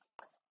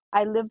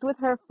 I lived with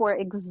her for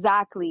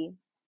exactly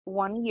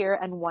 1 year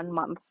and 1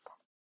 month.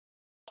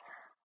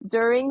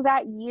 During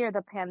that year,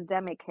 the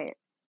pandemic hit.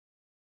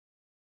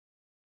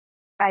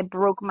 I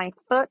broke my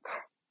foot.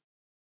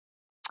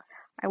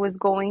 I was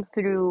going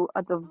through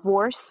a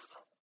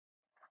divorce.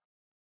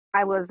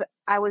 I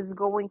was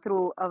going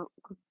through a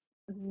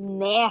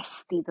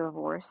nasty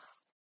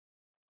divorce.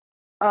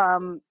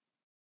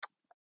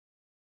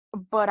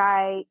 But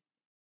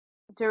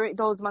during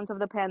those months of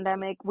the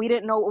pandemic, we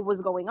didn't know what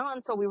was going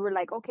on, so we were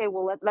like, okay,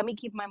 well, let me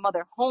keep my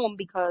mother home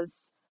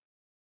because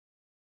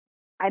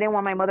I didn't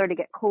want my mother to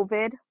get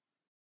COVID.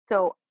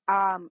 So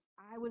I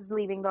was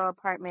leaving the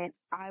apartment.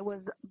 I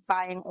was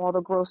buying all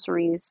the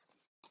groceries.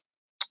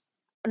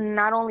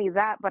 Not only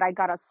that, but I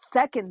got a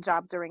second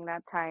job during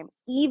that time.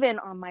 Even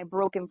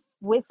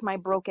with my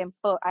broken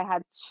foot, I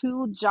had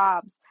 2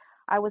 jobs.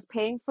 I was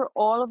paying for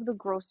all of the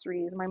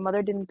groceries. My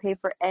mother didn't pay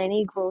for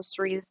any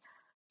groceries.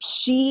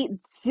 She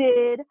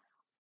did.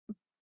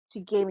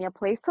 She gave me a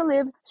place to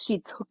live. She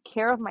took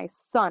care of my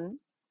son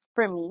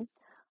for me.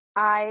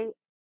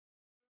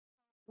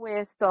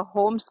 With the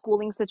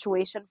homeschooling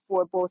situation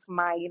for both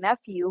my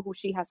nephew, who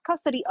she has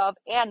custody of,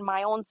 and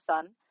my own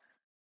son.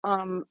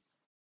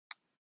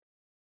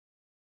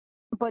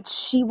 But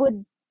she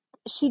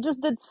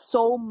just did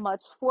so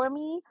much for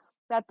me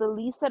that the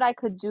least that I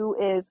could do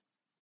is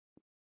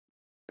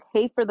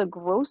pay for the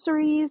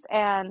groceries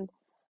and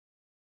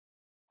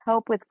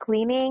help with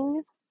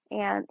cleaning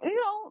and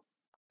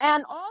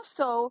and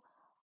also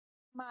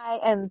my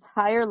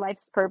entire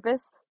life's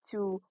purpose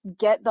to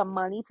get the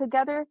money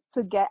together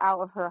to get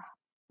out of her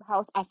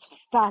house as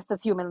fast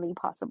as humanly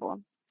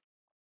possible.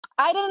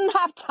 I didn't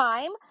have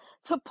time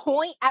to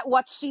point at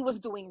what she was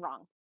doing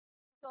wrong.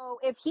 So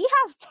if he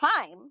has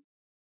time,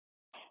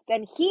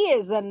 then he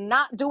is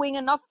not doing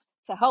enough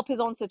to help his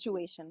own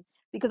situation,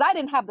 because I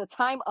didn't have the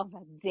time of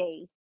the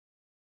day.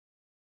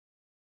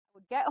 I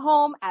would get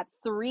home at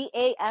 3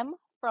 a.m.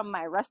 from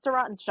my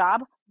restaurant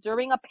job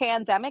during a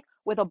pandemic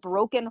with a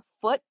broken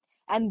foot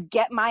and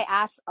get my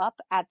ass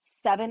up at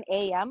 7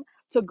 a.m.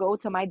 to go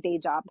to my day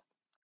job.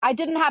 I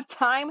didn't have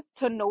time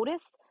to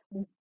notice.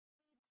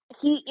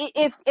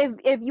 If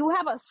you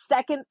have a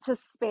second to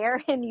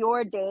spare in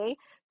your day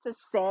to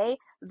say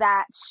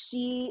that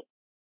she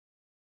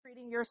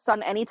treating your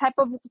son any type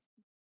of,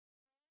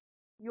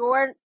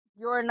 you're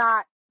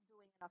not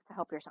doing enough to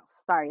help yourself.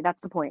 Sorry, that's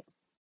the point.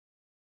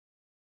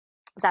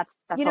 That's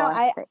all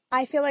I have to say.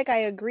 I feel like I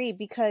agree,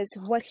 because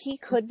what he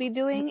could be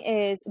doing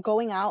is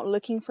going out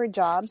looking for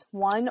jobs,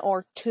 1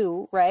 or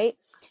 2, right?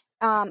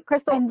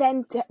 Crystal, and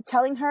then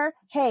telling her,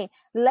 hey,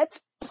 let's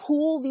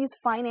pool these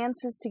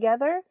finances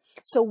together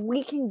so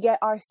we can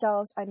get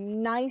ourselves a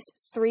nice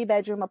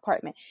 3-bedroom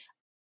apartment.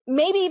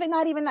 Maybe even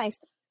not even nice,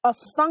 a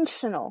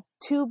functional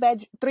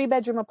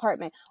 3-bedroom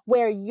apartment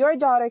where your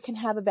daughter can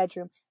have a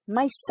bedroom,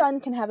 my son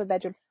can have a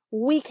bedroom,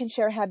 we can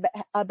share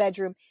a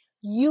bedroom,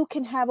 you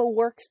can have a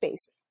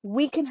workspace,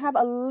 we can have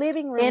a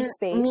living room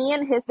space me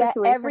and his that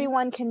situation,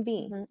 everyone can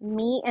be.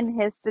 me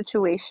and his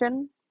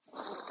situation,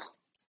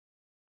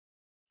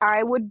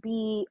 I would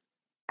be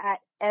at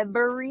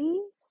every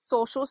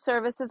social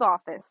services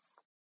office.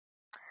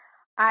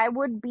 I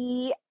would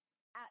be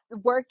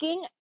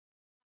working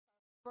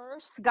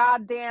first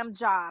goddamn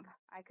job.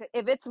 I could,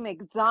 if it's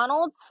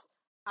McDonald's,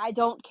 I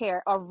don't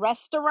care. A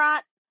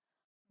restaurant,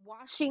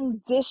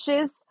 washing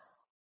dishes,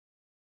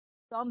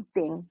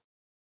 something.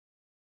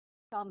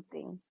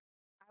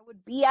 I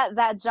would be at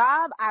that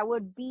job. I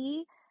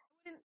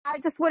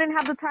just wouldn't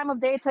have the time of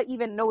day to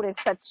even notice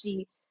that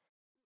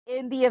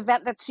in the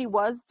event that she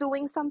was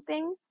doing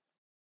something.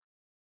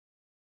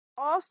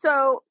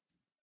 Also,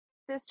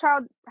 this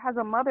child has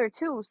a mother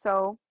too,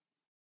 so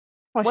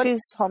Well,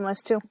 she's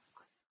homeless too.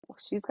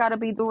 she's got to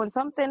be doing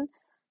something.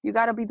 You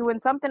got to be doing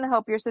something to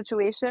help your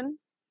situation.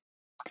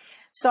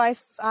 So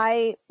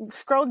I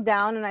scrolled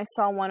down and I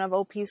saw one of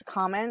OP's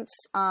comments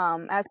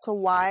as to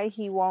why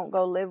he won't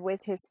go live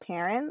with his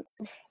parents.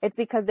 It's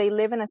because they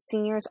live in a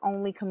seniors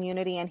only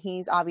community and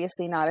he's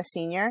obviously not a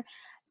senior.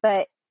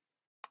 But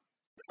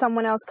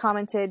someone else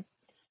commented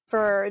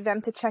for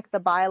them to check the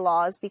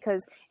bylaws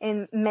because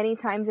many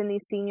times in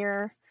these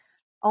senior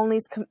only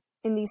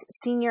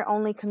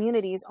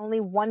communities, only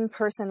one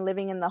person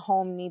living in the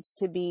home needs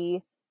to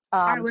be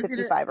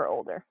 55 or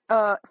older.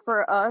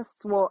 For us,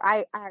 well,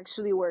 I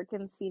actually work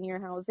in senior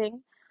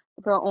housing.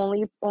 The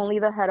only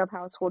the head of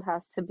household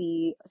has to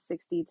be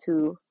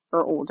 62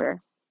 or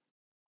older.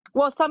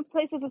 Well, some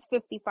places it's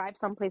 55,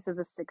 some places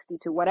it's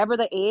 62. Whatever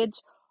the age,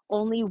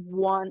 only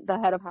the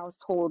head of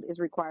household is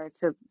required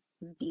to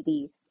be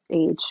the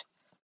age.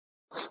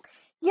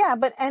 Yeah,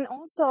 and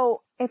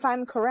also, if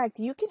I'm correct,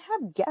 you can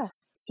have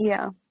guests.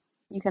 Yeah,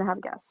 you can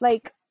have guests.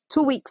 Like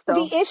 2 weeks though.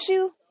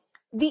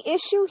 The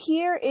issue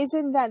here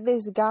isn't that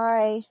this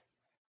guy,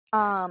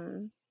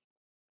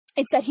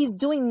 it's that he's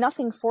doing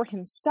nothing for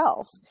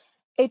himself.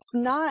 It's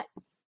not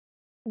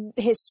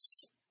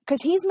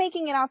because he's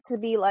making it out to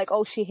be like,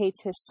 oh, she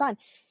hates his son.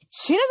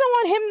 She doesn't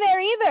want him there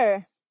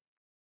either.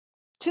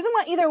 She doesn't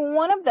want either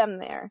one of them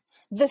there.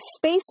 The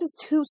space is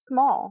too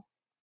small.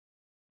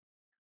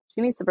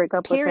 She needs to break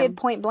up with him. Period,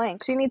 point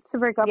blank. She needs to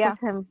break up with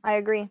him. I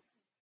agree.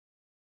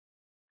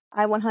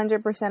 I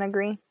 100%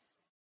 agree.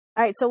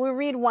 All right, so we'll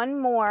read one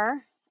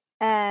more,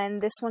 and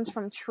this one's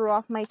from True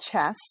Off My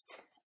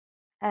Chest,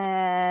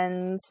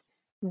 and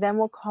then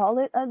we'll call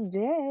it a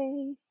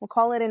day. We'll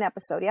call it an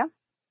episode, yeah?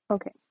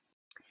 Okay.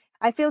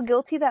 I feel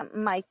guilty that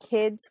my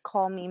kids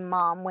call me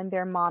mom when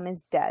their mom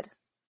is dead.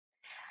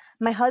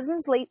 My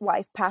husband's late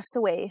wife passed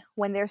away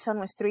when their son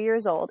was 3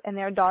 years old and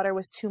their daughter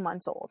was 2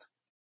 months old.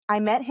 I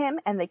met him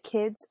and the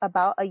kids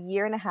about a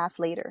year and a half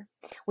later.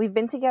 We've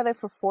been together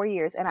for 4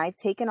 years and I've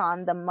taken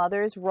on the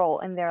mother's role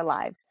in their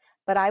lives,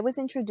 but I was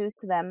introduced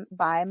to them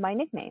by my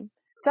nickname.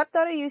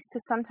 Stepdaughter used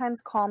to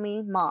sometimes call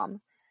me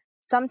mom,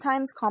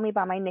 sometimes call me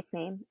by my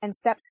nickname, and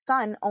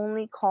stepson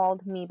only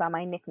called me by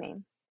my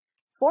nickname.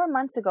 4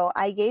 months ago,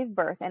 I gave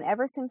birth, and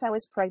ever since I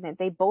was pregnant,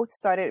 they both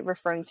started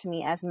referring to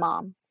me as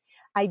mom.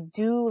 I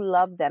do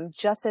love them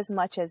just as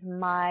much as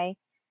my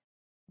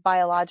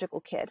biological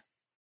kid.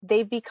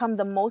 They've become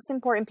the most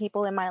important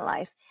people in my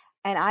life,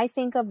 and I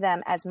think of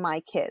them as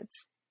my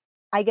kids.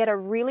 I get a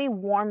really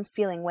warm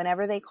feeling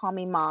whenever they call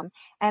me mom,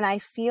 and I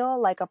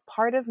feel like a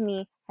part of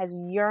me has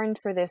yearned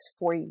for this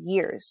for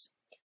years.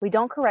 We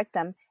don't correct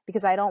them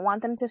because I don't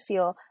want them to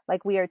feel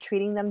like we are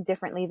treating them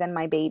differently than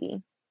my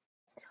baby,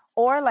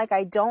 or like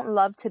I don't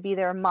love to be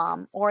their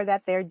mom, or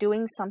that they're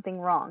doing something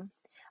wrong.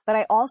 But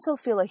I also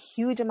feel a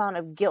huge amount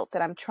of guilt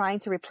that I'm trying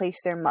to replace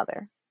their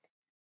mother.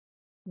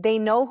 They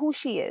know who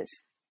she is.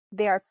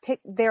 There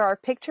are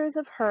pictures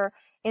of her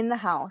in the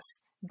house.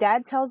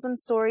 Dad tells them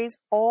stories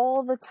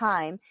all the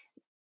time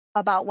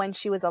about when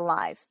she was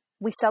alive.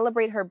 We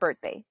celebrate her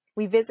birthday.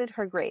 We visit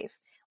her grave.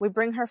 We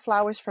bring her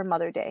flowers for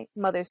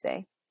Mother's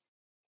Day.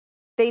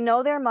 They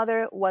know their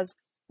mother was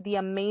the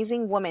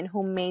amazing woman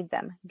who made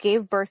them,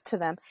 gave birth to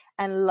them,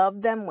 and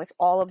loved them with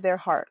all of their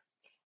heart.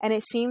 And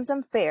it seems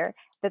unfair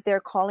that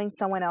they're calling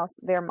someone else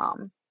their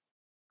mom.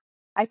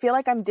 I feel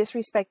like I'm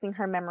disrespecting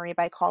her memory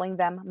by calling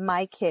them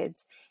my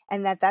kids,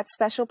 and that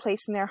special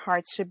place in their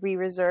hearts should be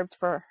reserved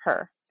for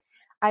her.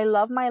 I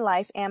love my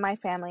life and my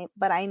family,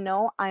 but I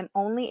know I'm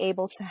only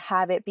able to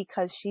have it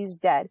because she's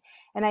dead,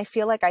 and I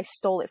feel like I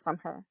stole it from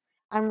her.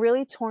 I'm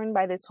really torn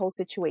by this whole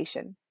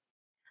situation.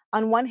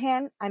 On one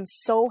hand, I'm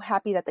so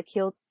happy that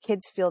the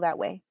kids feel that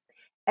way.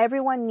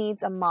 Everyone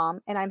needs a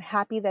mom, and I'm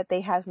happy that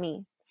they have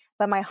me,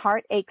 but my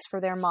heart aches for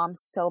their mom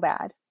so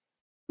bad.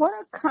 What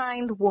a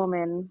kind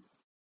woman.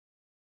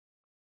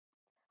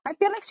 I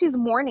feel like she's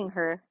mourning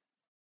her.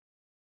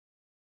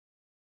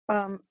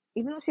 Even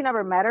though she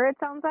never met her, it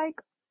sounds like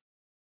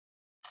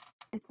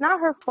it's not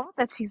her fault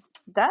that she's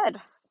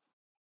dead.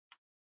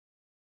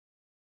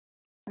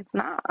 It's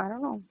not. I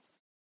don't know.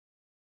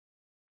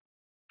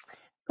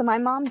 So my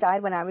mom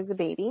died when I was a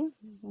baby,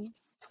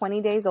 20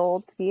 days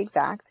old to be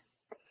exact.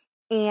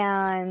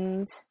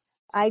 And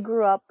I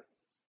grew up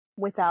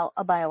without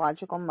a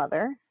biological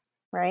mother,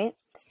 right?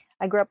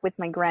 I grew up with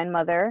my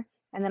grandmother.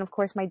 And then, of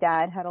course, my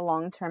dad had a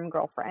long-term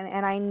girlfriend.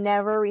 And I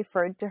never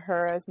referred to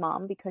her as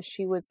mom because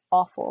she was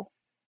awful.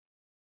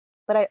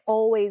 But I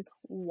always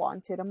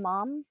wanted a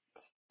mom.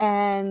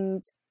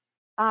 And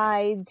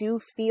I do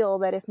feel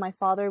that if my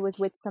father was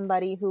with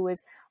somebody who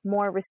was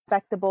more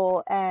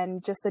respectable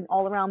and just an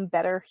all-around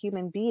better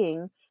human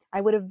being, I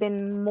would have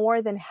been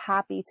more than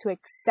happy to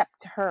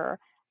accept her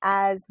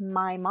as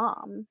my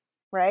mom,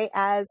 right?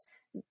 As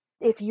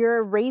if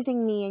you're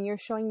raising me and you're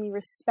showing me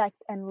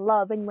respect and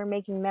love and we're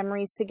making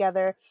memories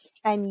together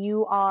and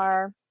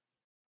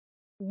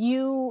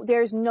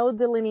there's no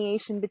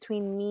delineation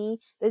between me,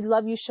 the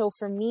love you show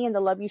for me and the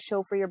love you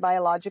show for your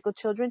biological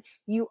children,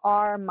 you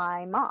are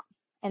my mom.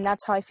 And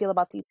that's how I feel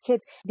about these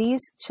kids.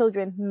 These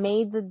children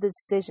made the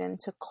decision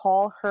to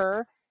call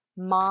her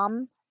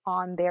mom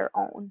on their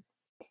own.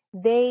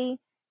 They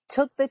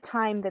took the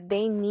time that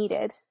they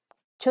needed.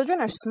 Children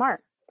are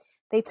smart.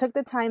 They took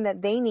the time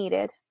that they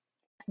needed.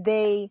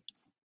 They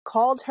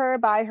called her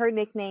by her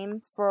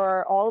nickname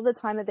for all of the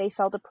time that they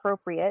felt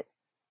appropriate.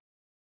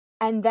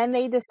 And then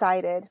they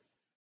decided,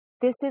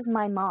 this is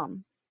my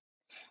mom.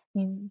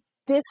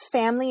 This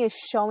family is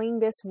showing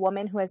this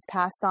woman who has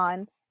passed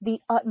on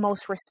the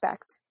utmost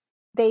respect.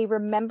 They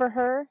remember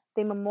her,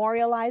 they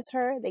memorialize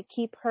her, they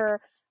keep her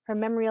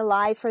memory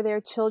alive for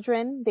their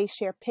children. They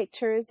share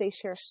pictures, they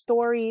share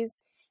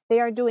stories. They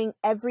are doing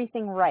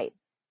everything right.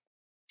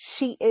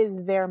 She is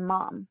their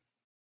mom.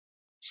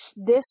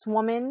 This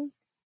woman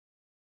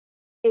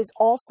is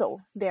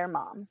also their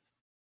mom.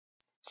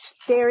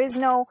 There is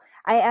no,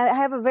 I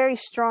have a very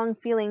strong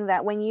feeling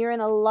that when you're in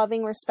a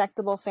loving,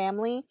 respectable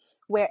family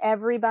where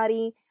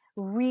everybody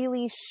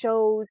really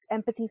shows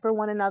empathy for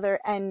one another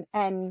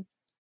and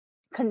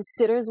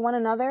considers one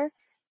another,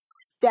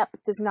 step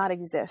does not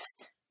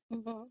exist.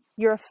 Mm-hmm.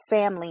 You're a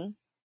family.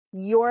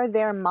 You're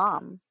their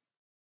mom.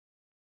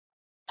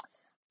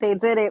 They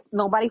did it.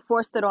 Nobody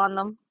forced it on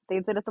them. They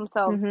did it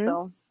themselves. Mm-hmm.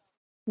 So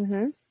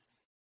mm-hmm.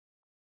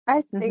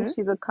 I think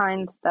she's a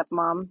kind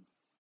stepmom.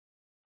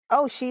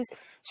 Oh, she's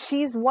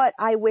what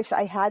I wish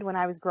I had when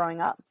I was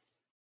growing up.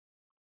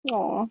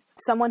 Aww.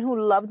 Someone who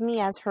loved me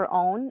as her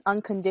own,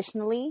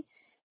 unconditionally,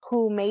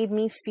 who made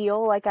me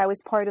feel like I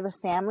was part of the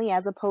family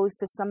as opposed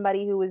to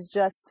somebody who was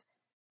just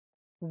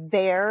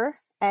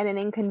there and an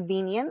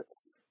inconvenience,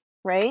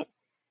 right?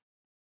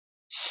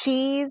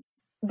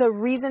 She's the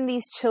reason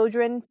these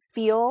children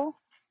feel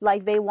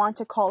like they want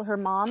to call her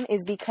mom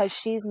is because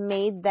she's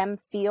made them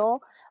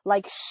feel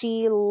like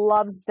she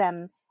loves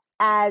them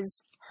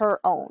as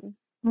her own.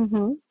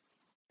 Mm-hmm.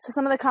 So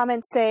some of the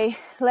comments say,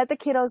 let the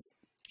kiddos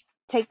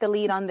take the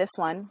lead on this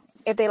one.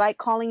 If they like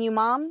calling you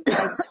mom,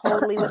 I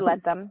totally would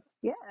let them.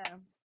 Yeah.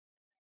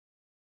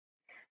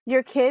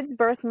 Your kid's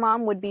birth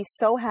mom would be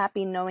so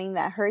happy knowing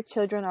that her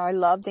children are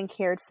loved and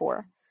cared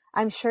for.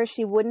 I'm sure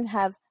she wouldn't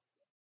have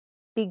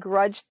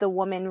begrudged the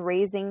woman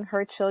raising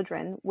her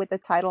children with the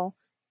title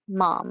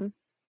mom.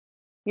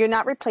 You're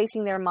not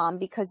replacing their mom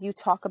because you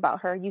talk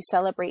about her, you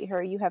celebrate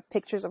her, you have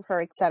pictures of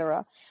her,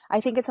 etc.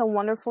 I think it's a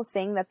wonderful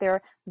thing that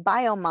their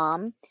bio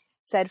mom,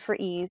 said for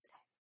ease,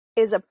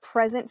 is a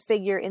present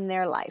figure in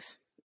their life.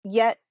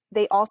 Yet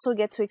they also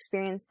get to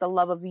experience the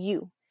love of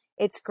you.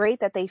 It's great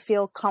that they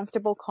feel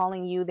comfortable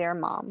calling you their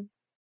mom.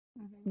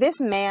 Mm-hmm. This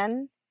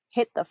man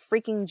hit the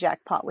freaking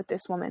jackpot with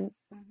this woman.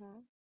 Mm-hmm.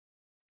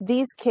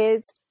 These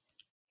kids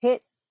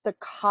hit the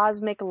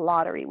cosmic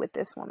lottery with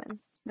this woman.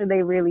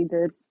 They really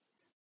did.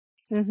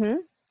 Mm-hmm.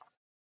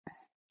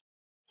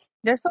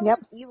 There's so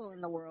much evil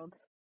in the world.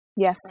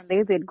 Yes. And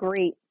they did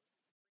great.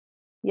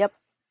 Yep.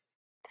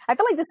 I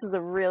feel like this is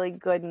a really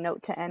good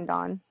note to end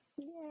on.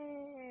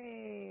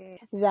 Yay.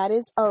 That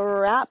is a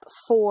wrap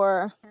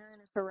for Karen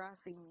is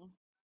harassing me.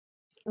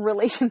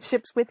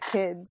 Relationships with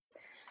kids.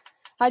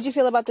 How'd you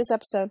feel about this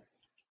episode?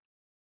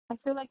 I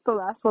feel like the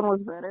last one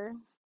was better,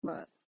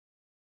 but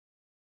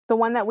the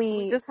one that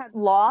we just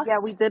lost? Yeah,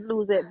 we did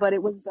lose it, but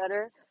it was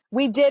better.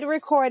 We did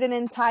record an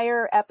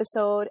entire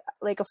episode,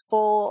 like a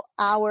full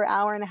hour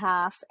and a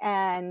half,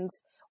 and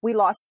we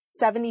lost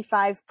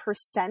 75%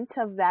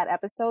 of that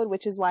episode,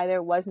 which is why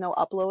there was no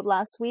upload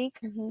last week.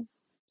 Mm-hmm.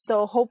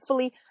 So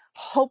hopefully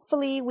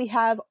we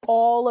have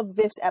all of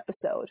this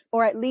episode,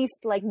 or at least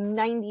like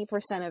 90%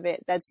 of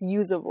it that's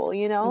usable,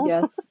 you know?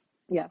 Yes.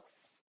 Yes.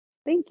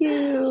 Thank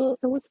you.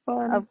 It was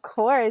fun. Of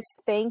course.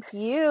 Thank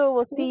you.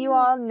 We'll see you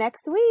all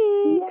next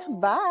week. Yay.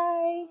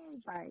 Bye.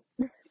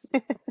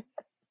 Bye.